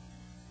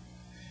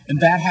 And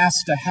that has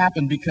to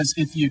happen, because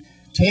if you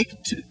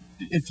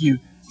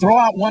throw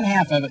out one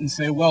half of it and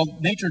say, well,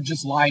 nature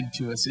just lied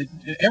to us.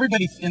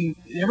 Everybody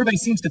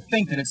seems to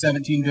think that it's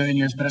 17 billion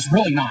years, but it's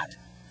really not.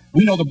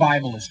 We know the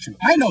Bible is true.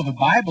 I know the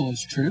Bible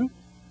is true.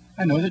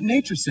 I know that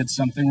nature said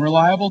something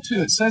reliable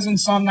too. It says in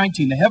Psalm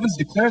 19, the heavens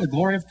declare the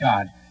glory of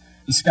God.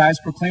 The skies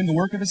proclaim the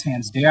work of his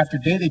hands. Day after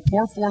day they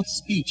pour forth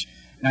speech.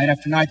 Night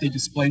after night they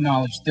display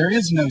knowledge. There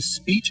is no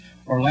speech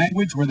or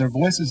language where their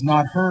voice is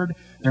not heard.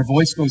 Their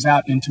voice goes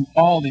out into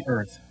all the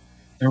earth.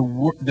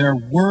 Their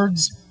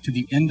words to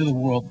the end of the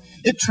world.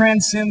 It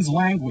transcends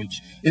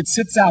language. It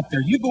sits out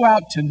there. You go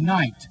out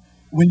tonight,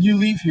 when you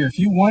leave here, if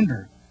you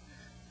wonder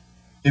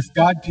if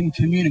God can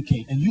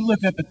communicate, and you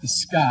look up at the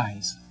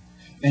skies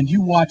and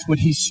you watch what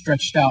he's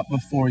stretched out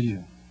before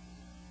you,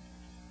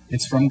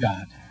 it's from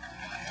God.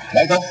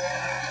 Michael?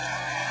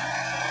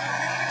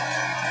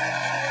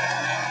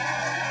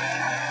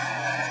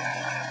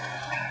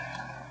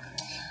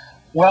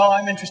 Well,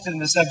 I'm interested in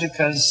the subject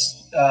because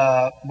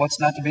what's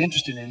not to be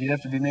interested in? You'd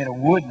have to be made of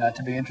wood not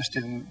to be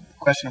interested in the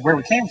question of where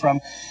we came from.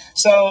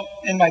 So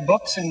in my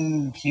books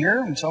and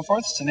here and so forth,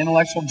 it's an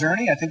intellectual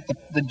journey. I think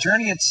the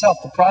journey itself,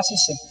 the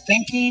process of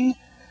thinking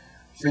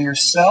for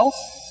yourself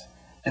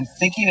and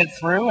thinking it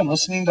through and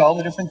listening to all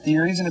the different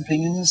theories and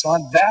opinions and so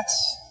on,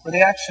 that's where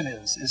the action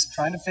is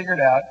trying to figure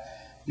it out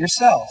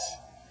yourself.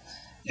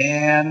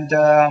 And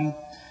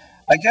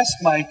I guess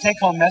my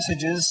take-home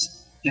message is,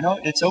 you know,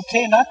 it's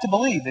okay not to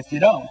believe if you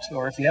don't,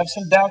 or if you have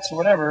some doubts or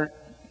whatever.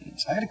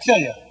 It's not going to kill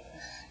you.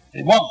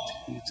 It won't.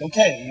 It's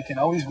okay. You can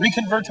always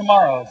reconvert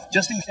tomorrow,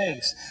 just in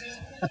case.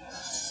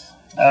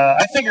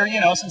 I figure, you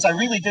know, since I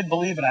really did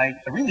believe, and I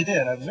really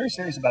did, I was very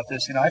serious about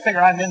this, you know, I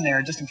figure I'm in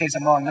there just in case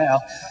I'm wrong now.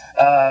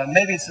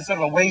 Maybe it's a sort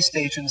of a way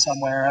station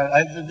somewhere.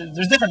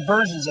 There's different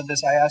versions of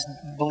this. I ask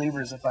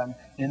believers if I'm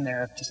in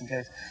there, just in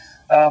case.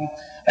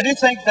 I do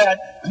think that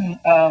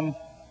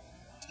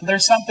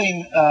there's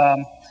something,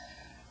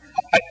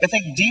 I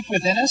think, deep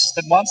within us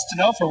that wants to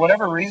know, for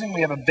whatever reason,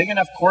 we have a big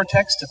enough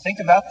cortex to think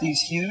about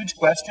these huge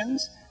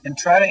questions and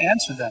try to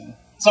answer them.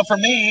 So for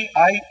me,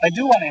 I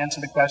do want to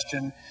answer the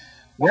question,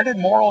 where did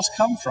morals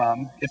come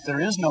from if there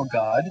is no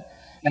God?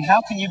 And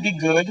how can you be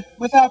good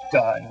without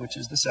God? Which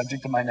is the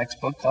subject of my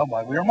next book called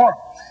Why We Are Moral.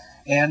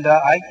 And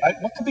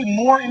what could be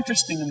more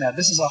interesting than that?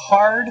 This is a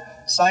hard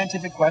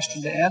scientific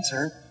question to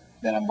answer,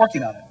 and I'm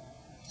working on it.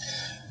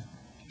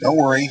 Don't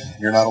worry,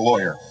 you're not a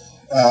lawyer.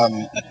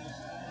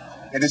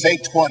 It is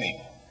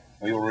 8:20.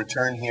 We will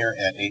return here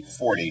at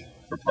 8:40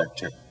 for part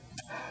 2.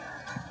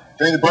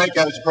 During the break,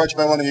 I was approached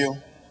by one of you.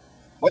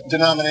 What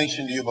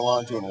denomination do you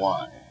belong to and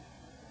why?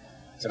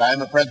 I said, I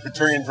am a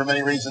Presbyterian for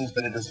many reasons,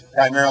 but it is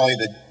primarily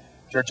the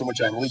church in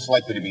which I'm least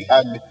likely to be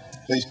hugged.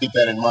 Please keep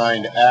that in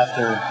mind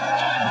after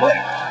the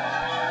break.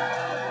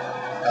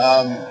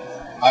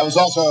 I was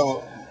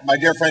also, my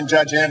dear friend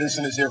Judge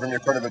Anderson is here from your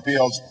Court of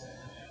Appeals.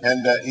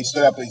 And he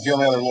stood up, he's the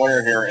only other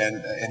lawyer here,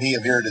 and he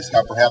averred as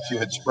how perhaps you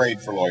had sprayed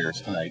for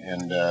lawyers tonight,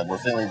 and we're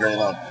feeling very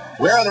alone.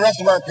 Where are the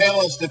rest of our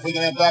panelists if we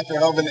can have Dr.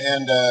 Hovind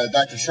and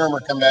Dr. Shermer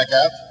come back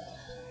up?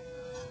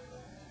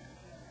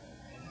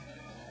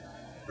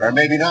 Or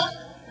maybe not.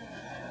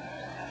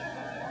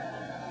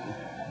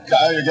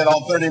 Kyle, you get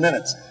all 30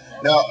 minutes.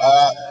 Now,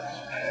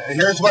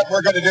 here's what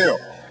we're going to do.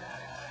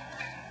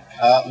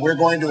 We're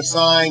going to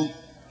assign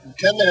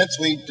 10 minutes.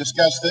 We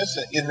discussed this,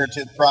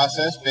 iterative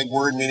process, big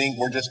word, meaning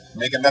we're just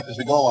making it up as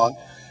we go along.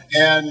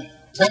 And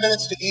 10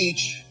 minutes to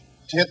each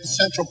to hit the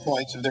central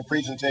points of their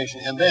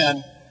presentation, and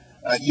then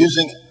I'll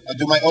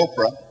do my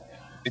Oprah.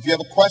 If you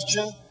have a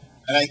question,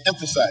 and I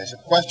emphasize, a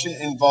question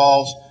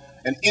involves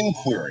an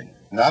inquiry,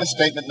 not a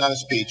statement, not a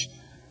speech.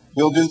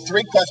 We'll do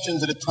 3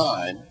 questions at a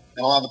time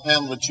and allow the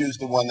panel to choose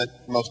the one that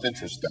most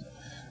interests them.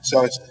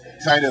 So it's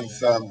kind of,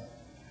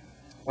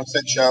 what's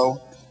that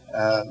show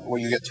where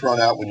you get thrown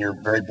out when you're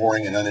very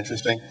boring and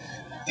uninteresting?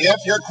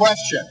 If your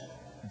question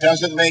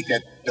doesn't make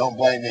it, don't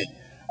blame me.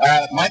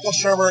 Michael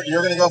Shermer,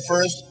 you're going to go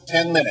first,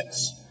 10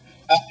 minutes.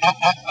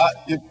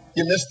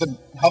 You missed the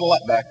huddle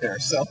up back there,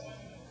 so.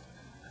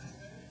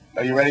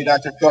 Are you ready,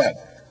 Doctor? Go ahead.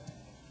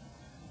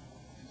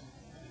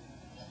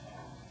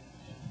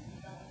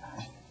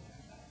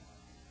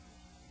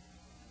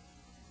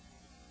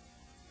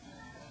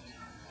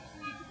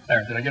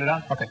 There, did I get it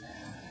on? Okay.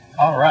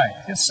 All right.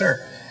 Yes,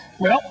 sir.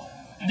 Well,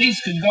 these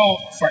could go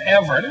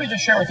forever. Let me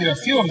just share with you a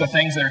few of the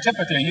things that are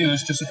typically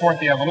used to support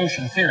the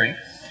evolution theory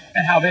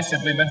and how they've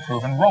simply been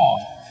proven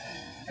wrong.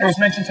 It was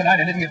mentioned tonight,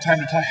 I didn't get time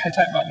to type. I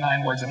type about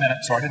 9 words a minute,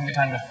 so I didn't get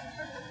time to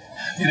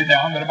get it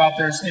down, but about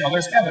there's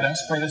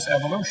evidence for this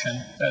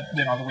evolution that,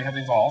 that we have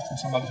evolved from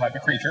some other type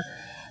of creature.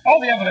 All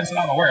the evidence that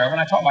I'm aware of,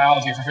 and I taught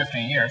biology for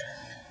 15 years,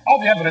 all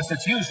the evidence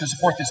that's used to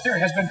support this theory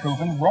has been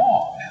proven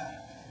wrong.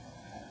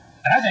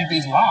 And I think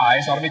these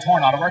lies ought to be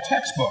torn out of our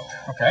textbook,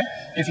 okay?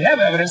 If you have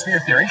evidence for your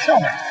theory, show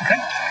me, okay?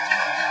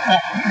 Now,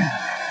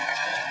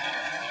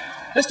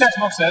 this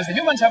textbook says that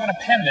humans have an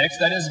appendix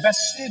that is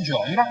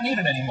vestigial. You don't need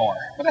it anymore.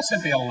 Well, that's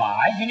simply a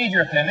lie. You need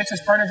your appendix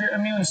as part of your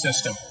immune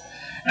system.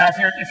 Now, if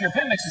your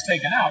appendix is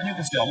taken out, you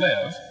can still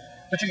live,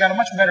 but you got a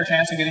much better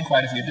chance of getting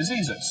quite a few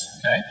diseases,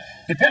 okay?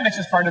 The appendix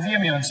is part of the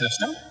immune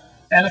system,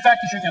 and the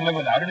fact that you can live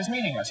without it is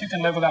meaningless. You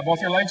can live without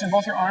both your legs and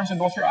both your arms and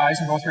both your eyes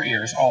and both your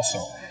ears also.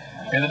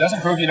 Okay, that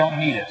doesn't prove you don't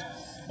need it.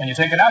 When you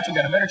take it out, you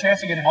got a better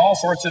chance of getting all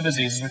sorts of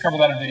diseases. We covered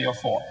that in video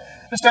 4.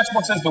 This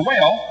textbook says the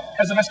whale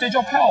has a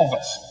vestigial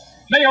pelvis.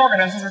 Many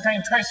organisms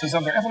retain traces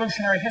of their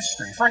evolutionary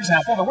history. For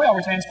example, the whale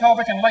retains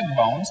pelvic and leg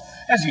bones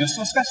as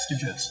useless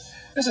vestiges.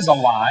 This is a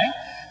lie.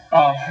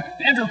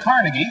 Andrew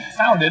Carnegie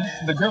founded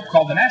the group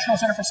called the National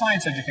Center for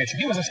Science Education.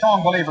 He was a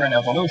strong believer in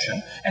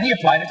evolution, and he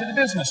applied it to the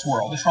business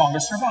world. The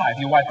strongest survive.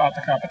 You wipe out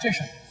the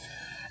competition.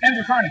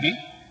 Andrew Carnegie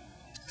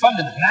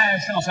funded the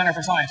National Center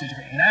for Science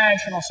Education.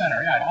 National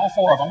Center, yeah, all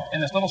 4 of them in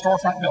this little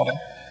storefront building.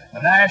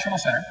 The National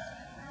Center.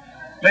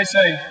 They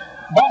say,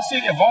 Bossy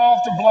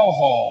evolved to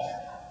blowhole.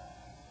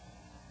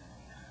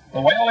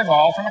 The whale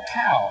evolved from a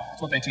cow.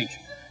 That's what they teach.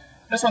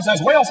 This one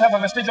says, whales have a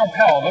vestigial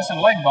pelvis and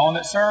leg bone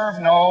that serve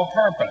no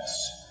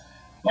purpose.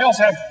 Whales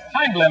have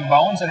hind limb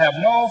bones that have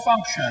no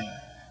function.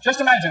 Just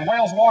imagine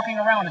whales walking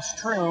around, it's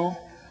true.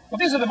 Well,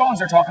 these are the bones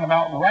they're talking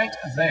about right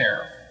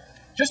there.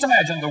 Just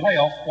imagine the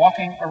whale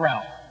walking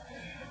around.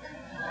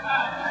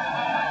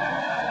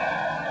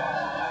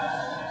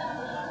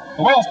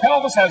 The whale's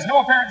pelvis has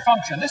no apparent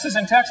function. This is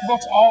in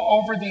textbooks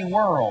all over the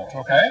world,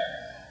 okay?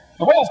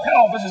 The whale's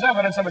pelvis is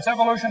evidence of its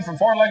evolution from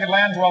 4-legged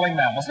land-dwelling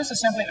mammals. This is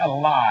simply a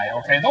lie,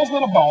 okay? Those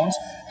little bones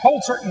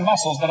hold certain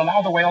muscles that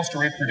allow the whales to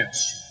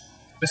reproduce.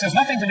 This has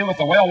nothing to do with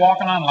the whale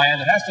walking on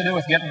land. It has to do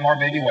with getting more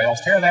baby whales.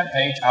 Tear that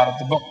page out of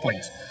the book,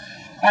 please.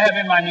 I have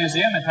in my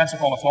museum in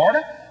Pensacola,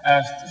 Florida,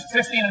 a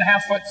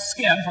 15.5-foot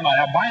skin from an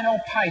albino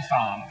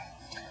python.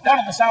 Down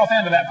at the south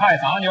end of that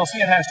python, you'll see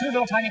it has 2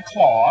 little tiny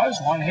claws,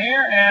 one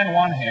here and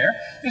one here.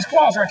 These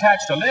claws are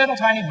attached to little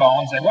tiny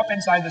bones. They go up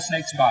inside the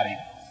snake's body.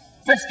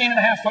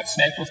 15.5-foot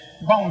snake with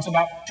bones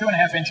about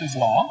 2.5 inches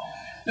long.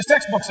 This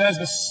textbook says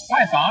this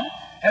python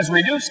has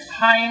reduced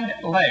hind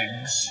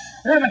legs,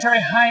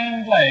 rudimentary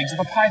hind legs of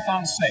a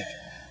python snake.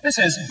 This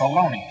is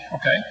baloney,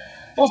 okay?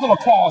 Those little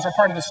claws are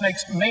part of the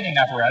snake's mating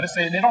apparatus.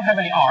 They don't have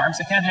any arms.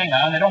 They can't hang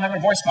on. They don't have a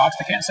voice box.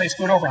 They can't say,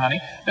 scoot over,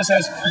 honey. This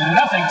has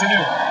nothing to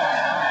do.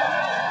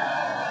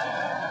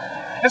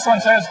 This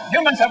one says,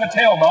 humans have a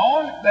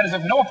tailbone that is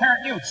of no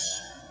apparent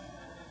use.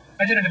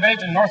 I did a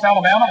debate in North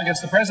Alabama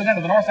against the president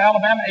of the North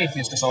Alabama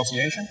Atheist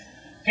Association.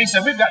 He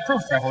said, we've got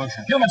proof for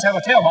evolution. Humans have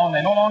a tailbone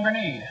they no longer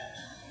need.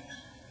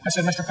 I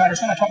said, Mr.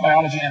 Patterson, I taught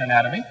biology and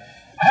anatomy.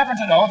 I happen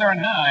to know there are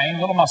 9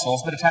 little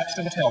muscles that attach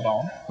to the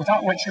tailbone,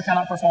 without which you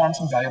cannot perform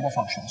some valuable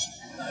functions.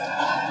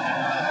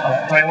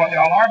 I'll tell you what they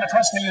all are, but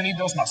trust me, you need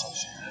those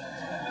muscles.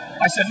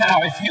 I said,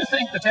 now, if you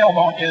think the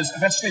tailbone is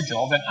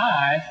vestigial, then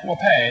I will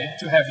pay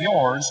to have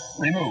yours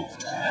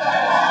removed.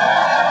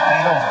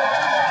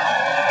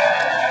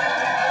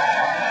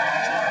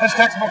 This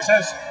textbook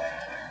says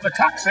the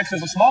coccyx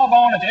is a small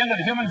bone at the end of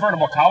the human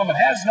vertebral column that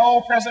has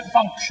no present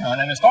function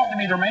and is thought to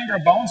be the remainder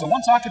of bones that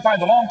once occupied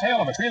the long tail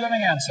of a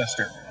tree-living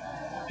ancestor.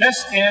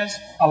 This is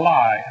a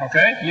lie,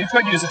 okay? You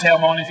could use a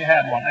tailbone if you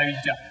had one.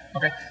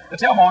 Okay, the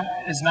tailbone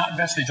is not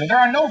vestigial. There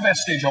are no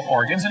vestigial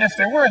organs, and if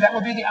there were, that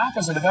would be the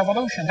opposite of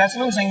evolution. That's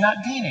losing, not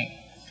gaining.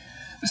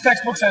 This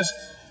textbook says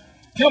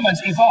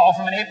humans evolved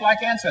from an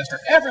ape-like ancestor.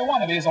 Every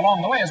one of these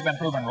along the way has been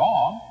proven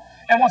wrong.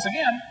 And once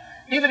again,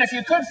 even if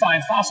you could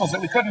find fossils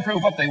that we couldn't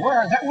prove what they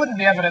were, that wouldn't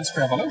be evidence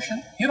for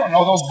evolution. You don't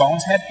know those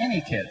bones had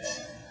any kids.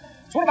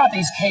 So what about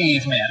these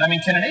cavemen? I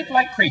mean, can an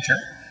ape-like creature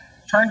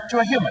turn to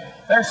a human?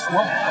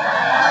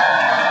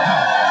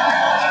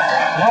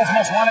 World's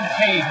most wanted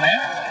caveman.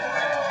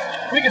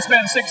 We could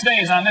spend 6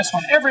 days on this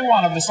one. Every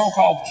one of the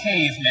so-called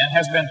cavemen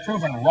has been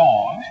proven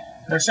wrong.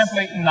 They're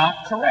simply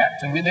not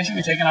correct, and they should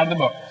be taken out of the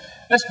book.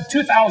 This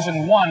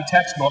 2001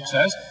 textbook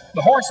says,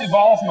 the horse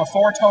evolved from a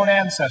four-toed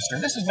ancestor.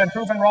 This has been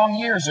proven wrong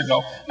years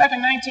ago. Back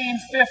in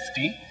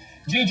 1950,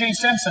 G.G.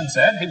 Simpson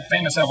said, he was a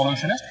famous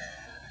evolutionist,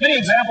 many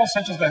examples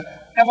such as the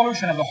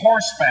evolution of the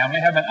horse family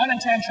have been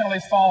unintentionally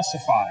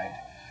falsified.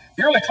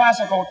 The early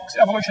classical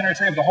evolutionary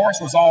tree of the horse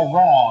was all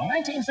wrong.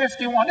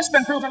 1951, this has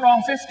been proven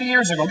wrong 50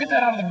 years ago. Get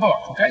that out of the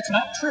book, okay? It's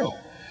not true.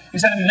 He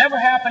said it never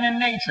happened in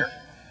nature.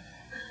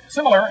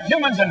 Similar,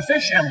 humans and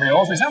fish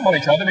embryos resemble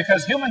each other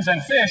because humans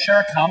and fish share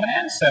a common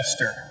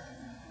ancestor.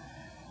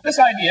 This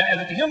idea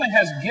that the human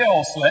has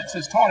gill slits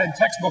is taught in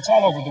textbooks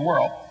all over the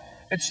world.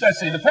 Let's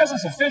see, the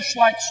presence of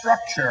fish-like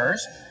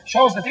structures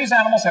shows that these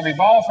animals have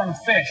evolved from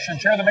fish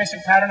and share the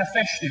basic pattern of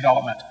fish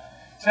development.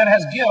 It said it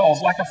has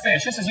gills like a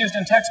fish. This is used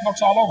in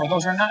textbooks all over.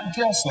 Those are not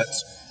gill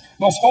slits.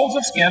 Those folds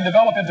of skin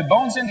develop into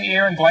bones in the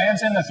ear and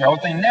glands in the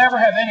throat. They never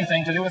have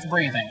anything to do with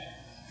breathing.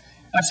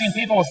 I've seen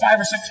people with 5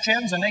 or 6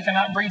 chins, and they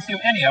cannot breathe through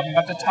any of them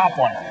but the top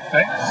one.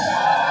 Okay?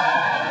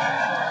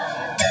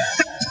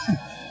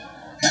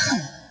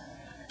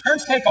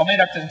 Ernst Haeckel made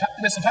up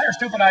this entire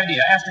stupid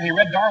idea after he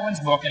read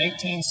Darwin's book in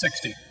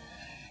 1860.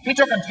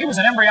 He was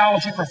an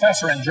embryology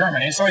professor in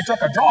Germany, so he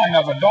took a drawing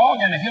of a dog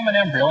and a human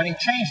embryo, and he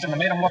changed them and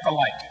made them look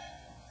alike.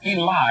 He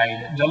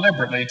lied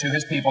deliberately to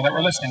his people that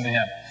were listening to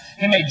him.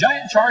 He made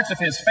giant charts of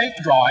his fake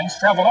drawings,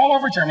 traveled all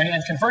over Germany,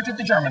 and converted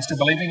the Germans to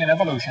believing in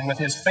evolution with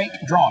his fake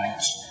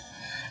drawings.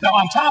 Now,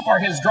 on top are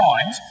his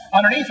drawings.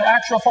 Underneath are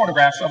actual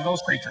photographs of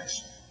those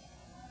creatures.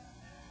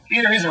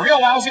 Either he's a real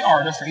lousy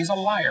artist or he's a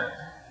liar.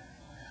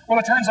 Well,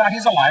 it turns out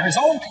he's a liar. His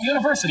own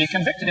university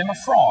convicted him of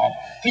fraud.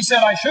 He said,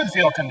 I should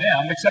feel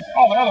condemned, except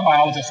all the other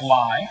biologists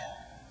lie,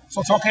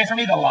 so it's okay for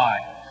me to lie.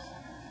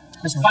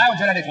 This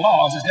biogenetic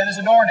law is as dead as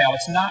a doornail.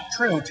 It's not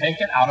true. Take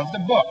it out of the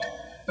book.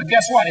 But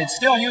guess what? It's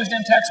still used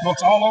in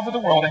textbooks all over the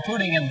world,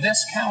 including in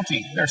this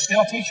county. They're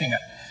still teaching it.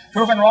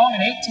 Proven wrong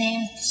in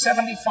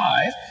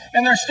 1875,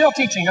 and they're still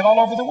teaching it all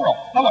over the world.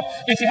 Now look,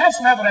 if you have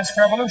some evidence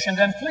for evolution,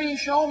 then please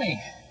show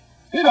me.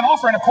 We've been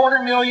offering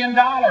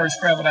 $250,000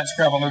 for evidence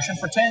for evolution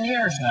for 10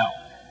 years now.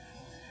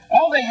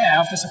 All they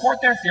have to support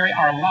their theory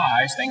are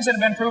lies, things that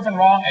have been proven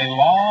wrong a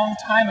long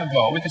time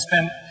ago. We do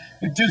spend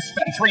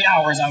 3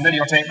 hours on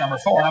videotape number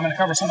 4, and I'm going to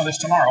cover some of this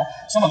tomorrow.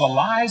 Some of the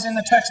lies in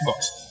the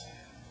textbooks.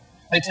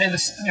 They say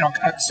this,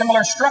 a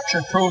similar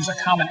structure proves a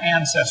common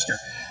ancestor.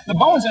 The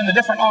bones in the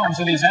different arms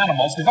of these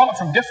animals develop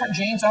from different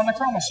genes on the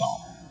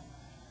chromosome.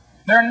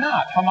 They're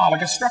not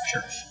homologous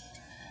structures.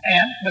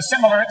 And the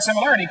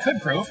similarity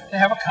could prove they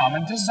have a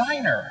common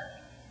designer,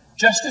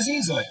 just as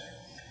easily.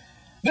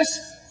 This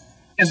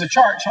is a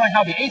chart showing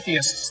how the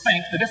atheists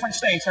think the different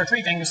states are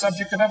treating the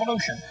subject of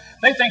evolution.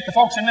 They think the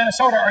folks in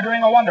Minnesota are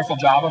doing a wonderful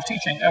job of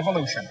teaching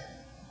evolution.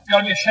 You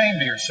ought to be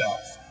ashamed of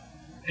yourself.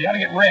 You ought to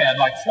get red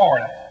like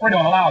Florida. We're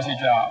doing a lousy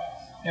job.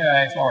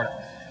 Yay,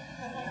 Florida.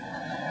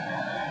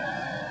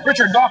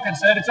 Richard Dawkins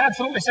said, it's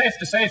absolutely safe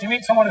to say if you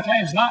meet someone who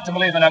claims not to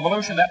believe in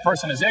evolution, that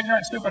person is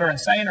ignorant, stupid, or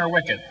insane, or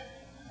wicked.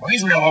 Well,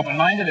 he's real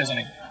open-minded, isn't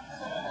he?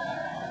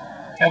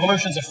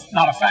 Evolution's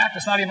not a fact.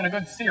 It's not even a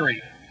good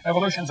theory.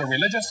 Evolution's a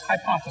religious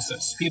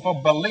hypothesis. People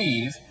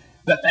believe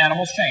that the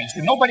animals change.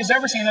 Nobody's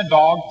ever seen a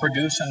dog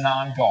produce a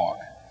non-dog.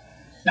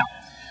 Now,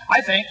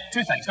 I think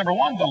 2 things. Number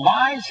 1, the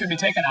lies should be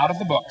taken out of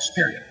the books,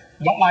 period.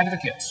 Don't lie to the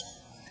kids.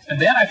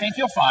 And then I think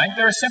you'll find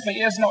there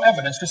simply is no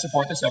evidence to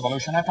support this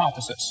evolution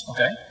hypothesis,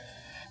 okay?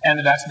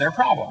 And that's their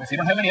problem. If you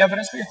don't have any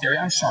evidence for your theory,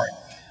 I'm sorry.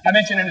 I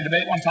mentioned in a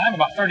debate one time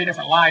about 30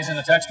 different lies in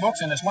the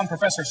textbooks, and this one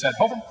professor said,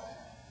 Hovind,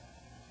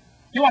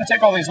 you want to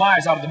take all these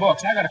lies out of the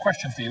books, and I've got a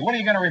question for you. What are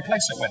you going to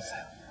replace it with?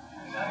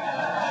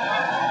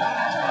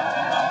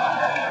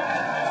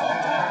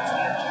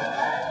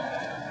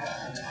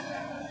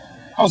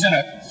 I was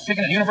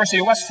speaking at the University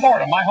of West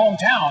Florida, my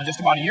hometown, just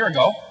about a year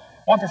ago.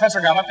 One professor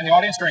got up in the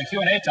audience during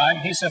Q&A time,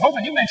 and he said,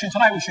 Hovind, you mentioned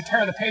tonight we should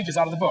tear the pages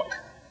out of the book.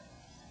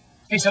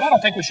 He said, I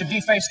don't think we should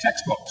deface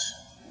textbooks.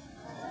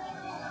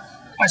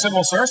 I said,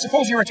 well, sir,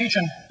 suppose you were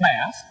teaching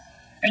math,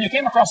 and you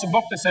came across a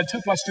book that said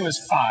 2 + 2 is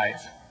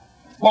 5.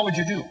 What would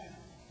you do?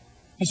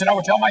 He said, I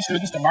would tell my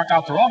students to mark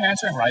out the wrong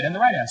answer and write in the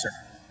right answer.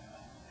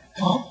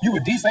 You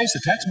would deface a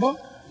textbook?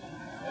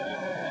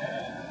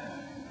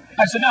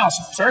 I said, now,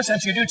 sir,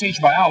 since you do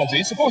teach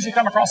biology, suppose you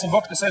come across a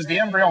book that says the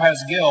embryo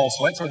has gill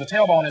slits or the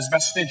tailbone is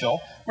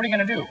vestigial. What are you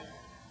going to do?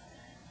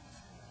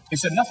 He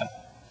said, nothing.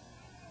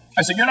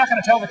 I said, you're not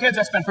going to tell the kids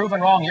that's been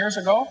proven wrong years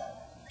ago?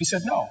 He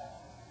said, no.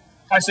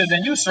 I said,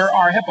 then you, sir,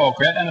 are a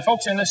hypocrite, and the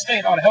folks in this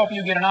state ought to help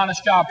you get an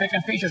honest job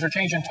picking peaches or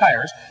changing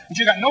tires, but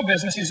you got no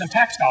business using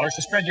tax dollars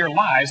to spread your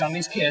lies on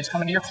these kids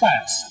coming to your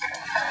class.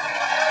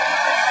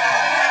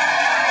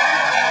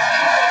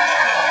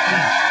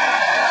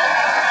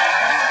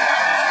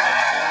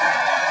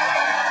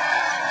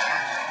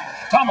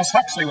 Thomas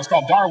Huxley was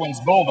called Darwin's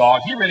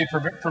bulldog. He really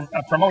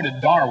promoted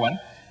Darwin.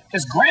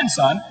 His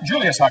grandson,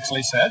 Julius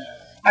Huxley, said,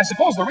 I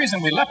suppose the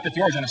reason we leapt at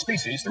the origin of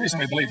species, the reason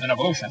we believed in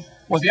evolution,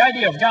 was the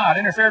idea of God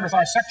interfered with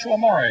our sexual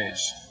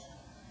mores.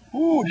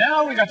 Ooh,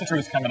 now we got the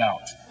truth coming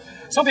out.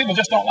 Some people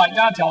just don't like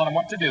God telling them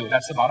what to do.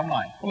 That's the bottom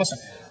line. Well, listen,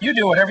 you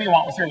do whatever you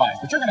want with your life,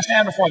 but you're going to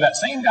stand before that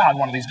same God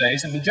one of these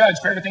days and be judged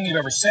for everything you've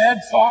ever said,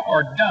 thought,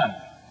 or done,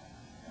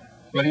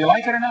 whether you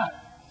like it or not.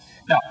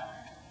 Now,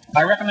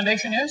 my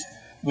recommendation is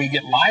we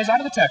get lies out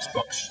of the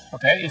textbooks,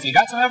 okay? If you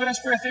got some evidence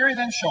for a theory,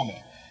 then show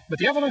me. But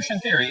the evolution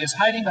theory is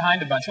hiding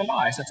behind a bunch of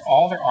lies. That's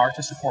all there are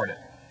to support it.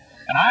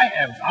 And I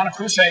am on a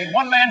crusade,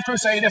 one-man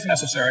crusade if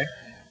necessary,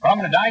 but I'm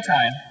going to die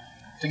trying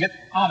to get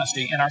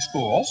honesty in our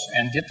schools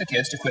and get the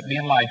kids to quit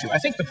being lied to. I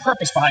think the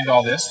purpose behind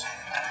all this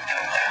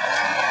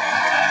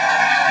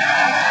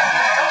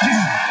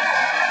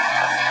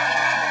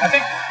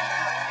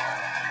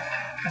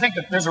I think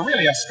that there's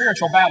really a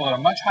spiritual battle at a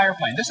much higher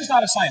plane. This is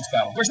not a science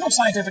battle. There's no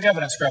scientific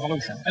evidence for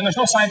evolution, and there's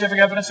no scientific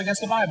evidence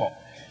against the Bible.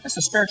 It's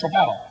a spiritual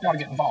battle. You ought to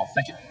get involved.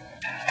 Thank you.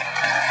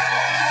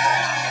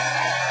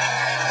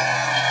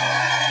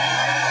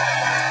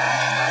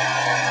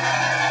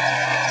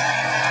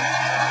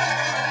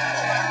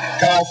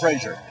 Carl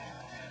Fraser.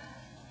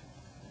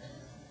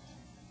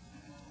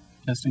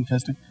 Testing,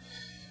 testing.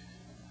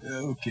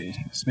 Okay,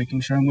 just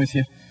making sure I'm with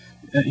you.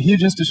 Hugh,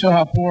 just to show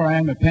how poor I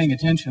am at paying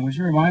attention, would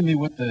you remind me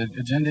what the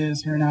agenda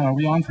is here now? Are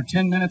we on for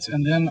 10 minutes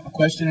and then a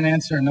question and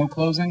answer and no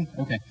closing?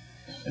 Okay.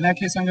 In that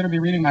case, I'm going to be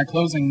reading my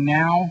closing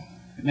now.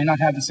 It may not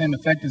have the same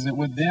effect as it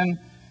would then,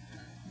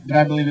 but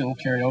I believe it will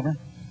carry over.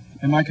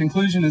 And my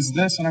conclusion is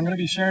this, and I'm going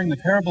to be sharing the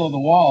parable of the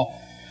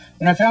wall.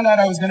 When I found out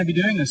I was going to be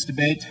doing this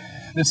debate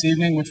this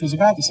evening, which was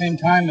about the same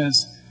time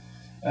as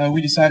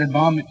we decided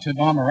to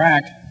bomb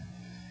Iraq,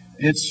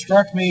 it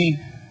struck me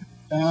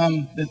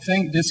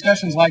that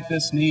discussions like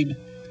this need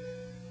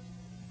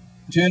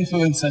to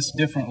influence us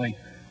differently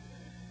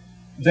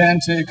than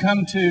to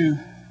come to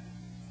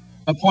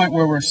a point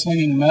where we're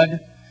slinging mud,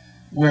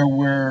 where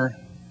we're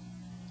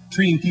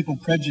treating people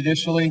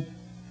prejudicially,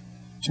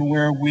 to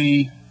where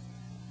we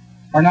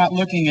are not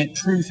looking at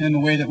truth in the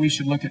way that we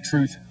should look at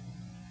truth.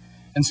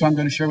 And so I'm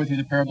going to share with you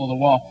the parable of the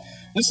wall.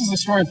 This is the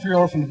story of three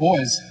orphaned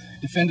boys,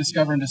 defend,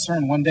 discover, and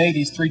discern. One day,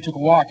 these three took a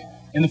walk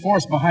in the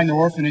forest behind their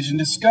orphanage and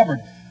discovered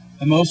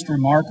the most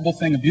remarkable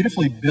thing, a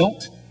beautifully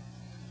built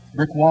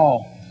brick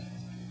wall.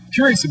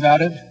 Curious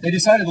about it, they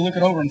decided to look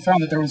it over and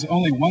found that there was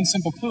only one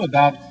simple clue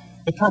about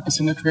the purpose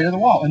and the creator of the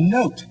wall, a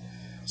note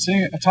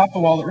sitting atop the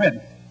wall that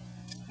read,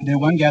 Day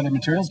 1, gather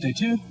materials. Day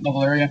 2,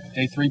 level area.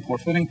 Day 3, pour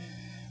footing.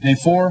 Day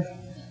 4,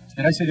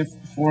 did I say day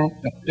 4?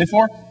 No. Day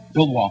 4,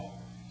 build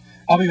wall.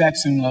 I'll be back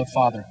soon, love,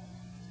 Father.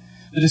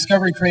 The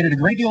discovery created a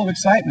great deal of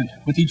excitement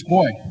with each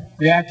boy,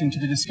 reacting to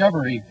the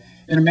discovery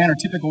in a manner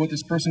typical with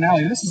his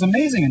personality. This is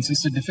amazing,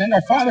 insisted Defend.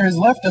 Our father has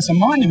left us a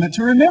monument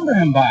to remember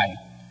him by.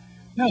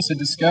 No, said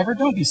Discover,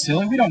 don't be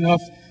silly. We don't know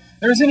if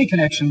there is any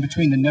connection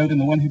between the note and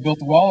the one who built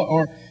the wall,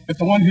 or if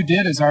the one who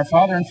did is our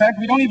father. In fact,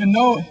 we don't even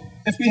know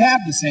if we have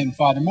the same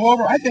father.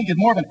 Moreover, I think it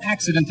more of an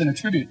accident than a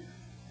tribute.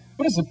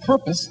 What is the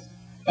purpose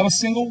of a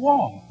single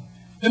wall?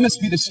 It must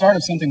be the start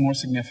of something more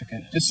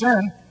significant.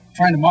 Discern,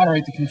 trying to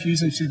moderate the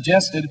confusion,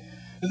 suggested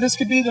that this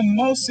could be the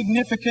most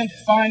significant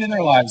find in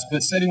their lives,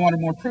 but said he wanted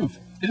more proof.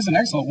 It is an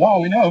excellent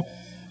wall. We know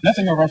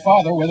nothing of our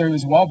father, whether he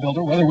was a wall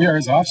builder, whether we are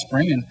his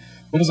offspring, and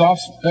what is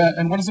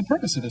the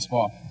purpose of this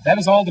wall. That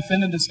is all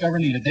Defend and Discover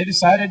needed. They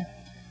decided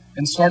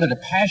and started a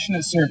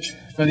passionate search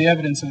for the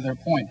evidence of their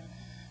point.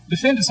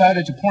 Defend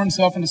decided to pour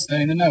himself into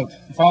studying the note.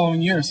 The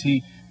following years,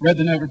 he read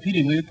the note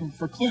repeatedly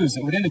for clues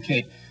that would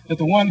indicate that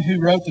the one who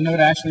wrote the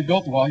note actually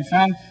built the wall. He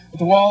found that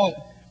the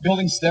wall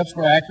building steps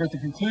were accurate. The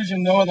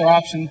conclusion, no other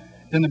option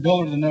than the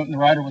builder of the note and the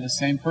writer were the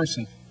same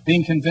person.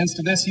 Being convinced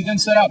of this, he then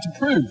set out to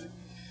prove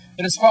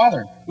that his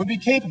father would be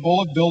capable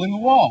of building the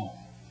wall.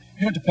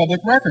 He went to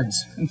public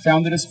records and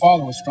found that his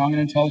father was strong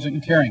and intelligent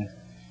and caring.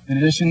 In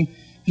addition,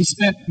 he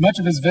spent much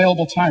of his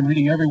available time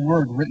reading every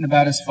word written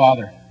about his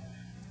father.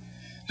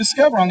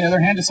 Discover, on the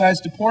other hand,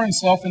 decides to pour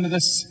himself into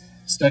this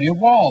study of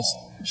walls.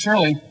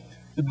 Surely,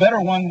 the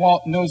better one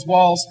knows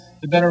walls,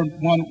 the better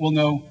one will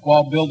know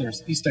wall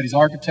builders. He studies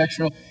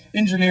architectural,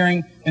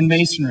 engineering, and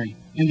masonry.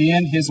 In the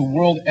end, he is a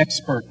world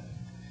expert.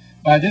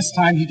 By this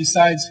time, he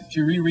decides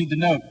to reread the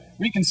note.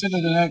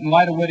 Reconsider the note in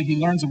light of what he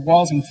learns of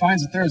walls and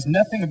finds that there is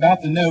nothing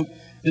about the note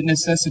that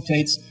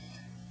necessitates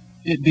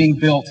it being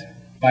built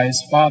by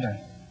his father.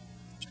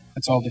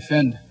 That's all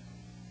Defend.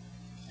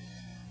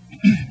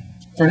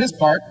 For his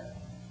part,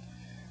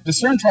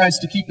 Discern tries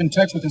to keep in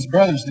touch with his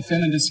brothers,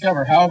 Defend and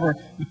Discover. However,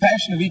 the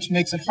passion of each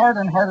makes it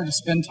harder and harder to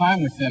spend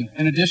time with them.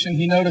 In addition,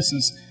 he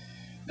notices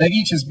that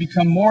each has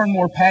become more and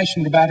more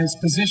passionate about his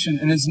position,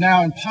 and it is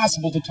now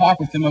impossible to talk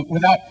with them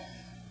without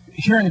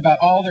hearing about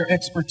all their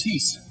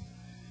expertise.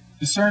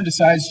 Discern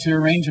decides to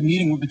arrange a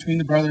meeting between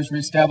the brothers,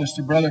 reestablish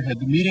their brotherhood.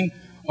 The meeting,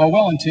 while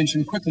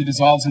well-intentioned, quickly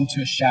dissolves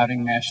into a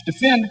shouting match.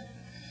 Defend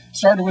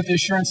started with the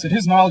assurance that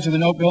his knowledge of the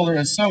note builder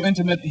is so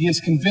intimate he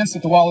is convinced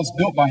that the wall is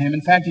built by him.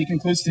 In fact, he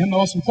concludes to him the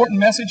most important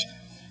message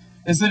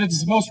is that it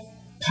is the most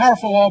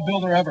powerful wall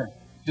builder ever.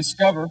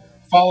 Discover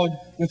followed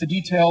with the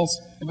details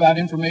about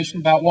information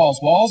about walls.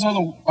 Walls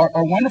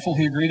are wonderful,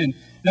 he agreed, and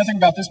nothing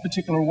about this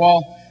particular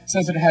wall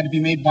says that it had to be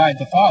made by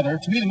the Father.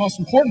 To me, the most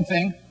important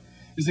thing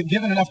is that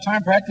given enough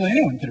time, practically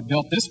anyone could have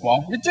built this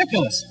wall.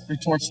 Ridiculous,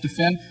 retorts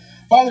Finn.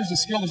 Fathers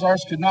as skilled as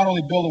ours could not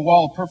only build a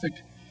wall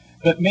perfect,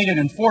 but made it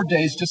in 4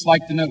 days, just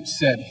like the note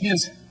said. He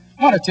is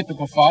not a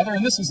typical father,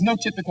 and this is no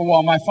typical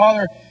wall. My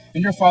father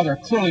and your father are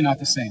clearly not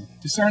the same.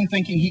 Discerned,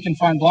 thinking he can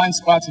find blind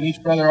spots in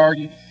each brother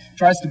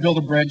tries to build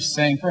a bridge,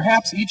 saying,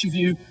 perhaps each of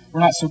you were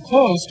not so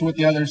close to what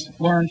the others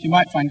learned, you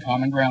might find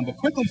common ground, but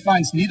quickly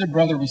finds neither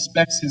brother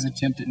respects his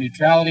attempt at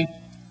neutrality.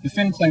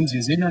 Finn claims he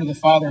is ignorant of the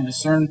Father, and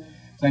Discern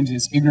claims he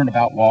is ignorant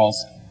about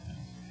walls.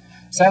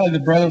 Sadly, the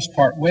brothers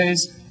part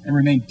ways and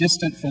remain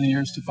distant for the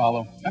years to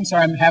follow. I'm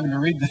sorry I'm having to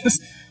read this.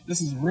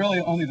 This is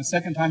really only the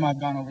second time I've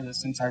gone over this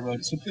since I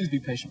wrote it, so please be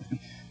patient with me.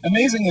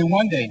 Amazingly,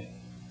 one day,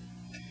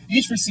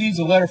 each receives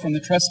a letter from the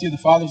trustee of the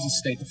father's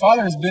estate. The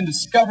father has been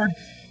discovered.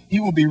 He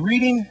will be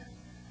reading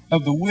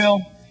of the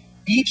will.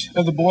 Each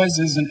of the boys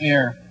is an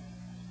heir.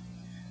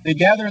 They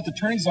gather at the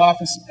attorney's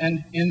office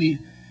and in the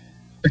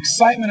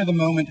excitement of the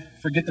moment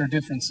forget their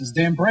differences.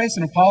 They embrace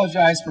and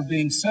apologize for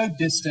being so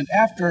distant.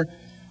 After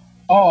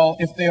all,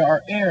 if they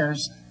are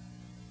heirs,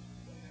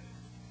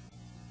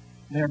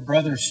 they are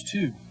brothers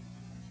too.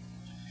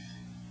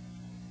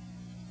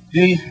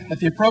 At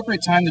the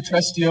appropriate time, the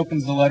trustee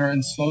opens the letter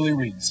and slowly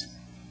reads.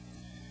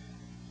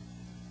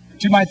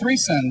 To my 3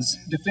 sons,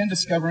 defend,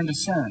 discover, and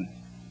discern,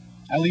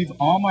 I leave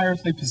all my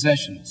earthly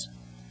possessions.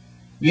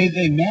 May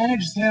they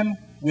manage them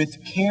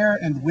with care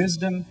and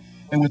wisdom,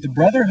 and with the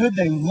brotherhood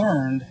they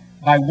learned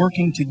by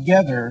working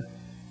together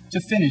to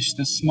finish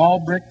the small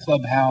brick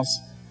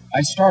clubhouse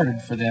I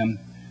started for them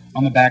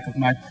on the back of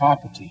my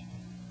property.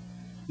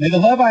 May the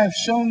love I have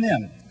shown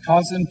them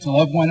cause them to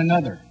love one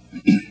another.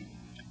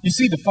 You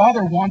see, the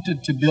Father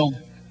wanted to build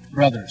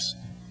brothers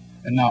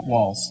and not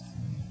walls.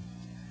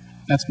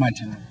 That's my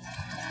 10 minutes.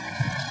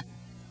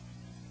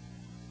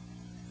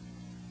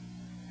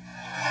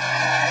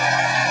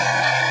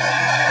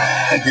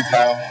 Thank you,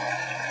 Kyle.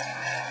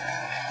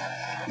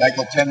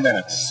 Michael, 10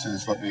 minutes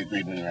is what we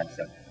agreed when you were up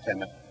front.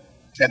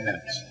 10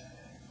 minutes.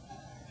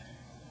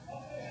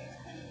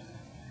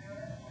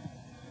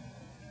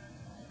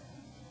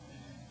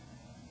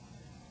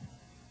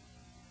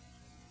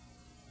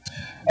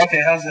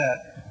 Okay, how's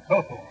that?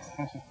 Oh,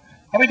 how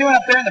are we doing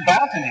up there in the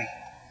balcony?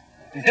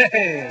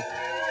 Yay!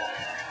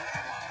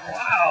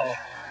 Wow.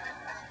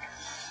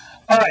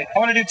 All right, I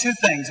want to do 2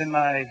 things in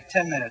my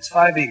 10 minutes,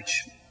 5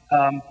 each.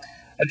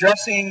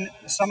 Addressing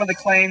some of the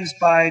claims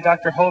by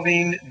Dr.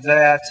 Hoving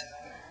that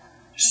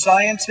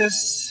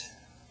scientists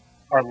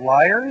are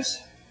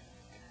liars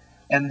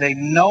and they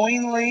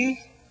knowingly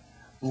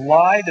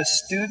lie to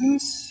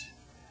students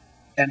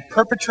and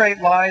perpetrate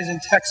lies in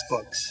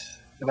textbooks.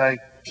 Did I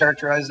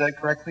characterize that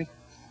correctly?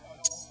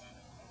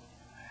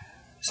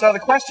 So the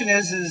question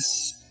is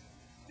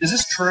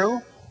this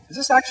true? Is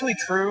this actually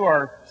true?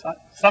 Are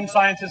some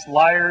scientists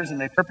liars and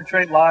they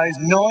perpetrate lies,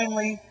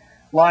 knowingly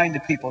lying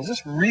to people? Is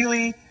this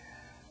really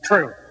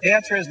true? The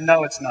answer is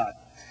no, it's not.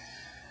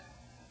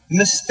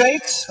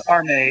 Mistakes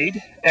are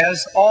made,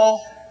 as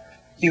all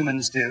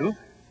humans do.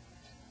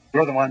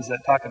 We're the ones that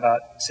talk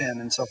about sin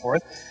and so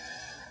forth.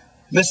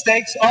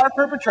 Mistakes are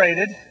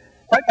perpetrated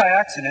quite by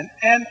accident,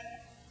 and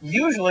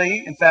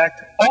usually, in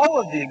fact, all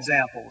of the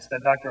examples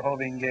that Dr.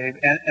 Hoving gave,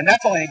 and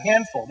that's only a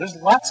handful. There's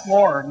lots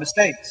more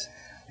mistakes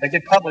that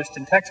get published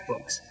in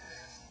textbooks.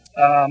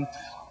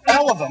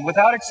 All of them,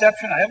 without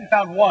exception, I haven't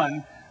found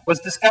one, was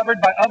discovered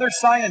by other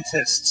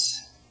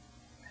scientists,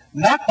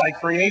 not by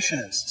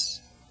creationists.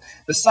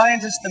 The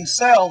scientists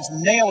themselves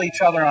nail each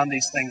other on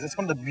these things. It's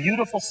one of the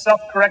beautiful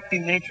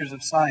self-correcting natures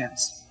of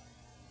science.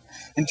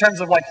 In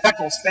terms of like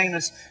Haeckel's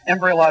famous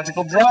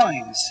embryological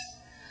drawings,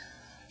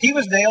 he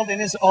was nailed in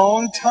his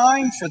own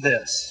time for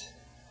this.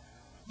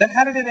 Then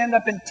how did it end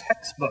up in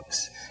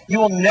textbooks? You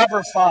will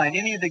never find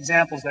any of the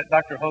examples that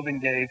Dr. Hoving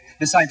gave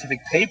in scientific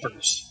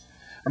papers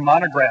or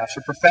monographs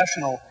or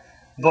professional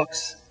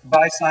books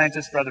by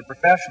scientists for other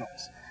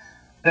professionals.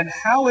 Then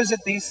how is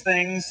it these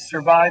things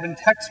survive in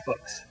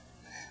textbooks?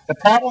 The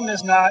problem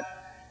is not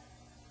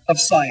of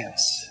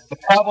science. The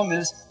problem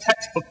is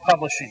textbook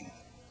publishing.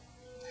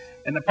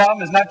 And the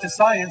problem is not just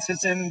science,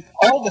 it's in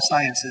all the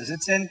sciences.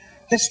 It's in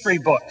history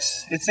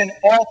books. It's in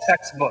all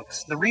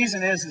textbooks. The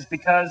reason is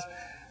because,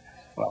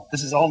 well,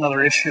 this is a whole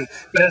other issue,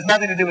 but it has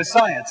nothing to do with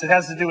science. It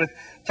has to do with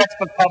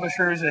textbook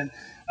publishers and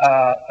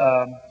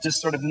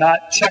just sort of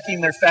not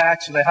checking their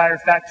facts, or they hire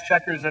fact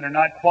checkers that are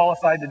not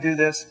qualified to do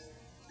this.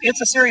 It's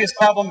a serious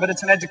problem, but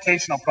it's an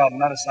educational problem,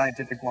 not a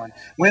scientific one.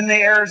 When the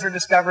errors are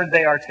discovered,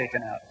 they are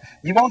taken out.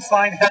 You won't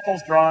find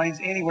Haeckel's drawings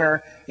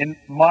anywhere in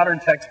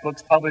modern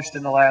textbooks published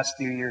in the last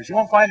few years. You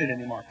won't find it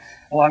anymore,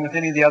 along with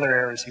any of the other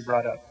errors he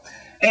brought up.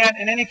 And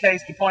in any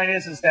case, the point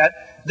is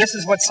that this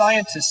is what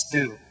scientists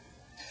do.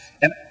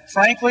 And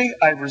frankly,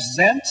 I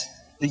resent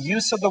the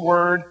use of the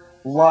word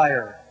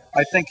liar.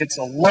 I think it's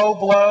a low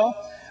blow.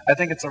 I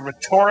think it's a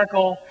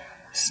rhetorical,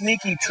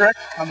 sneaky trick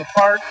on the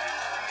part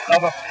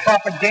of a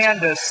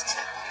propagandist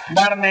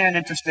not a man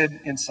interested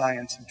in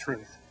science and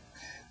truth.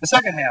 The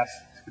second half,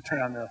 we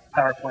turn on the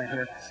PowerPoint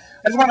here.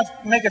 I just want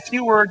to make a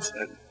few words,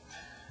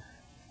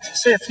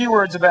 say a few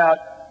words about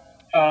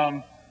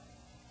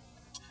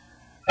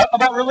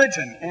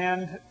religion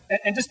and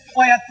just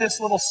plant this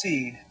little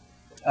seed.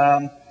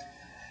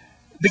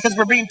 Because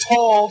we're being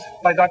told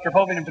by Dr.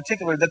 Hovind in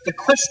particular that the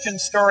Christian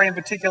story in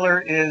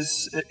particular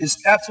is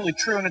absolutely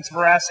true in its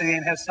veracity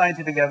and has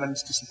scientific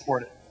evidence to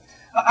support it.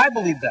 I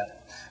believe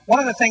that. One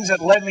of the things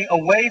that led me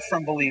away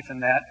from belief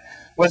in that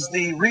was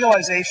the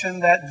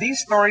realization that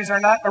these stories are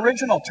not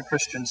original to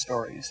Christian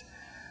stories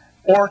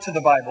or to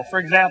the Bible. For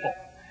example,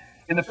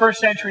 in the 1st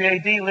century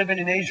AD, living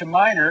in Asia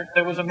Minor,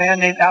 there was a man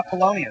named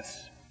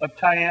Apollonius of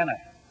Tyana.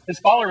 His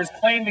followers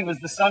claimed he was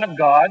the Son of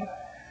God,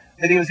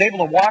 that he was able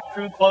to walk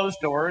through closed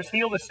doors,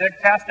 heal the sick,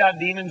 cast out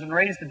demons, and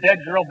raise the dead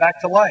girl back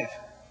to life.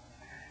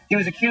 He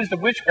was accused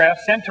of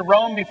witchcraft, sent to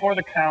Rome before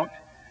the Count,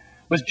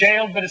 was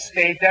jailed but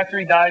escaped. After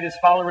he died, his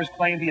followers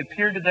claimed he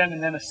appeared to them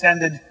and then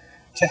ascended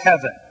to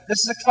heaven. This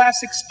is a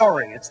classic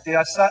story. It's the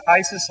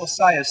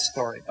Osiris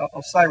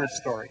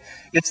story.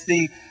 It's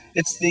the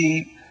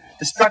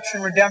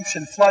destruction,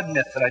 redemption, flood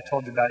myth that I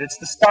told you about. It's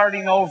the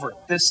starting over,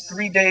 this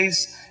 3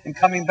 days and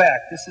coming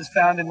back. This is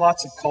found in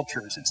lots of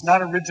cultures. It's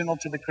not original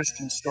to the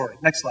Christian story.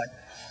 Next slide.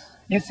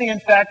 You see, in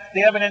fact,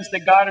 the evidence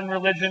that God and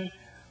religion,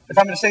 if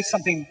I'm going to say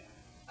something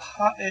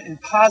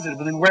positive,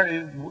 then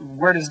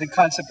where does the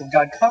concept of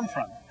God come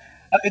from?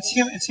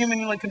 It's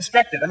humanly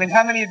constructed. I mean,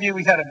 how many of you,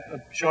 we had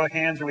a show of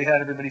hands where we had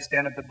everybody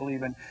stand up to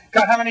believe in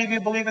God. How many of you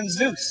believe in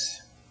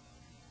Zeus?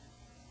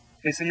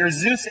 Okay, so you're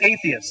Zeus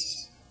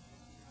atheists.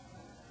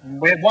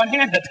 We have one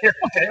hand up here.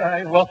 Okay, all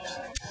right, well,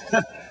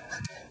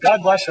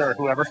 God bless her,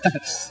 whoever.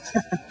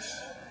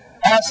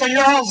 So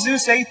you're all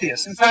Zeus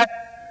atheists. In fact,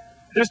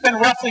 there's been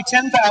roughly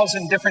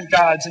 10,000 different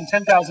gods and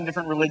 10,000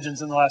 different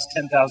religions in the last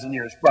 10,000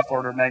 years, rough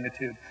order of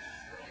magnitude.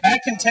 I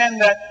contend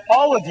that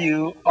all of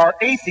you are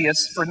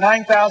atheists for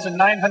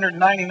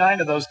 9,999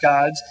 of those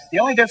gods. The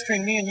only difference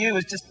between me and you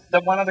is just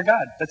that one other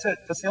God. That's it.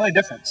 That's the only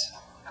difference.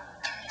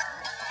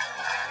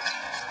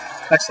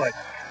 Next slide.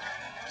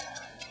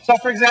 So,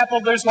 for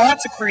example, there's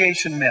lots of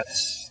creation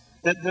myths.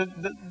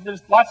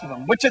 There's lots of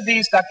them. Which of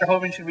these, Dr.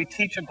 Hovind, should we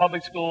teach in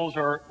public schools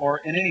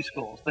or in any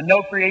schools? The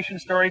no creation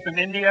story from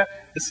India,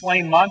 the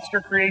slain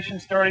monster creation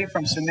story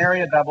from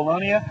Sumeria,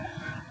 Babylonia,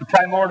 the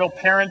primordial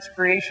parents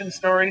creation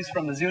stories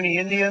from the Zuni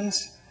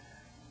Indians,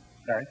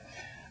 the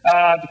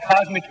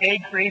cosmic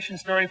egg creation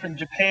story from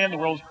Japan, the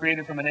world was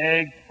created from an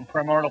egg, from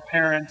primordial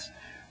parents,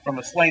 from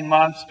a slain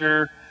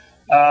monster,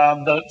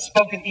 the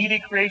spoken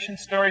edict creation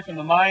story from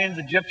the Mayans,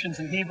 Egyptians,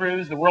 and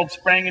Hebrews. The world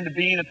sprang into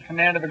being at the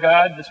command of a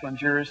god. This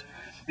one's yours.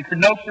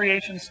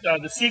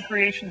 The sea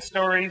creation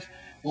stories.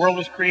 The world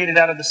was created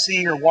out of the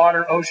sea or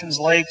water, oceans,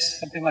 lakes,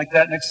 something like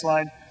that. Next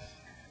slide.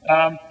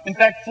 In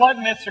fact, flood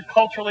myths are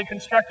culturally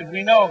constructed.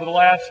 We know over the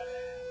last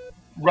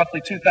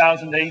roughly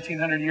 2,000 to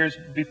 1,800 years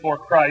before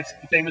Christ,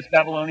 the famous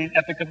Babylonian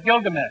Epic of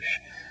Gilgamesh.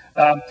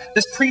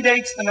 This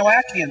predates the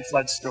Noachian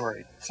flood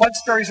story. Flood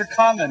stories are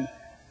common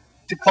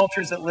to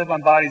cultures that live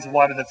on bodies of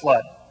water that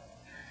flood.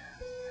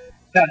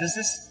 Now, does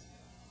this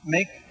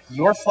make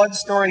your flood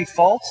story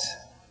false?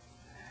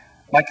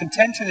 My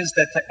contention is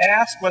that to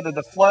ask whether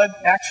the flood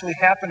actually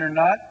happened or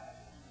not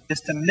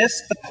is to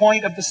miss the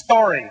point of the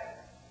story.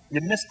 You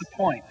miss the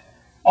point.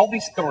 All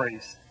these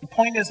stories, the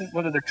point isn't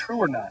whether they're true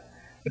or not.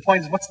 The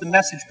point is what's the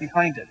message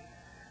behind it.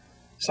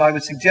 So I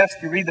would suggest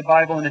you read the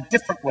Bible in a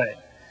different way.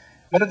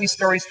 What are these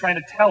stories trying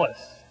to tell us?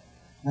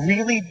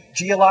 Really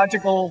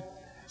geological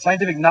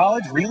scientific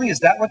knowledge? Really? Is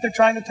that what they're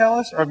trying to tell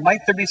us? Or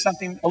might there be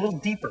something a little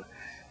deeper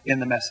in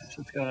the message?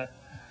 Let's go to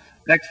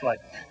the next slide.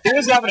 There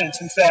is evidence,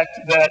 in fact,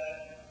 that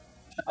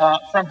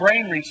from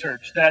brain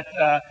research that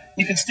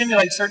you can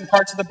stimulate certain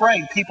parts of the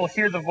brain. People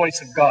hear the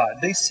voice of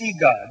God. They see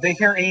God. They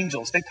hear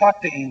angels. They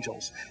talk to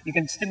angels. You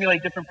can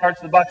stimulate different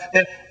parts of the body. They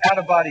have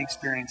out-of-body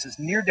experiences,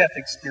 near-death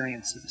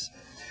experiences.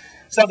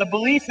 So the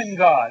belief in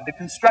God, the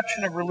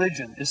construction of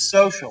religion, is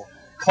social,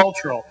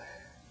 cultural,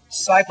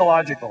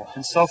 psychological,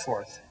 and so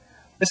forth.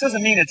 This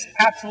doesn't mean it's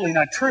absolutely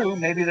not true.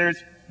 Maybe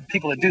there's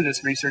people that do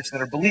this research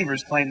that are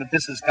believers claim that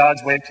this is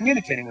God's way of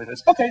communicating with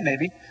us. Okay,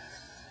 maybe.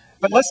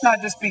 But let's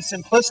not just be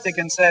simplistic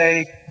and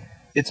say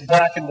it's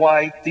black and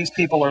white, these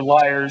people are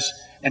liars,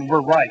 and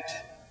we're right.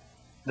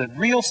 The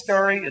real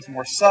story is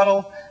more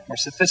subtle, more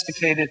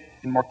sophisticated,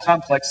 and more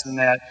complex than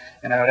that.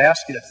 And I would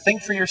ask you to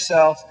think for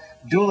yourself,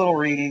 do a little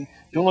reading,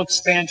 do a little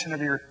expansion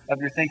of your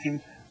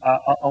thinking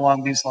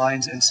along these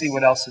lines, and see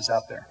what else is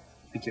out there.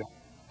 Thank you.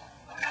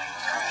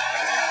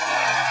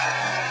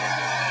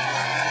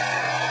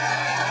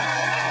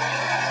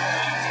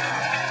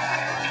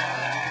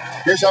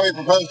 Here's how we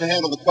propose to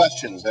handle the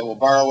questions. I will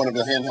borrow one of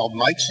the handheld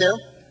mics here.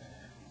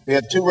 We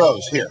have 2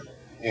 rows here.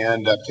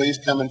 And please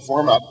come and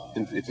form up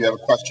if you have a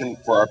question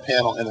for our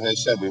panel. And as I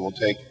said, we will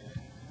take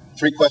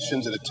 3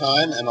 questions at a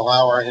time and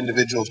allow our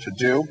individuals to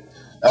do.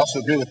 I also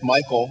agree with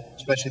Michael,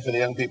 especially for the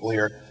young people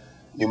here,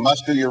 You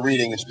must do your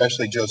reading,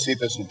 especially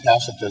Josephus and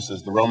Tacitus,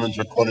 as the Romans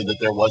recorded that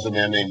there was a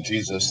man named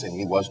Jesus, and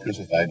he was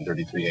crucified in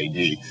 33 AD.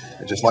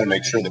 I just want to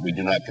make sure that we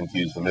do not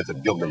confuse the myth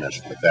of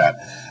Gilgamesh with that.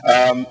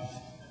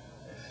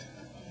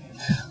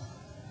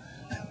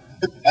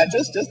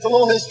 Just a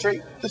little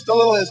history. Just a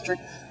little history.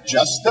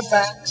 Just the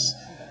facts.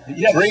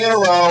 Yeah, 3 in a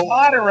row.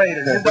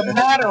 Moderator. You're the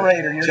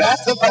moderator. You're not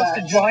Just the supposed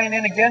to facts. join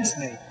in against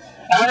me.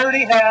 I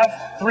already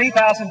have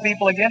 3,000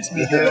 people against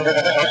me here.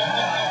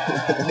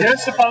 You're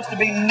supposed to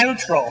be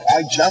neutral.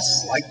 I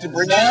just like to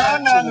bring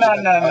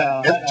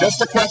No.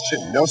 Just a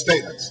question, no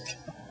statements.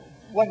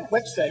 One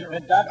quick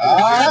statement, Dr.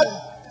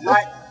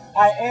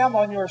 I am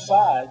on your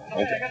side.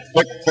 Okay.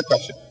 Quick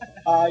question.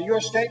 Your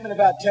statement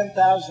about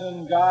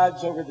 10,000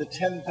 gods over the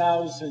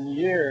 10,000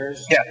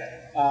 years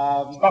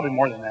It's probably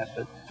more than that,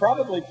 but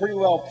probably pretty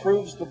well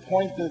proves the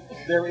point that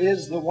there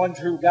is the one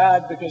true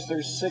God, because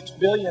there's 6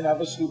 billion of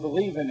us who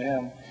believe in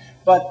him.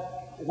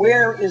 But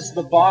where is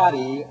the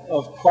body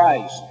of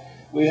Christ?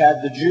 We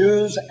had the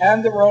Jews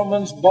and the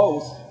Romans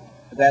both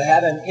that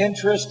had an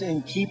interest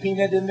in keeping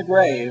it in the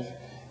grave.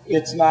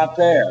 It's not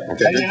there.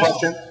 Okay, good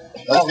question.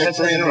 Let's get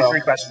 3 in a row.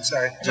 3 questions,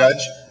 sorry.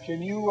 Judge?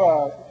 Can you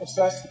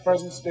assess the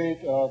present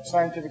state of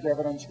scientific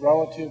evidence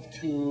relative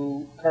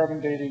to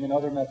carbon dating and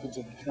other methods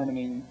of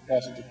determining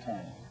passage of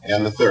time?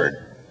 And the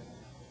 3rd.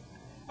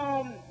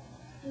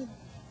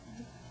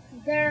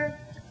 There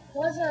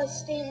was a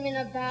statement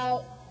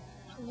about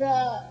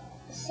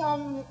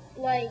some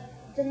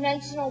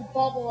dimensional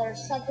bubble or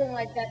something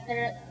like that.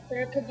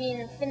 There could be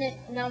an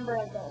infinite number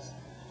of those.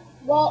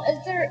 Well,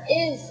 if there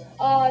is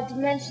a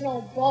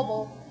dimensional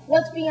bubble,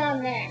 what's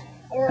beyond that?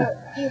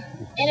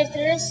 And if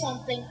there is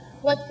something,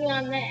 what's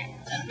beyond that?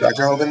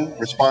 Dr. Hogan,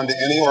 respond to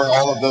any or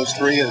all of those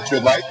 3 that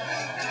you'd like.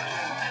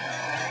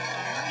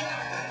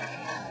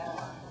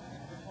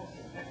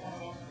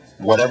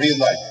 Whatever you'd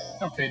like.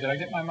 Okay, did I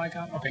get my mic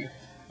on? Okay.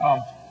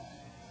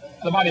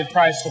 The body of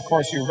Christ, of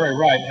course, you're very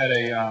right, had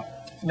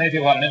made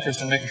people had an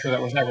interest in making sure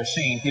that was never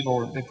seen. They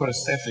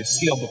actually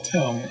sealed the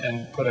tomb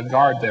and put a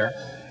guard there.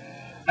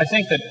 I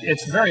think that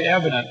it's very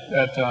evident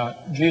that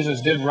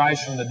Jesus did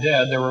rise from the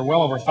dead. There were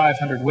well over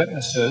 500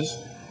 witnesses.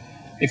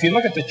 If you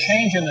look at the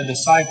change in the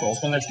disciples,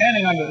 when they're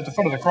standing at the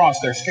foot of the cross,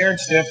 they're scared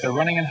stiff, they're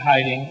running and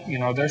hiding,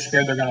 they're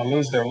scared they're going to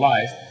lose their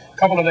life. A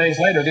couple of days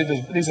later,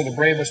 these are the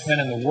bravest men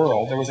in the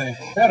world. There was an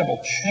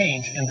incredible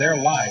change in their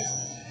life.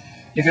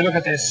 If you look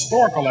at the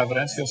historical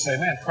evidence, you'll say,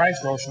 man,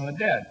 Christ rose from the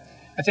dead.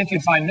 I think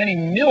you'd find many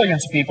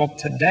millions of people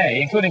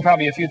today, including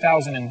probably a few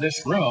thousand in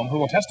this room, who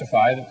will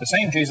testify that the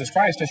same Jesus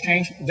Christ has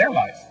changed their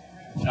life.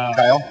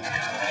 Kyle?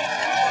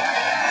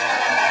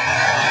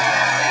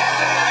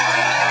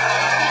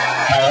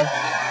 Kyle?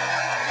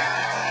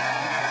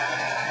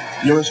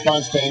 Your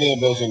response to any of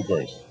those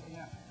inquiries?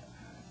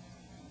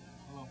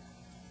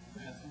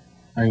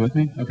 Are you with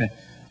me? Okay.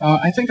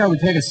 I think I would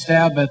take a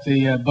stab at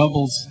the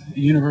bubbles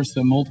universe,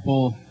 the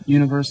multiple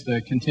universe,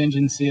 the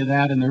contingency of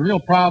that. And the real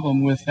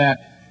problem with that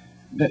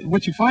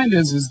what you find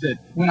is that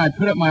when I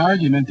put up my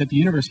argument that the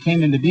universe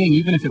came into being,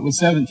 even if it was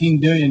 17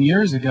 billion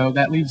years ago,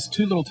 that leaves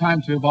too little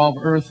time to evolve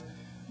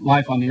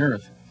life on the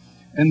Earth.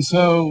 And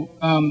so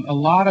a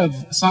lot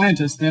of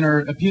scientists then are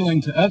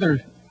appealing to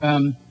other,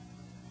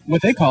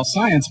 what they call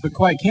science, but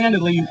quite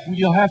candidly,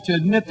 you'll have to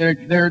admit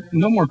they're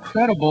no more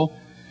credible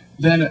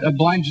than a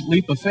blind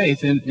leap of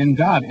faith in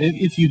God.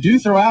 If you do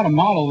throw out a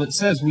model that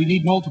says we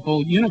need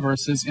multiple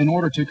universes in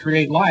order to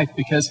create life,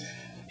 because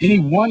any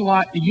one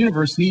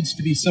universe needs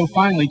to be so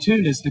finely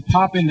tuned as to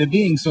pop into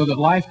being so that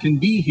life can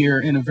be here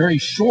in a very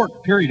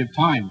short period of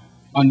time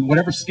on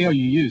whatever scale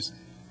you use.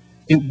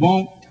 It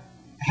won't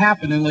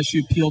happen unless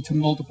you appeal to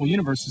multiple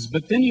universes.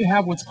 But then you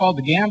have what's called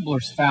the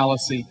gambler's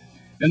fallacy.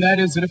 And that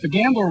is that if a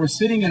gambler were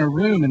sitting in a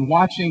room and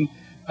watching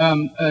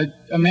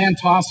a man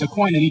toss a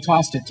coin and he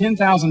tossed it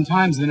 10,000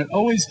 times and it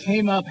always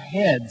came up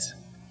heads,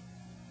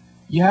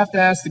 you have to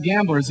ask the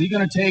gambler, is he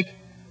going to take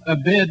a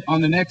bid on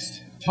the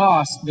next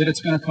toss that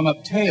it's going to come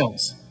up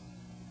tails?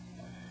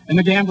 And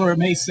the gambler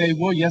may say,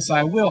 well, yes,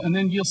 I will. And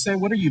then you'll say,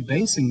 what are you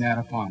basing that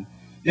upon?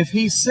 If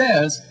he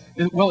says,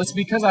 well, it's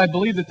because I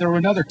believe that there were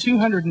another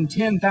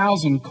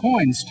 210,000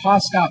 coins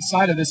tossed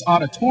outside of this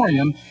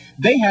auditorium.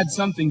 They had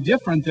something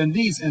different than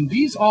these, and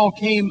these all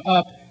came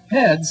up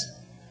heads.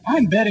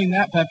 I'm betting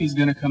that puppy's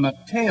going to come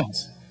up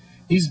tails.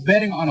 He's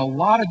betting on a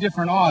lot of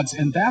different odds,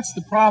 and that's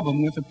the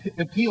problem with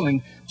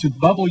appealing to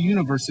bubble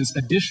universes,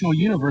 additional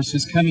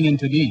universes coming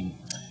into being.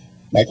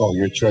 Michael,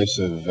 your choice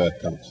of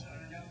comments.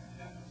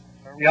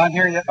 Are we on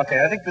here yet?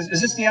 Okay, I think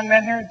is this the young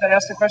man here that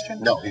asked the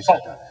question? No, he's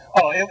not.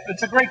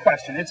 It's a great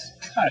question. It's,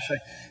 gosh,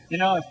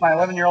 if my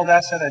 11-year-old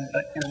asked that,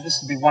 this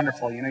would be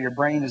wonderful. Your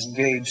brain is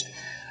engaged.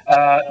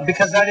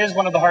 Because that is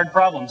one of the hard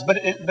problems. But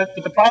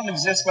the problem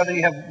exists whether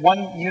you have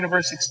one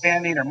universe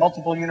expanding or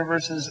multiple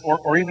universes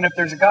or even if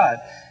there's a God.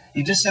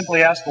 You just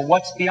simply ask, well,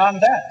 what's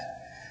beyond that?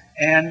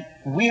 And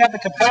we have the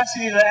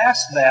capacity to ask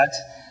that,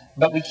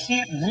 but we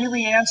can't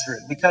really answer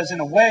it because in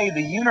a way,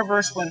 the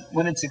universe,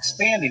 when it's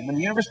expanding, when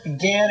the universe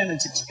began and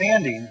it's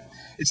expanding,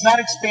 it's not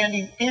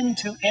expanding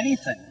into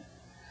anything.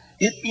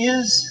 It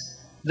is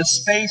the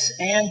space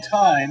and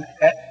time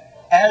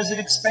as it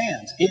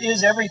expands. It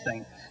is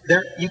everything.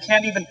 You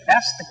can't even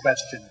ask the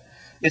question.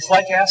 It's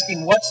like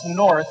asking what's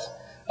north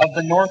of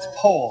the North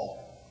Pole.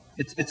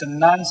 It's a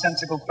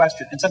nonsensical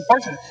question. It's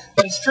unfortunate,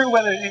 but it's true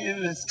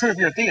it's true if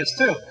you're a theist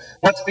too.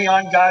 What's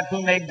beyond God?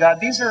 Who made God?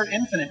 These are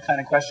infinite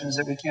kind of questions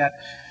that we can't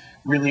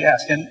really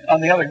ask. And on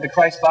the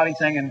Christ body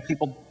thing, and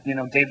people,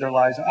 gave their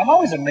lives. I'm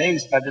always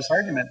amazed by this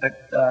argument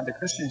that the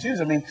Christians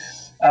use. I mean,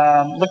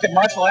 look at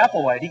Marshall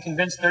Applewhite. He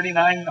convinced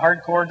 39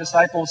 hardcore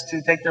disciples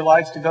to take their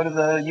lives to go to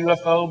the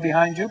UFO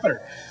behind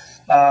Jupiter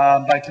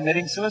by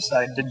committing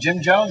suicide.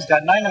 Jim Jones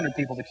got 900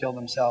 people to kill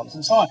themselves,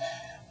 and so on.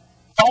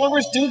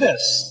 Followers do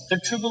this. They're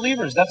true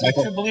believers. That's what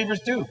true believers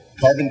do.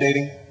 Carbon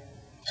dating?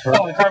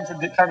 Oh, the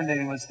carbon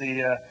dating was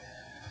the...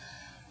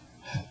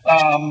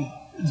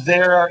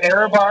 there are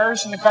error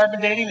bars in the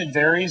carbon dating. It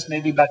varies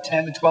maybe about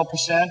 10 to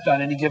 12%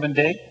 on any given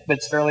date, but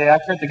it's fairly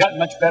accurate. They've gotten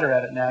much better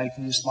at it now. You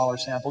can use smaller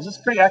samples. It's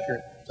pretty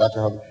accurate.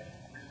 Dr. Hogan?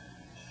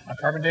 On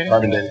carbon dating?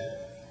 Carbon dating.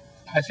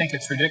 I think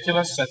it's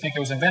ridiculous. I think it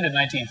was invented in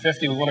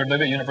 1950 with Willard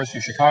Libet, University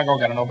of Chicago,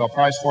 got a Nobel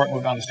Prize for it,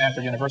 moved on to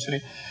Stanford University.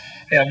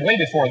 And way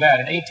before that,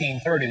 in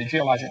 1830, the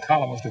geologic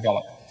column was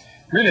developed.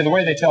 Really, the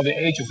way they tell the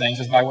age of things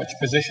is by which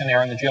position they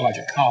are in the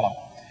geologic column.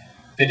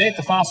 They date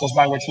the fossils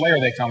by which layer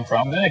they come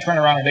from. Then they turn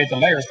around and date the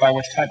layers by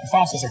which type of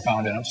fossils are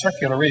found in them.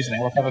 Circular reasoning.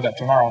 We'll cover that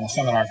tomorrow in the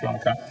seminar if you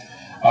want to come.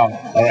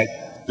 All right.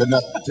 Good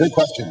enough. 3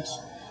 questions.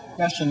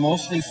 Question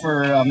mostly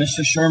for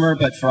Mr. Shermer,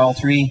 but for all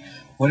three.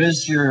 What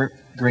is your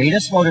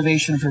greatest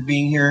motivation for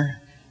being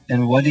here,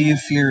 and what do you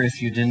fear if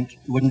you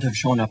wouldn't have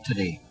shown up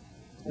today?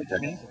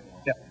 Okay.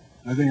 Yeah.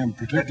 I think I'm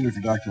particularly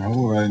for Dr.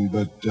 Hogan,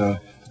 but the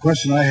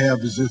question I have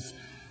is if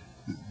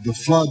the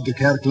flood, the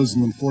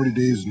cataclysm in 40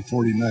 days and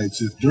 40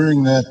 nights, if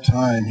during that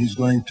time he's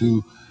going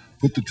to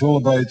put the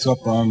trilobites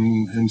up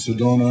in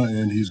Sedona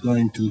and he's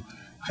going to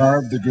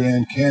carve the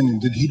Grand Canyon,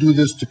 did he do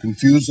this to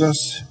confuse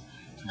us?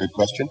 Good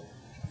question.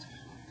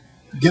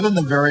 Given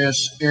the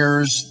various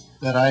errors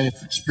that I have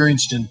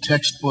experienced in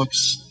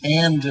textbooks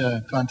and,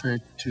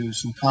 contrary to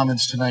some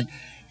comments tonight,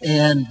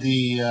 and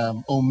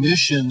the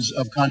omissions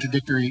of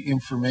contradictory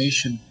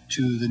information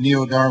to the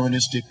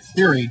neo-Darwinistic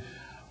theory,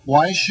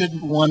 why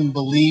shouldn't one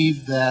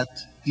believe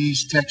that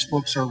these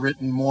textbooks are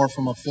written more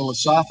from a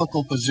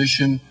philosophical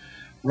position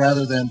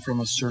rather than from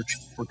a search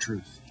for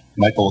truth?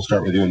 Michael, we'll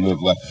start with you and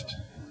move left.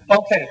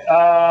 Okay.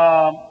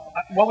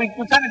 Well, we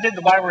kind of did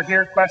the why we're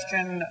here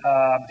question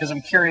because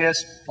I'm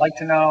curious, like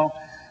to know.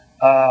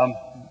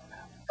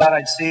 Thought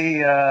I'd see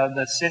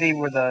the city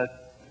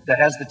that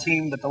has the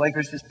team that the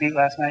Lakers just beat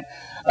last night.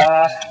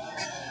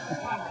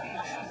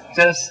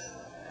 Just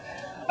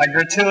a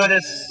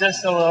gratuitous,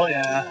 just a little,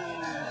 yeah.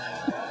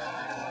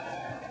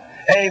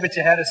 Hey, but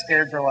you had us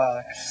scared for a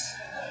while.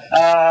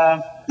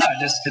 No,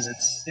 just because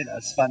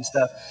it's fun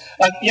stuff.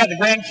 Yeah, the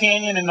Grand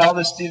Canyon and all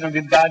this, did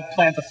God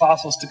plant the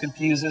fossils to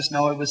confuse us?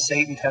 No, it was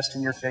Satan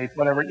testing your faith,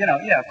 whatever.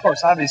 Yeah, of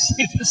course,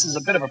 obviously, this is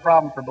a bit of a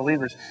problem for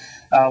believers.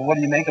 What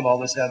do you make of all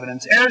this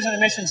evidence? Errors and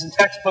omissions in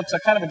textbooks, I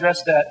kind of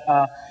addressed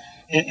that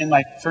in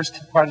my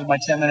first part of my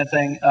 10-minute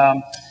thing.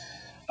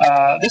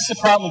 This is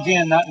a problem,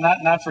 again,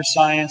 not for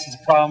science. It's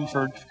a problem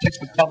for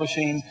textbook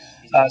publishing.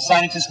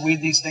 Scientists weed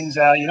these things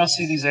out. You don't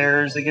see these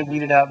errors. They get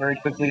weeded out very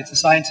quickly. It's the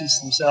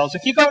scientists themselves.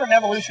 If you go to an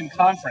evolution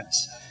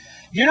conference,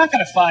 you're not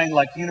going to find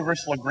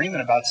universal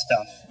agreement about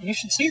stuff. You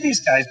should see these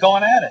guys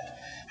going at it.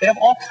 They have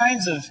all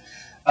kinds of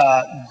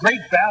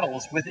great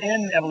battles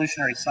within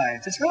evolutionary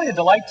science. It's really a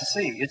delight to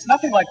see. It's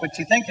nothing like what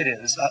you think it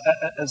is.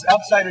 As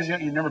outsiders,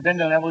 you've never been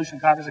to an evolution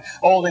conference.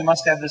 Oh, they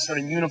must have this sort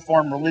of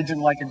uniform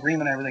religion-like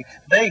agreement and everything.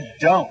 They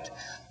don't.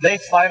 They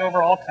fight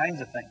over all kinds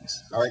of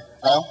things. All right,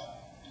 Kyle?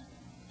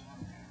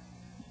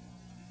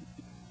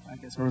 I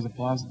guess there was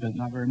applause, but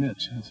not very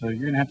much. So you're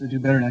going to have to do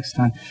better next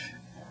time.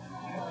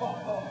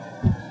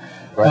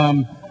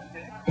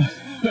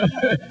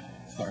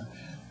 Sorry.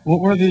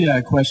 What were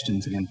the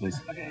questions again, please?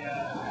 Okay,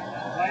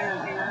 why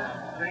are here,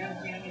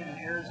 Grand Canyon, and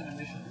errors and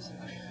omissions?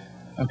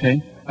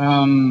 Okay.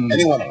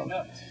 Any one of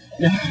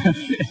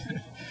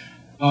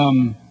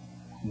them.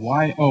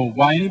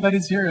 Why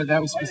anybody's here?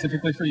 That was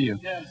specifically for you.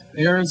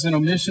 Errors and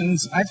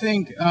omissions. I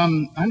think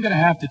I'm going to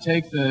have to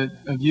take a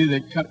view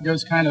that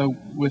goes kind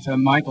of with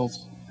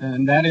Michael's,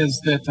 and that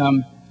is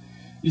that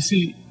you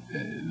see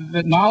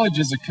that knowledge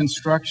is a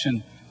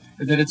construction,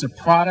 that it's a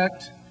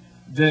product,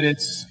 that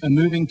it's a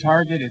moving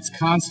target, it's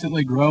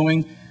constantly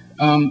growing.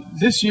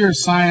 This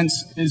year's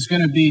science is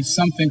going to be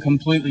something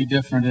completely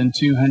different in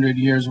 200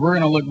 years. We're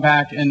going to look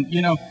back and,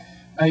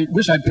 I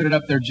wish I put it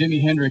up there,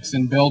 Jimi Hendrix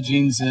and bell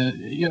jeans,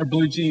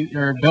 blue jeans,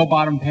 or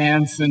bell-bottom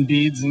pants and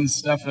beads and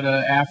stuff at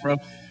an afro.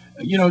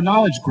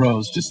 Knowledge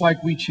grows, just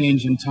like we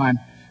change in time.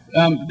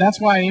 That's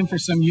why I aim for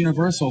some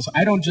universals.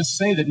 I don't just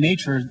say that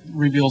nature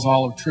reveals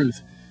all of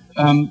truth,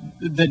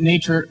 that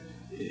nature,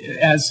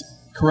 as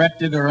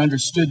corrected or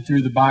understood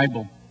through the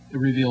Bible,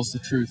 reveals the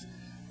truth.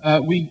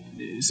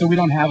 So we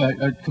don't have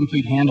a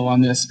complete handle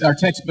on this. Our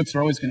textbooks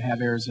are always going to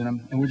have errors in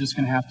them, and we're just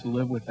going to have to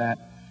live with that.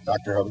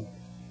 Dr. Hogan?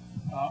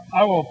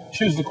 I will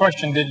choose the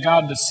question, did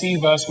God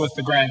deceive us with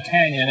the Grand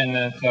Canyon in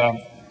that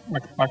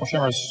Michael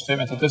Schimmer's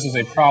statement that this is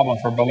a problem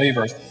for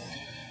believers.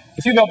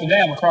 If you built a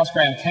dam across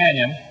Grand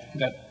Canyon,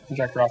 that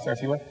projector off there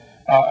if you would,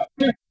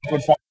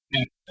 would form.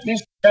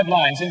 These red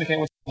lines indicate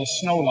what's called the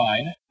snow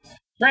line.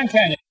 Grand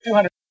Canyon,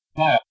 200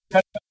 miles,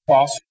 cut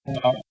across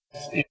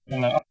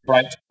in the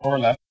right or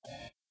left.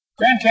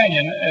 Grand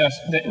Canyon,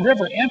 the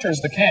river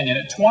enters the canyon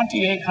at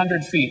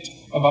 2,800 feet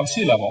above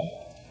sea level.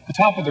 The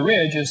top of the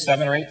ridge is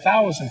 7,000 or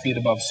 8,000 feet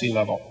above sea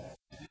level.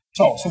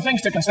 So, some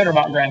things to consider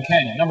about Grand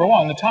Canyon. Number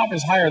one, the top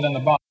is higher than the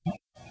bottom.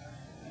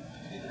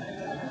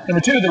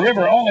 Number two, the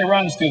river only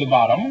runs through the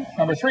bottom.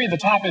 Number three, the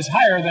top is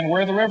higher than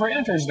where the river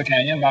enters the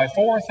canyon by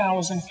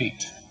 4,000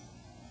 feet.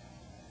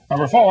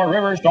 Number four,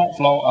 rivers don't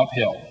flow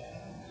uphill.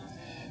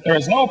 There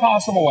is no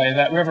possible way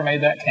that river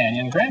made that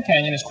canyon. Grand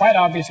Canyon is quite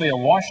obviously a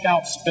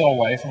washed-out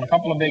spillway from a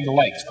couple of big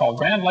lakes called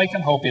Grand Lake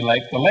and Hopi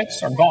Lake. The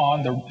lakes are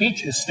gone. The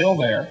beach is still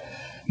there.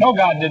 No,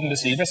 God didn't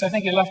deceive us. I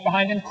think he left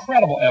behind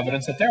incredible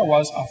evidence that there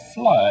was a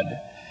flood,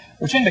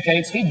 which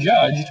indicates he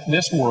judged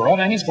this world,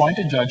 and he's going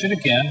to judge it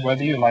again,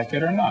 whether you like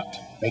it or not.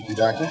 Thank you,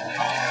 Doctor.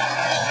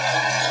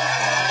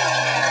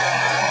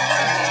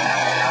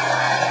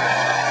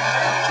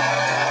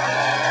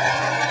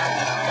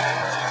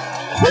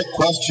 Quick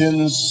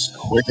questions,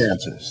 quick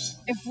answers.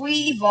 If we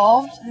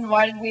evolved, then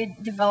why did we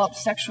develop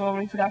sexual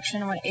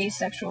reproduction when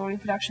asexual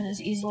reproduction is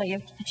easily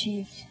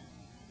achieved?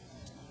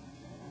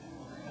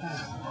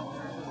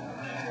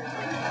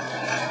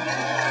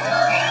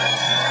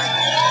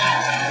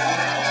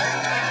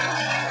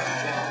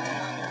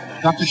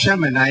 Dr.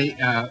 Sherman,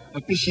 I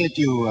appreciate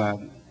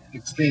you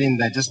explaining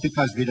that just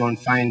because we don't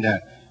find a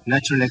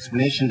natural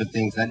explanation to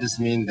things, that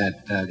doesn't mean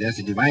that there's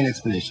a divine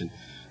explanation.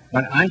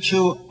 But aren't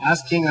you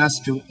asking us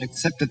to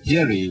accept a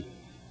theory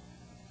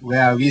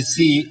where we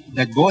see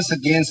that goes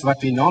against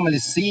what we normally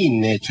see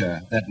in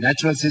nature, that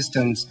natural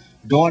systems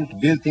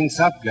don't build things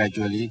up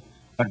gradually,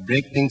 but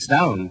break things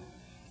down?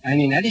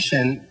 And in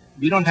addition,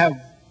 we don't have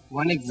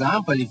one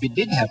example, if it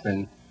did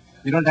happen,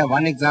 we don't have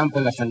one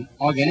example of an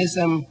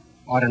organism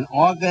or an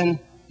organ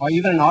or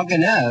even an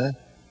organelle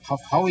of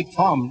how it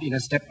formed in a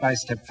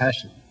step-by-step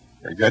fashion.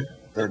 Very good.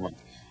 Third one.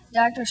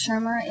 Dr.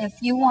 Shermer,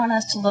 if you want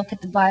us to look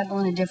at the Bible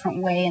in a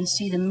different way and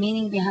see the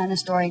meaning behind the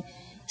story,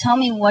 tell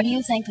me, what do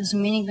you think is the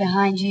meaning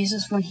behind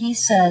Jesus when he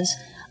says,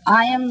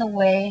 I am the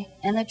way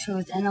and the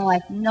truth and the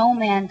life. No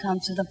man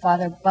comes to the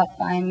Father but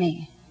by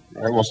me.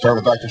 All right, we'll start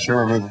with Dr.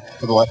 Shermer. Move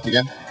to the left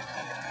again.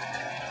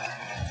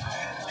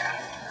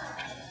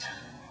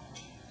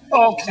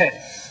 Okay.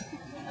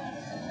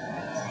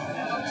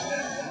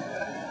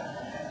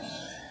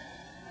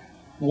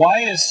 Why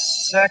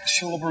is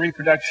sexual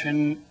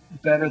reproduction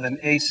better than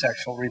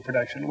asexual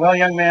reproduction? Well,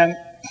 young man,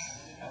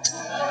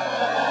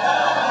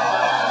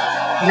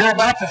 you're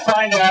about to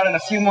find out in a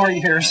few more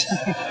years.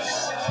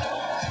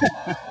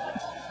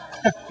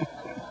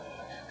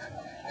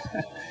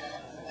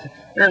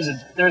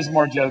 There's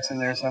more jokes in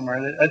there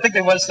somewhere. I think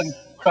there was some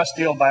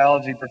crusty old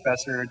biology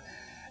professor who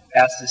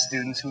asked his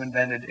students who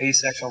invented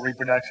asexual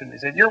reproduction. They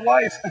said, "Your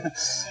wife."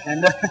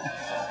 And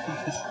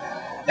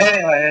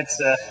anyway,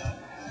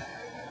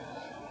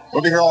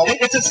 we'll be here all.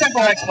 It's a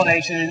simple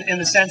explanation in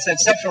the sense that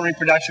sexual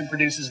reproduction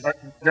produces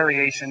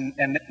variation,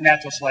 and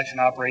natural selection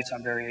operates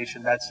on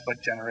variation. That's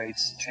what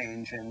generates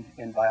change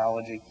in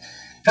biology.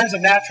 In terms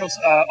of natural,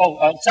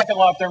 second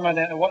law of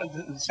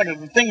thermodynamics,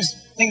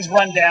 things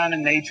run down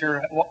in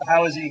nature.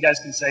 How is it you guys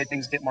can say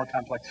things get more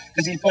complex?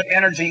 Because you put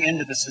energy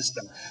into the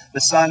system. The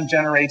sun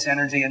generates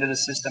energy into the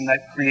system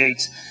that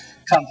creates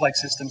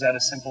complex systems out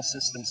of simple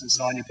systems and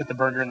so on. You put the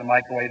burger in the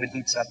microwave, it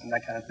heats up and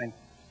that kind of thing.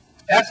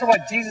 As for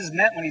what Jesus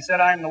meant when he said,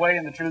 I am the way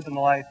and the truth and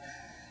the life,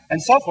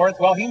 and so forth,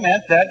 well, he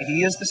meant that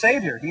he is the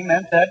Savior. He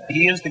meant that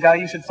he is the guy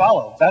you should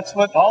follow. That's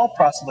what all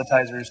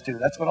proselytizers do.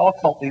 That's what all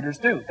cult leaders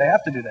do. They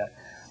have to do that.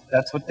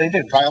 That's what they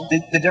do. Kyle?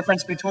 The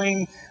difference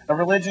between a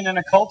religion and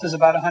a cult is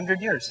about 100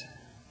 years.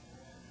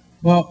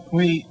 Well,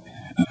 when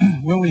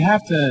we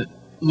have to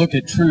look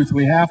at truth,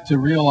 we have to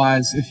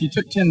realize if you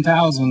took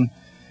 10,000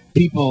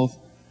 people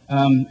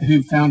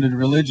who founded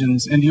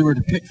religions and you were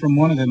to pick from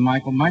one of them,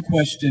 Michael, my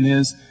question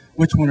is,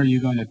 which one are you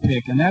going to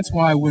pick? And that's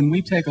why when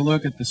we take a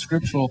look at the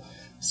scriptural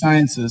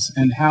sciences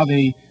and how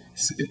they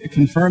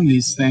confirm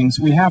these things,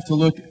 we have to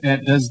look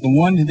at, does the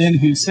one then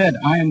who said,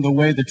 I am the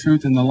way, the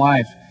truth, and the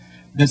life,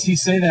 does he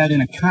say that in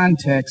a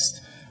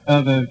context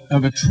of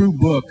a true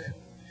book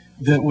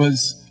that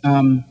was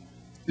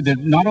that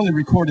not only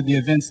recorded the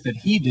events that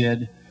he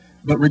did,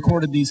 but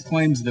recorded these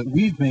claims that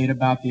we've made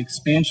about the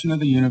expansion of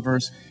the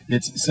universe,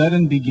 its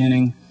sudden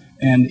beginning,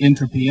 and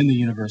entropy in the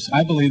universe?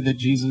 I believe that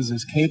Jesus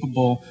is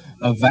capable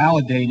of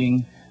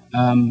validating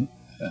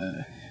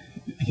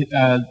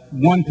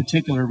one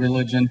particular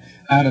religion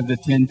out of the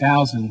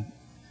 10,000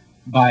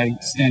 by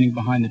standing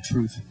behind the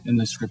truth in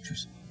the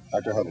scriptures.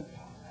 Dr. Hogan.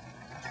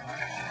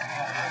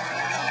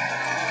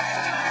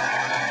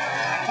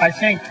 I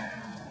think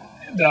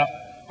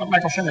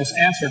Michael Schimmer's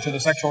answer to the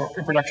sexual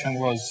reproduction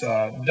was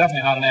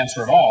definitely not an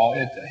answer at all.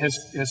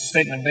 His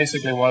statement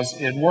basically was,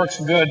 it works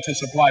good to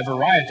supply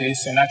variety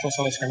so natural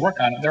selection can work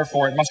on it,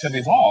 therefore it must have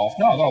evolved.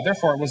 No,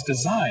 therefore it was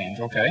designed,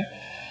 okay?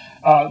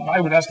 I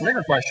would ask a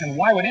bigger question,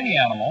 why would any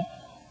animal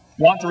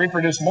want to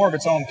reproduce more of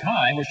its own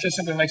kind, which just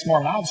simply makes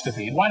more mouths to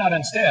feed? Why not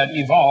instead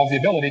evolve the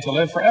ability to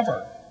live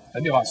forever?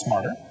 That'd be a lot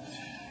smarter.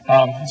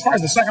 As far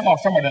as the second law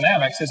of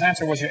thermodynamics, his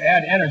answer was you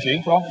add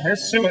energy. Well,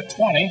 here's Sue at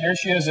 20. Here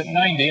she is at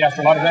 90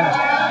 after a lot of energy.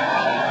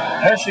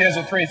 There she is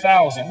at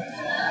 3,000.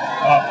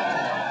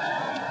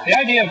 The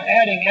idea of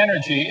adding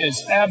energy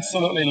is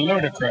absolutely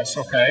ludicrous,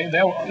 okay?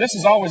 This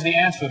is always the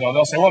answer, though.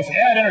 They'll say, well, if you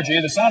add energy,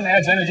 the sun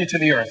adds energy to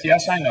the earth.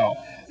 Yes, I know.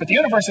 But the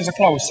universe is a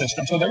closed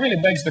system, so that really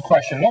begs the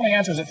question. It only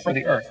answers it for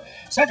the earth.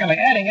 Secondly,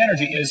 adding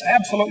energy is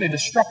absolutely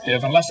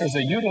destructive unless there's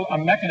a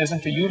mechanism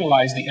to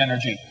utilize the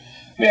energy.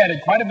 We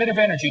added quite a bit of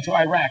energy to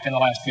Iraq in the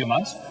last few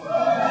months.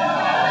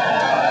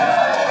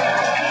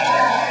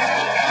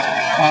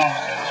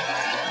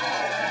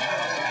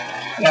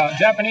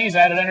 Japanese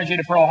added energy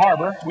to Pearl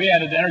Harbor. We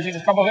added energy to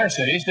a couple of their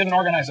cities. Didn't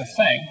organize a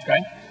thing,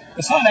 okay?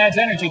 The sun adds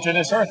energy to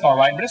this earth, all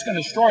right, but it's going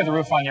to destroy the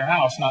roof on your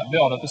house, not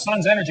build it. The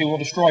sun's energy will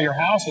destroy your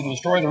house. It'll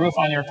destroy the roof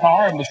on your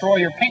car. It'll destroy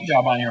your paint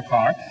job on your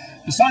car.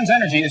 The sun's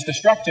energy is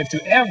destructive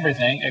to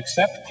everything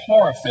except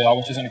chlorophyll,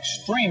 which is an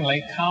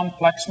extremely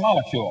complex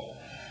molecule.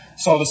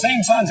 So the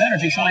same sun's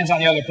energy shines on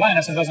the other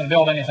planets and doesn't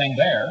build anything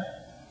there.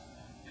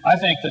 I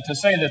think that to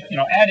say that,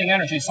 adding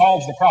energy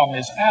solves the problem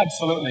is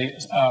absolutely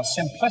a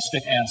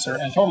simplistic answer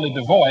and totally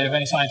devoid of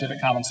any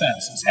scientific common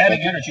sense. Adding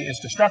energy is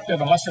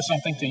destructive unless there's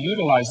something to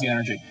utilize the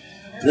energy.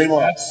 Three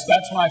more. That's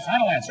my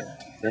final answer.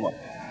 Three more.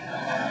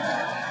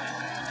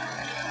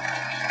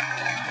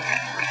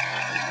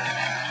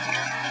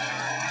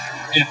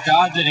 If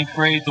God didn't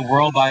create the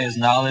world by his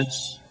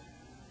knowledge,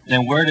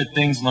 then where did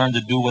things learn to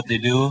do what they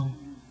do?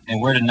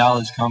 And where did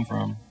knowledge come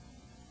from?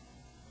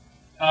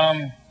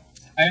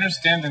 I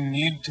understand the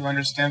need to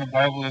understand the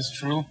Bible is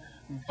true,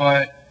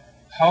 but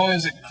how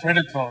is it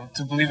critical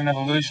to believe in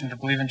evolution, to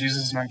believe in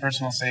Jesus as my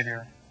personal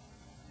Savior?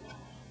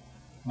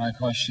 My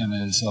question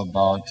is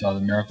about the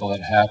miracle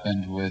that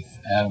happened with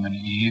Adam and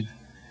Eve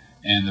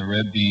and the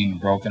rib being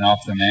broken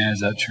off the man. Is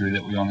that true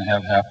that we only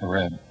have half a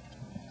rib?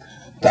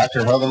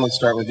 Dr. Hogan, let's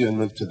start with you and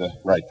move to the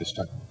right this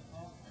time.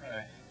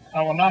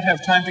 I will not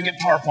have time to get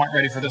PowerPoint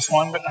ready for this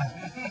one, but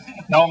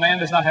no, man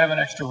does not have an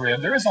extra rib.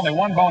 There is only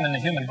one bone in the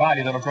human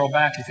body that will grow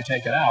back if you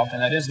take it out,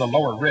 and that is the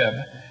lower rib.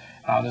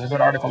 There's a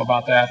good article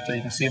about that. You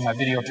can see in my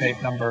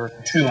videotape number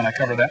 2, and I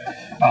cover that.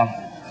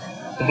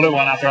 The blue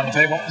one out there on the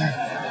table.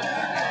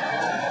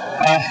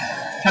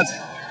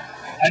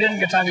 I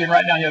didn't get time to even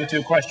write down the other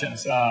 2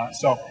 questions,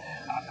 so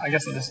I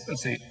guess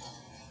let's see.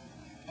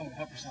 Oh,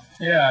 help yourself.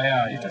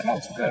 Yeah, you took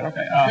notes. Good,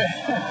 okay.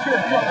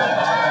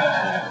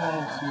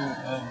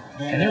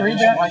 Can you read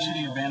that? Why should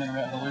he abandon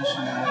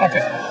evolution? Okay.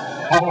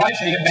 Why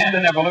should he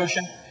abandon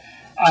evolution?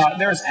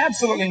 There's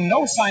absolutely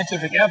no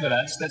scientific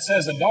evidence that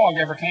says a dog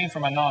ever came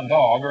from a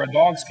non-dog or a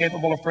dog's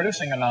capable of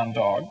producing a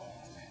non-dog.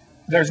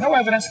 There's no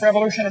evidence for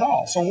evolution at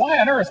all. So why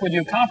on earth would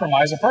you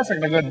compromise a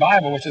perfectly good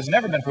Bible, which has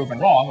never been proven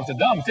wrong, with a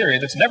dumb theory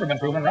that's never been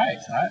proven right?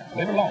 All right?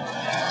 Leave it alone.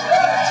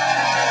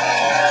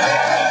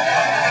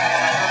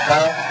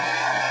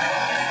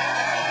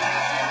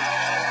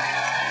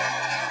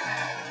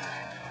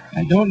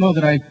 I don't know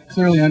that I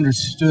clearly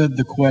understood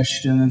the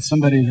question, and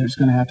somebody is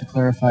going to have to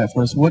clarify it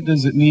for us. What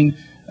does it mean?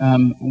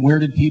 Where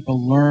did people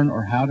learn,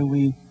 or how do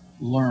we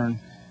learn?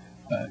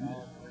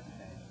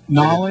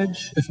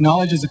 Knowledge, if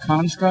knowledge is a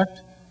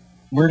construct,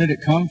 where did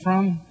it come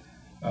from?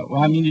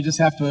 Well, I mean, you just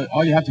have to,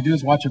 all you have to do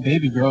is watch a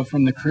baby grow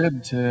from the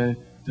crib to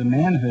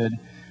manhood.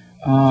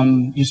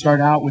 You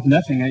start out with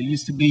nothing. It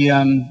used to be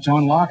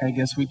John Locke, I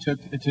guess, we took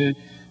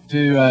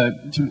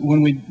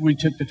when we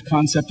took the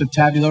concept of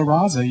tabula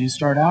rasa. You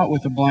start out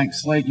with a blank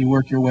slate, you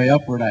work your way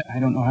upward. I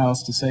don't know how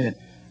else to say it.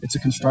 It's a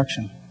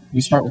construction.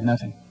 We start with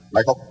nothing.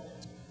 Michael?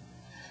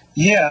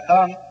 Yeah,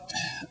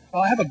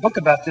 well, I have a book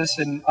about this,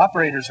 and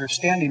operators are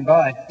standing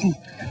by.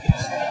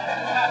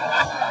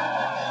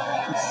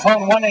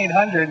 Phone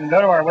 1-800 and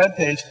go to our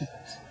webpage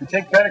and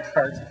take credit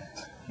cards.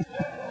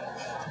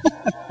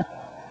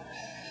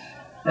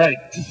 Right.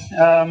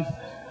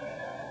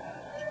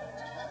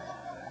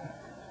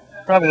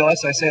 Probably the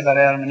less I say about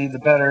Adam and Eve, the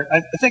better.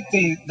 I think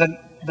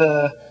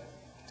the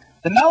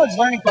knowledge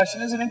learning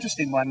question is an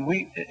interesting one.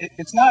 We're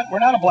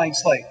not a blank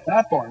slate. We're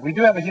not born. We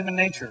do have a human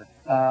nature.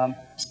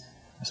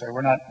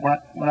 We're not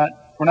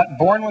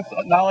born with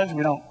knowledge.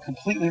 We don't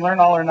completely learn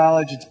all our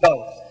knowledge. It's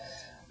both.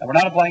 We're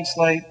not a blank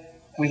slate.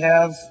 We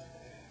have,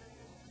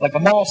 like, a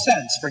moral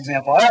sense, for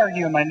example. I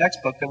argue in my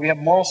next book that we have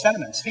moral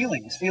sentiments,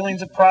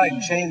 feelings of pride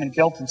and shame and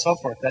guilt and so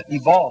forth that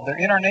evolve. They're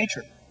in our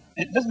nature.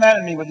 It doesn't matter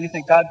to me whether you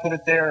think God put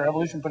it there or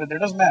evolution put it there.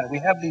 It doesn't matter. We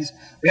have these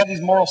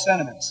moral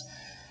sentiments.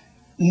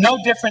 No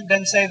different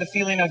than, say, the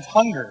feeling of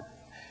hunger.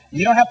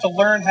 You don't have to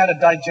learn how to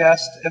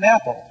digest an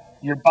apple.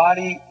 Your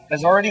body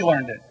has already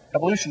learned it.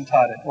 Evolution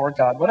taught it, or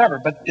God, whatever.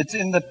 But it's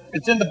in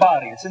the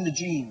body. It's in the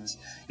genes.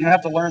 You don't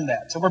have to learn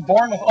that. So we're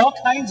born with all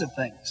kinds of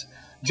things.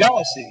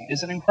 Jealousy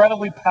is an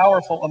incredibly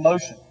powerful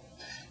emotion.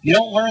 You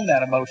don't learn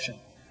that emotion.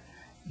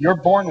 You're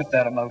born with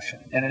that emotion,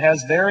 and it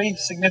has very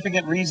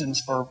significant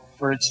reasons for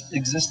its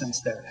existence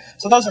there.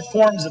 So those are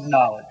forms of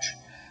knowledge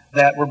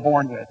that we're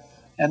born with,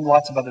 and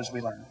lots of others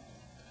we learn.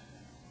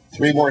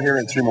 3 more here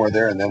and 3 more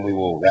there, and then we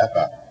will wrap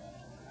up.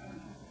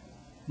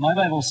 My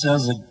Bible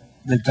says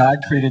that God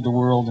created the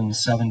world in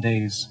 7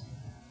 days.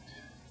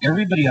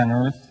 Everybody on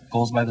earth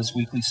goes by this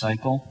weekly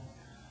cycle.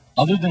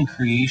 Other than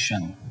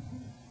creation,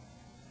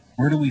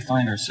 where do we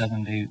find our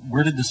 7-day,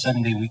 where did the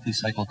 7-day weekly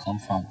cycle come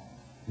from?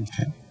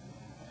 Okay.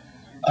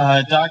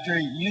 Doctor,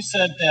 you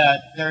said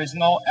that there is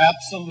no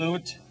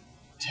absolute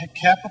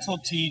capital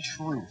T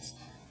truth.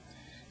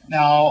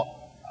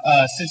 Now,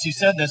 since you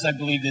said this, I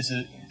believe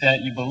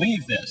that you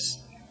believe this.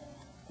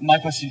 My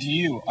question to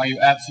you, are you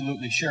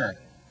absolutely sure?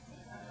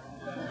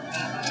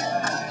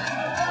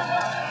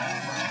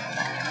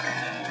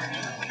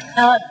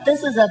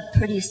 This is a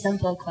pretty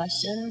simple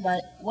question,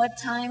 but what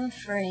time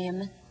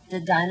frame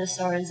did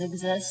dinosaurs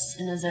exist,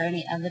 and is there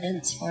any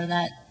evidence for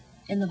that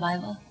in the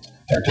Bible?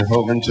 Dr.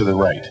 Hogan to the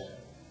right.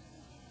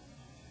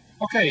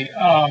 Okay,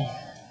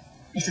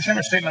 Mr.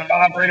 Shimmer's statement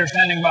about operator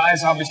standing by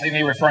is obviously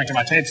me referring to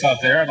my tapes out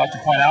there. I'd like to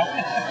point out.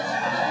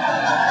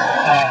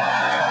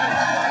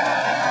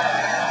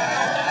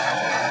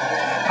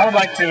 I would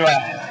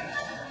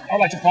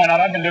like to point out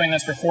I've been doing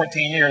this for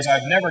 14 years.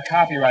 I've never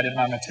copyrighted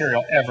my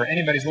material, ever.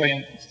 Anybody's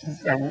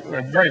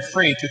very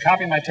free to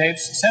copy my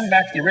tapes, send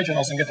back the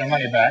originals, and get their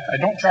money back. I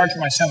don't charge for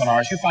my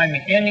seminars. You find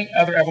me any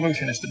other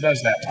evolutionist that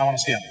does that. I want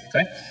to see them,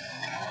 okay?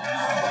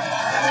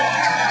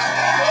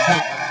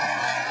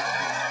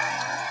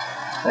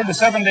 Where did the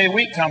 7-day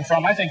week come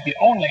from? I think the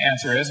only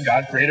answer is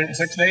God created it in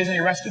 6 days and he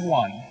rested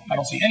 1. I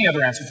don't see any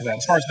other answer to that.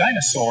 As far as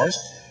dinosaurs,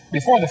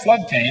 before the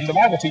flood came, the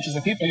Bible teaches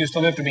that people used to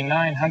live to be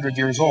 900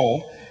 years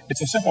old.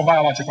 It's a simple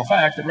biological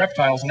fact that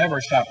reptiles never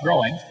stop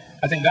growing.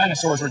 I think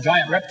dinosaurs were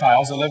giant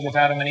reptiles that lived with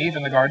Adam and Eve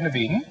in the Garden of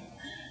Eden.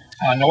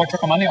 Noah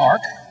took them on the ark,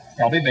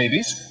 probably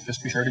babies.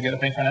 Just be sure to get a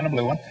pink one and a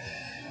blue one.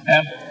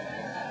 And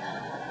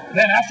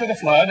then after the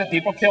flood,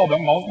 people killed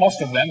them,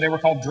 most of them. They were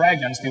called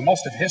dragons through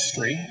most of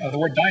history. The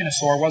word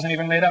dinosaur wasn't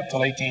even made up till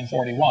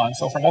 1841.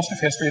 So for most of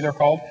history, they're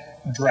called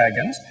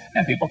dragons,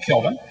 and people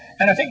killed them.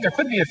 And I think there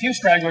could be a few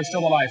stragglers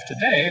still alive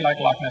today, like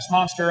Loch Ness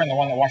Monster and the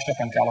one that washed up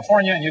in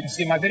California. And you can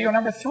see my video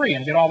number 3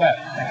 and get all that.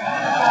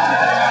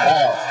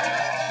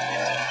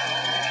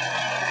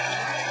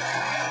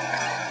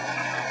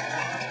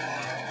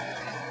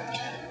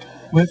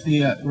 With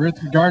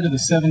regard to the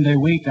 7-day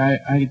week,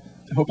 I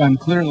hope I'm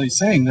clearly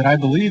saying that I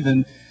believe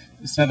in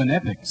 7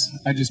 epochs.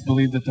 I just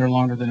believe that they're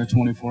longer than a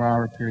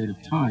 24-hour period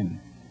of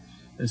time.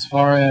 As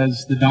far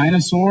as the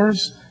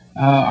dinosaurs,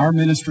 our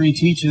ministry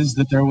teaches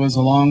that there was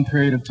a long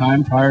period of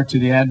time prior to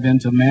the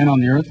advent of man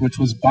on the earth, which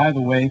was, by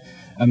the way,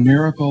 a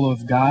miracle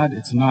of God.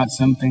 It's not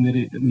something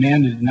that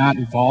man did not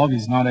evolve.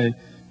 He's not a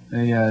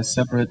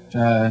separate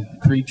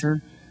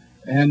creature.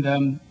 And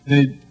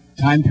the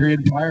time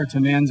period prior to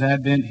man's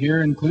advent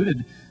here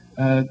included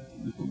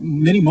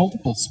many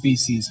multiple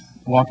species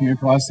walking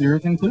across the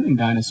earth, including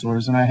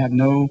dinosaurs, and I have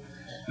no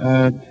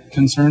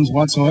concerns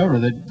whatsoever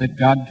that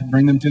God could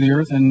bring them to the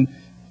earth and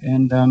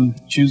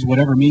choose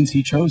whatever means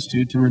he chose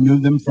to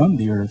remove them from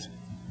the earth.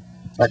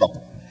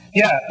 Michael.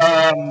 Yeah,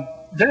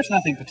 there's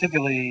nothing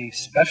particularly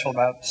special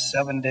about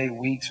 7-day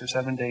weeks or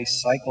 7-day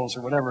cycles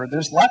or whatever.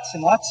 There's lots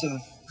and lots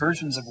of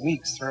versions of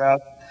weeks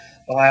throughout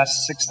the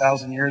last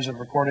 6,000 years of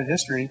recorded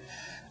history.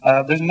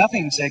 There's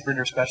nothing sacred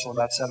or special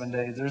about 7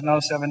 days. There's no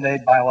 7-day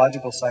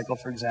biological cycle,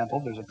 for example.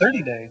 There's a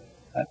 30-day,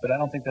 but I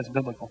don't think that's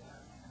biblical.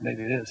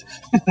 Maybe it is.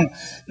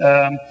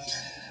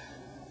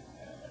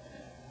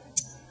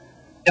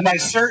 Am I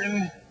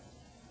certain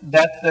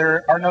that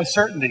there are no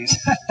certainties?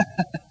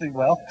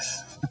 Well,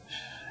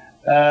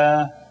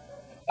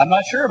 I'm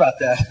not sure about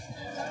that.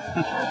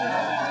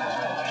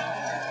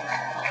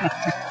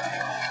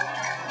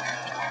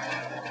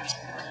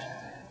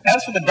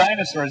 As for the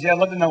dinosaurs, yeah, I'd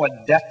love to know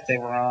what deck they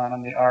were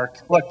on the ark.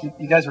 Look,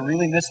 you guys are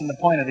really missing the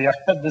point of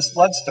this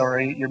flood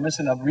story. You're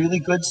missing a really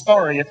good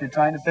story if you're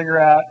trying to figure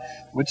out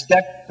which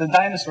deck the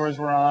dinosaurs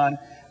were on,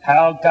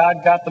 how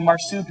God got the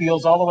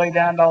marsupials all the way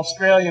down to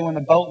Australia when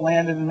the boat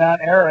landed in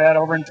Mount Ararat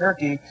over in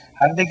Turkey.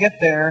 How did they get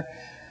there?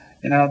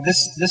 You know,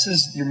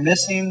 you're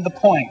missing the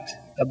point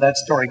of that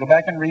story. Go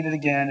back and read it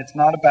again. It's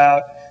not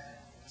about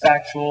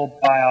factual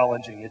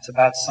biology. It's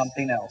about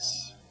something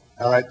else.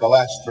 All right, the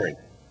last 3.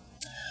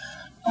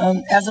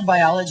 As a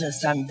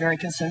biologist, I'm very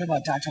concerned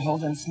about Dr.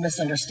 Holden's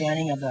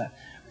misunderstanding of the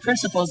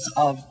principles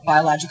of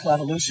biological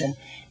evolution.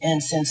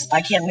 And since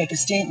I can't make a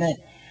statement,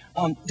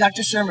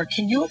 Dr. Shermer,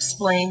 can you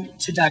explain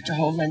to Dr.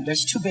 Holden,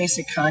 there's 2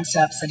 basic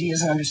concepts that he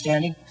isn't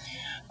understanding.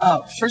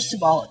 First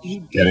of all,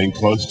 Getting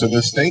close to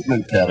the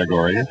statement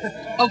category.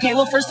 Okay,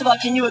 well, first of all,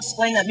 can you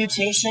explain that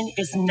mutation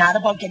is not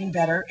about getting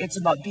better, it's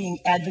about being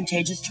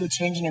advantageous to a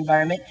changing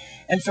environment.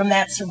 And from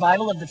that,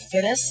 survival of the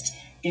fittest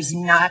is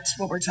not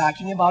what we're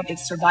talking about.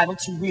 It's survival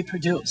to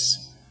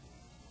reproduce.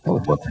 That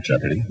would work for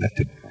Jeopardy. That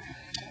did. I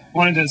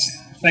wanted to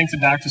thank the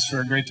doctors for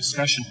a great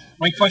discussion.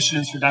 My question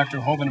is for Dr.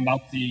 Hoban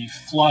about the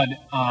flood.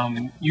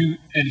 You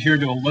adhere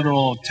to a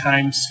literal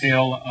time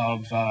scale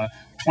of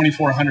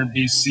 2400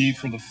 BC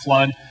for the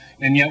flood,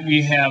 and yet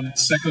we have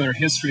secular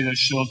history that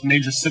shows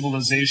major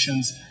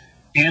civilizations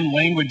and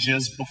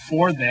languages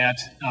before that,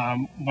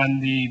 when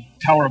the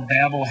Tower of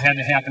Babel had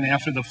to happen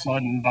after the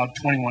flood in about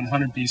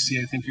 2100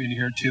 BC, I think you're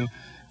here too.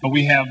 But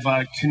we have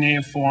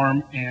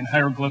cuneiform and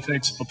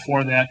hieroglyphics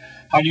before that.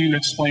 How do you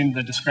explain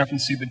the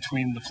discrepancy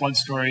between the flood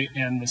story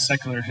and the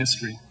secular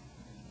history?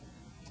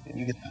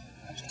 You get that.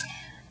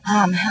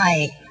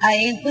 Hi.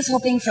 I was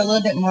hoping for a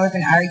little bit more of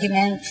an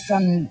argument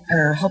from,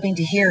 or hoping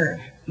to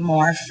hear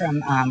more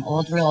from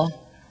old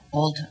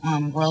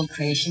world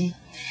creation.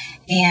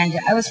 And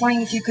I was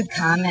wondering if you could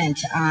comment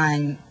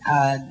on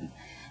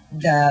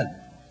the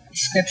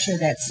scripture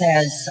that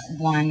says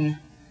one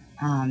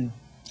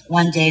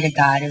day to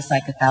God is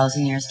like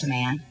 1,000 years to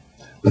man.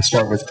 Let's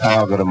start with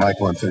Kyle, go to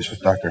Michael, and finish with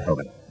Dr.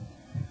 Hoban.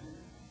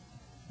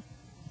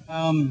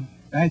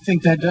 I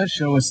think that does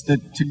show us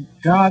that to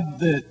God,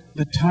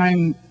 the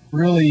time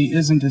really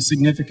isn't as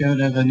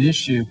significant of an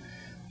issue.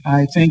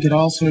 I think it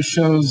also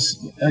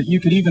shows, you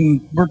could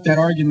even work that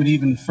argument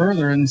even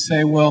further and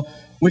say, well,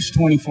 which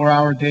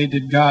 24-hour day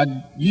did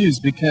God use?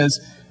 Because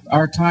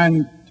our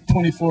time,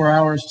 24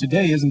 hours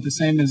today, isn't the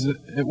same as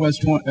it was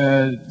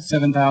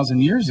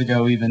 7,000 years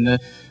ago even. The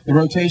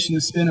rotation,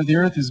 the spin of the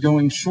earth is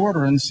going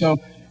shorter. And so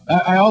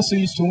I also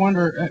used to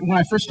wonder, when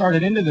I first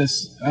started into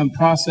this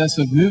process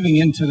of moving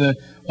into the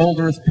old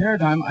earth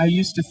paradigm, I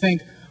used to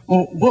think,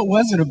 well, what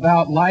was it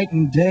about light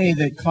and day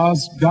that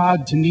caused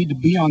God to need to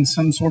be on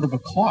some sort of a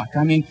clock?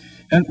 I mean,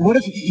 and what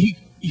if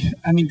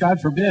I mean, God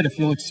forbid, if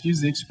you'll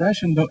excuse the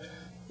expression, but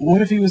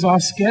what if he was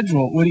off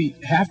schedule? Would he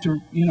have to,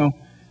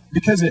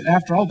 because it,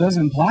 after all, does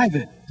imply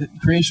that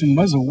creation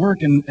was a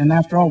work, and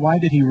after all, why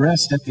did he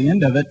rest at the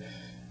end of it?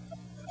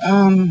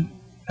 And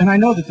I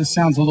know that this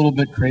sounds a little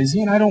bit crazy,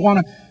 and I don't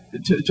want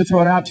to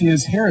throw it out to you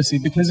as heresy,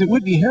 because it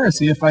would be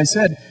heresy if I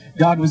said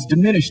God was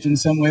diminished in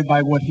some way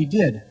by what he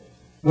did.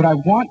 What I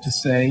want to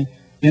say,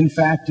 in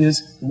fact,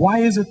 is why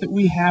is it that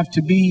we have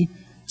to be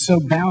so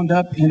bound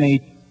up in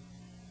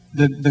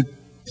the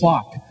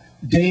clock,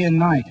 day and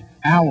night,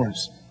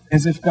 hours,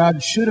 as if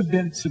God should have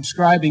been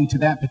subscribing to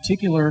that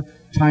particular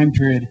time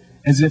period,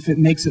 as if it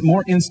makes it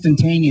more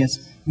instantaneous,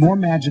 more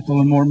magical,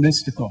 and more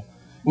mystical.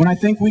 When I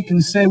think we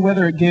can say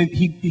whether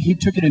he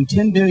took it in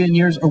 10 billion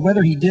years or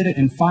whether he did it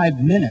in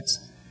 5 minutes,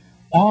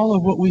 all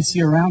of what we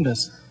see around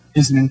us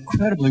is an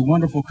incredibly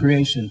wonderful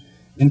creation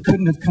and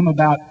couldn't have come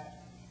about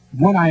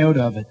one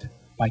iota of it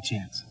by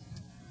chance.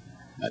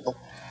 Michael?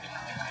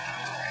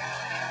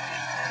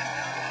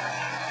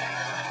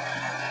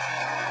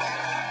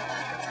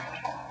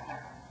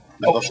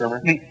 Michael Shermer?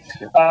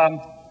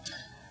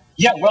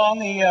 Yeah, well, on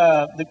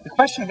the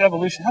question of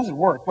evolution, how does it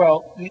work?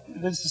 Well,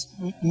 there's this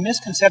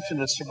misconception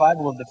of the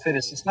survival of the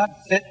fittest. It's not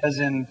fit as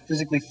in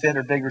physically fit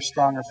or big or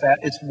strong or fat.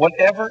 It's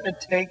whatever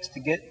it takes to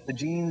get the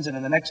genes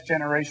into the next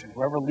generation.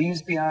 Whoever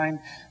leaves behind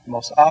the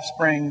most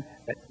offspring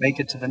that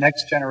make it to the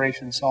next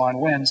generation and so on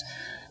wins.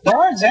 There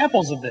are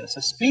examples of this.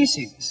 A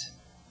species,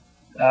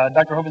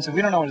 Dr. Hoban said,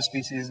 we don't know what a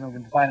species is, and we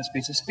can define a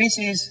species. A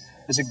species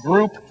is a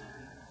group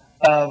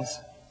of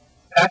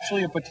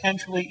actually or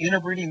potentially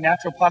interbreeding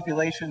natural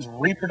populations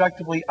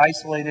reproductively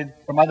isolated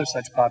from other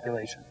such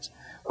populations.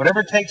 Whatever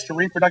it takes to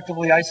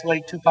reproductively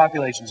isolate two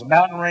populations, a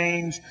mountain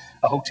range,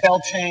 a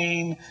hotel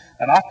chain,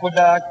 an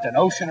aqueduct, an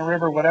ocean, a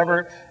river,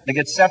 whatever, they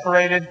get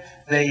separated.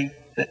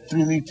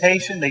 Through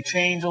mutation, they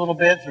change a little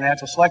bit. Through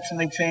natural selection,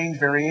 they change,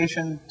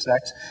 variation,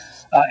 sex,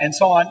 and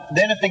so on.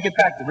 Then if they get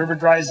back, the river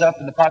dries up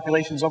and the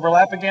populations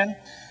overlap again.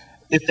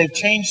 If they've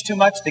changed too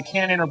much, they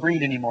can't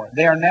interbreed anymore.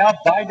 They are now,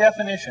 by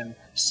definition,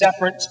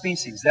 separate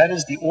species. That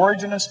is the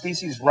origin of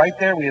species right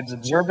there. We have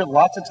observed it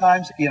lots of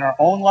times in our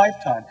own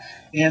lifetime.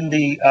 In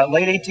the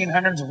late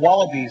 1800s,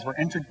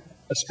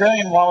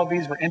 Australian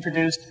wallabies were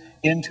introduced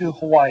into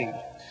Hawaii.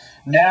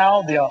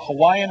 Now the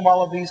Hawaiian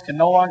wallabies can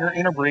no longer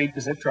interbreed,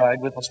 because they've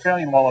tried, with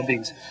Australian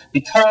wallabies,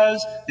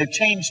 because they've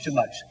changed too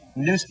much.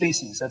 New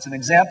species. That's an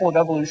example of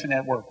evolution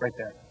at work right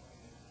there.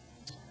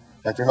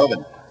 Dr.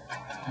 Hoban?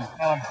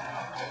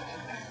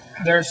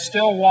 There's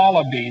still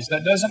wallabies.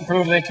 That doesn't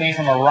prove they came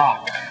from a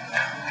rock.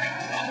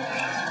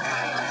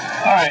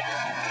 All right.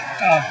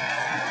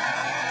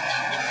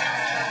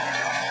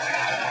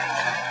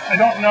 I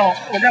don't know.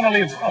 We're going to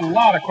leave a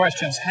lot of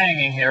questions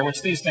hanging here,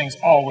 which these things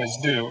always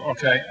do,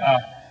 okay?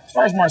 As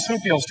far as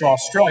marsupials to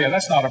Australia,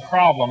 that's not a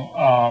problem.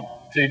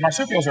 The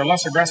marsupials are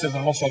less aggressive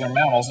than most other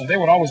mammals, and they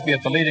would always be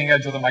at the leading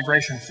edge of the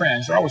migration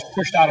fringe. They're always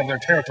pushed out of their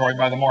territory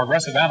by the more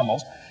aggressive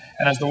animals.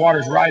 And as the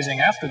water's rising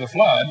after the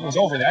flood, it was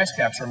over, the ice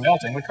caps are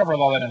melting. We covered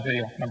all that in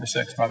video number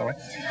 6, by the way.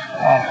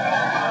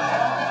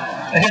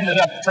 They ended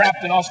up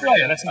trapped in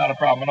Australia. That's not a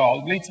problem at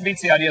all. It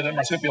beats the idea that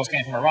marsupials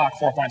came from a rock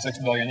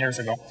 4.6 billion years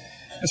ago.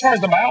 As far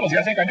as the biology,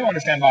 I think I do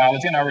understand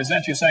biology, and I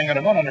resent you saying that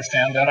I don't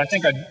understand that. I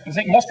think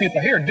most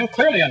people here do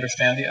clearly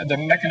understand the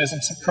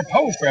mechanisms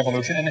proposed for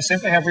evolution, and they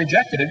simply have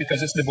rejected it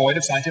because it's devoid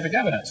of scientific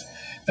evidence.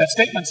 That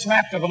statement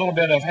smacked of a little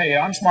bit of, hey,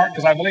 I'm smart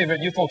because I believe it,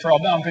 you folks are all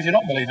dumb because you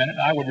don't believe in it, and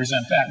I would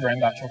resent that very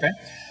much, okay?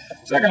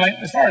 Secondly,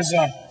 as far as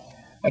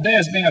a day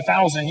as being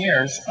 1,000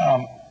 years,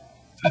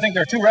 I think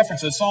there are two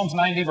references, Psalms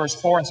 90, verse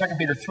 4, and 2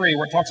 Peter 3,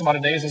 where it talks about a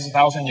day as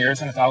 1,000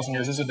 years, and 1,000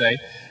 years is a day.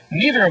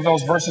 Neither of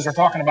those verses are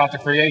talking about the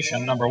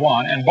creation, number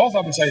one, and both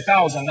of them say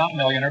 1,000, not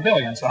million or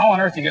billion. So how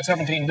on earth you get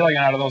 17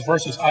 billion out of those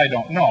verses, I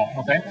don't know,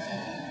 okay?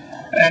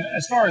 And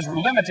as far as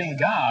limiting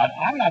God,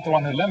 I'm not the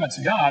one who limits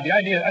God. The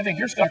idea, I think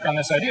you're stuck on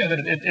this idea that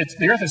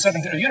the Earth is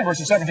the universe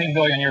is 17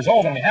 billion years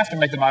old, and we have to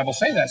make the Bible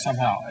say that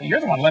somehow. You're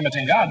the one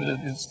limiting God.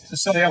 It's the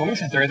silly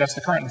evolution theory that's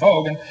the current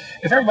vogue. And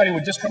if everybody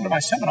would just come to my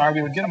seminar,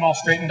 we would get them all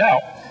straightened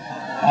out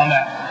on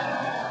that.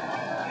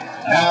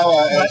 Now,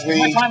 is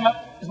my time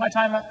up? Is my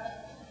time up?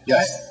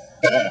 Yes.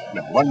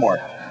 No, one more.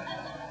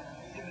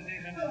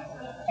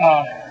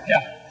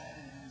 Yeah.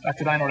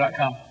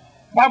 DrDino.com.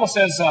 The Bible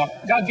says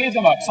God gave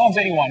them up. Psalms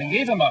 81. He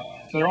gave them up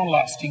to their own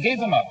lust. He gave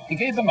them up. He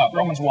gave them up.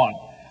 Romans 1.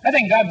 I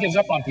think God gives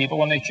up on people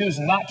when they choose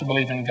not to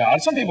believe in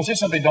God. Some people just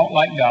simply don't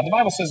like God. The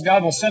Bible says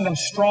God will send them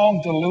strong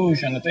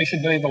delusion that they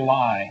should believe a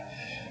lie.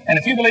 And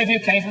if you believe you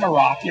came from a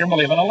rock, you're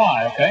believing a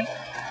lie, okay?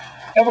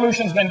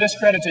 Evolution's been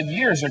discredited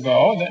years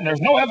ago.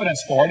 There's no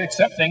evidence for it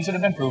except things that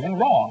have been proven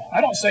wrong.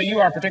 I don't say you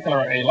are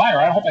a liar.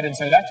 I hope I didn't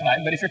say that tonight.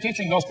 But if you're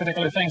teaching those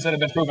particular things that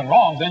have been proven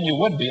wrong, then you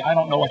would be. I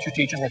don't know what you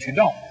teach and what you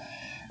don't.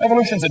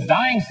 Evolution's a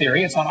dying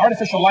theory. It's on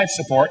artificial life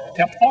support,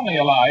 kept only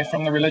alive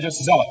from the religious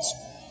zealots.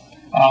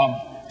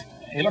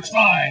 He looks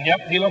fine.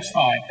 Yep, he looks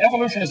fine.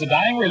 Evolution is a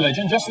dying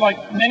religion, just like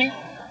many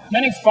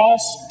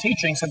false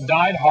teachings have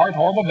died hard,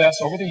 horrible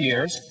deaths over the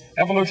years.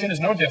 Evolution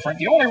is no different.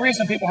 The only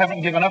reason people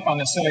haven't given up on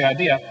this silly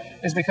idea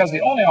is because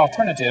the only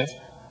alternative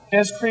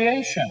is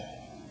creation.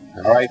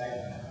 All right.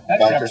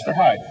 That's Dexter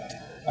Hyde.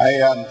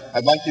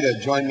 I'd like you to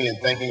join me in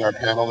thanking our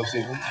panel this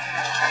evening.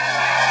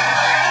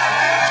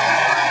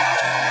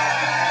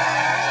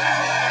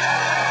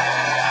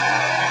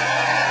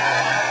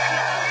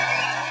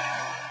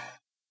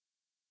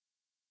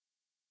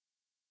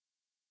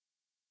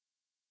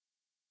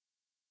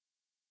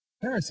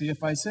 Heresy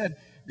if I said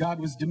God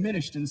was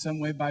diminished in some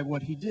way by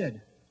what he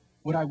did.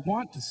 What I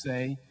want to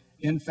say,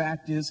 in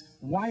fact, is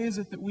why is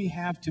it that we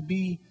have to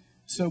be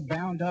so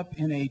bound up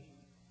in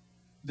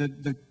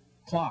the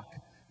clock,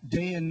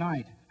 day and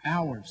night,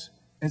 hours,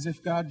 as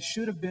if God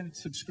should have been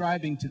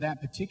subscribing to that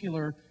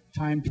particular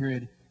time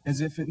period, as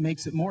if it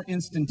makes it more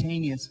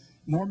instantaneous,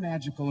 more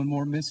magical, and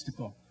more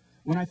mystical.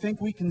 When I think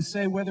we can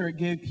say whether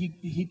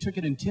he took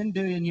it in 10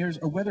 billion years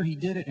or whether he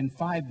did it in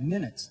 5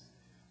 minutes,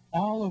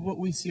 all of what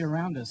we see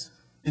around us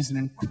is an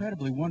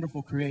incredibly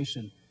wonderful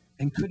creation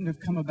and couldn't have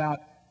come about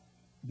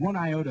one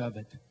iota of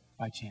it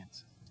by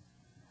chance.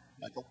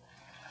 Michael?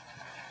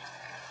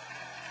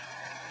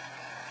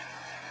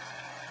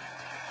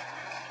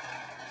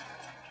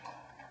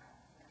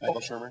 Michael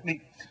Shermer?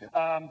 Me.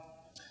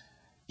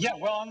 Yeah,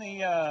 well, on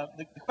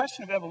the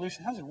question of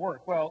evolution, how does it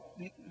work? Well,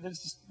 there's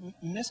this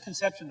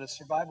misconception of the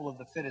survival of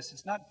the fittest.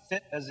 It's not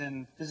fit as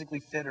in physically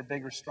fit or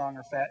big or strong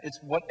or fat. It's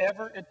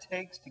whatever it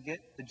takes to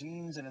get the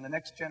genes into the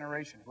next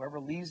generation.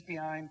 Whoever leaves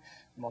behind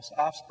the most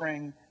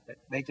offspring that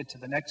make it to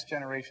the next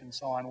generation and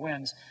so on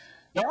wins.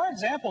 There are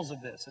examples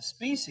of this. A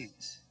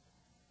species,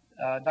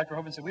 Dr.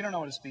 Hovind said, we don't know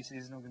what a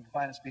species is, and we can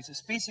define a species. A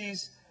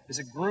species is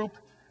a group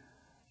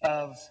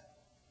of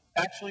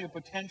actually or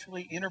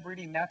potentially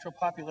interbreeding natural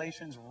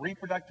populations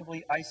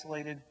reproductively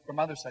isolated from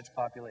other such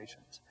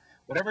populations.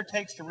 Whatever it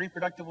takes to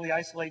reproductively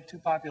isolate two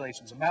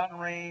populations, a mountain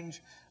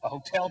range, a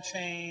hotel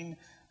chain,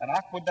 an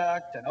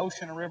aqueduct, an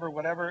ocean, a river,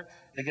 whatever,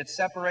 they get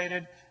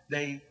separated.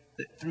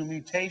 Through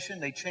mutation,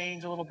 they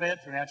change a little bit.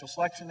 Through natural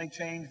selection, they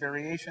change,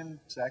 variation,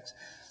 sex,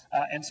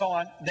 and so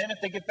on. Then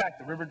if they get back,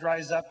 the river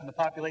dries up and the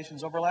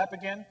populations overlap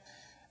again.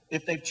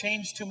 If they've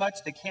changed too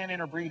much, they can't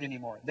interbreed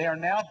anymore. They are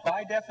now,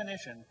 by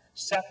definition,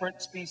 separate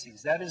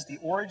species. That is the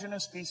origin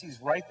of species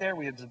right there.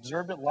 We have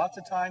observed it lots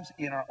of times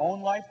in our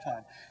own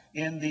lifetime.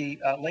 In the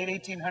late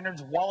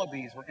 1800s,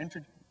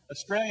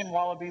 Australian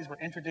wallabies were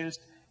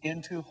introduced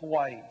into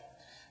Hawaii.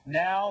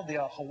 Now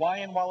the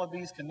Hawaiian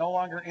wallabies can no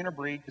longer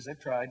interbreed, because they've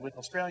tried, with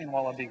Australian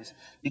wallabies,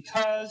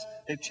 because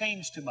they've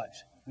changed too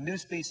much. New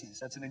species.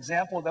 That's an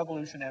example of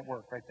evolution at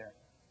work right there.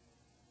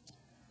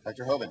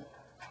 Dr. Hovind.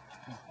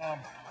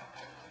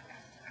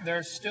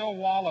 There's still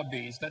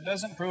wallabies. That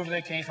doesn't prove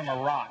they came from a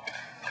rock.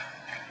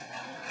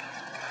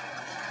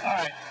 All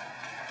right.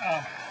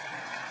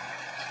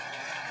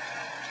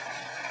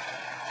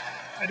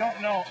 I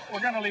don't know. We're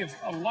going to leave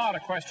a lot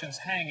of questions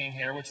hanging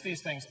here, which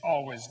these things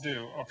always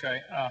do,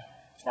 okay?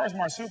 As far as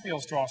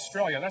marsupials to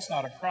Australia, that's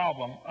not a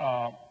problem.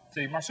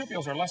 The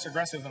marsupials are less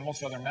aggressive than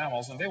most other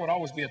mammals, and they would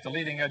always be at the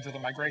leading edge of the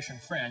migration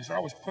fringe. They're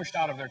always pushed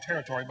out of their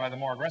territory by the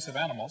more aggressive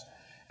animals.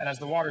 And as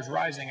the water's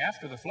rising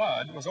after the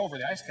flood was over,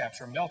 the ice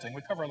caps are melting.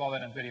 We covered all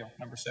that in video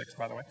number 6,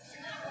 by the way.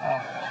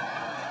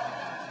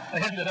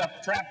 They ended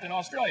up trapped in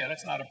Australia.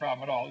 That's not a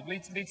problem at all.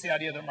 It beats the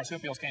idea that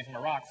marsupials came from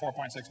a rock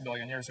 4.6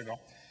 billion years ago.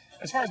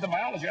 As far as the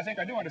biology, I think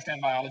I do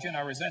understand biology, and I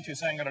resent you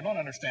saying that I don't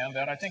understand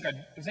that. I think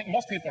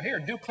most people here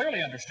do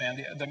clearly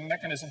understand the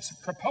mechanisms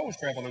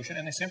proposed for evolution,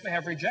 and they simply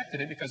have rejected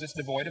it because it's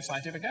devoid of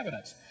scientific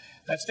evidence.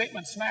 That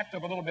statement smacked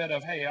of a little bit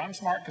of, hey, I'm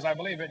smart because I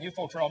believe it, you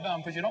folks are all dumb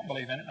because you don't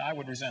believe in it, and I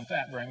would resent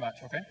that very much,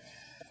 okay?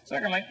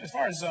 Secondly, as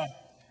far as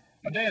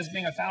A day as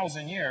being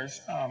 1,000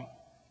 years.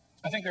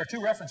 I think there are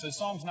two references,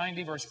 Psalms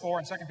 90 verse 4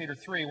 and 2 Peter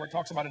 3, where it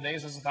talks about a day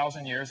as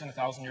 1,000 years and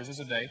 1,000 years as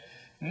a day.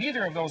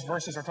 Neither of those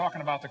verses are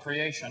talking about the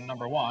creation,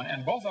 number one,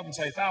 and both of them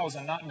say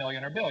 1,000, not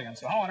million or billion.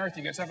 So how on earth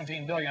you get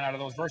 17 billion out of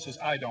those verses,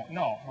 I don't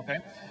know, okay?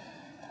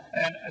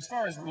 And as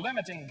far as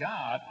limiting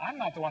God, I'm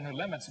not the one who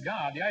limits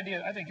God. The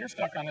idea, I think you're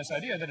stuck on this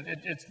idea that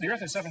the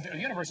earth is the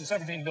universe is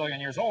 17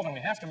 billion years old, and we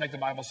have to make the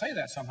Bible say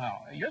that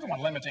somehow. You're the one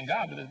limiting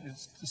God.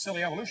 It's the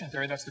silly evolution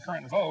theory that's the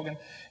current vogue. And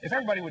if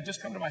everybody would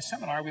just come to my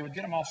seminar, we would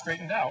get them all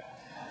straightened out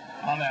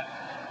on that.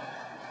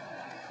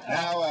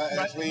 Now,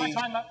 is my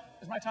time up?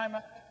 Is my time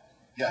up?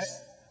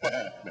 Yes.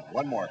 No,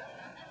 one more.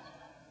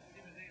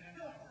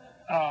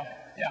 Yeah.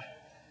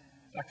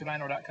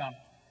 DrDino.com.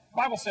 The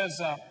Bible says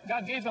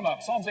God gave them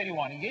up. Psalms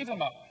 81. He gave them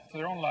up for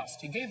their own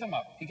lust. He gave them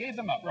up. He gave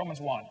them up.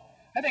 Romans 1.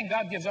 I think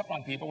God gives up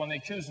on people when they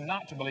choose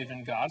not to believe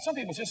in God. Some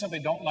people just simply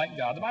don't like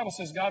God. The Bible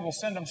says God will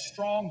send them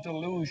strong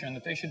delusion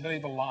that they should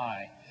believe a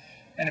lie.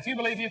 And if you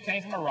believe you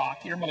came from a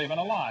rock, you're believing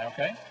a lie,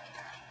 okay?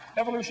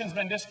 Evolution's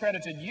been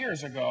discredited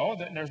years ago.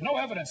 There's no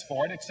evidence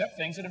for it except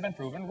things that have been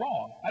proven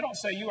wrong. I don't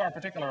say you are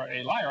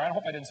a liar. I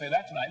hope I didn't say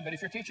that tonight. But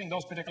if you're teaching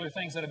those particular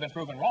things that have been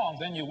proven wrong,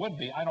 then you would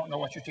be. I don't know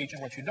what you teach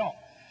and what you don't.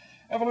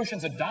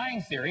 Evolution's a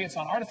dying theory. It's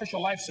on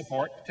artificial life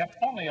support, kept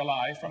only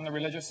alive from the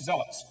religious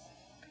zealots.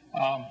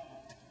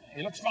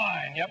 He looks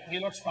fine. Yep, he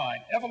looks fine.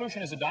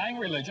 Evolution is a dying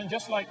religion,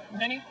 just like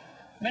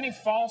many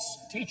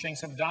false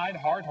teachings have died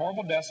hard,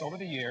 horrible deaths over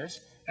the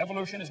years.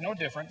 Evolution is no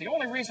different. The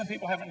only reason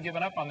people haven't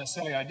given up on this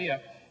silly idea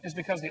is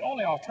because the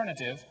only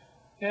alternative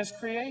is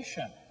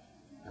creation.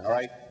 All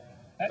right,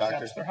 that Doctor.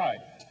 caps their hide.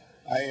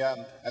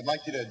 I'd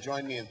like you to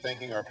join me in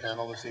thanking our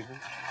panel this evening.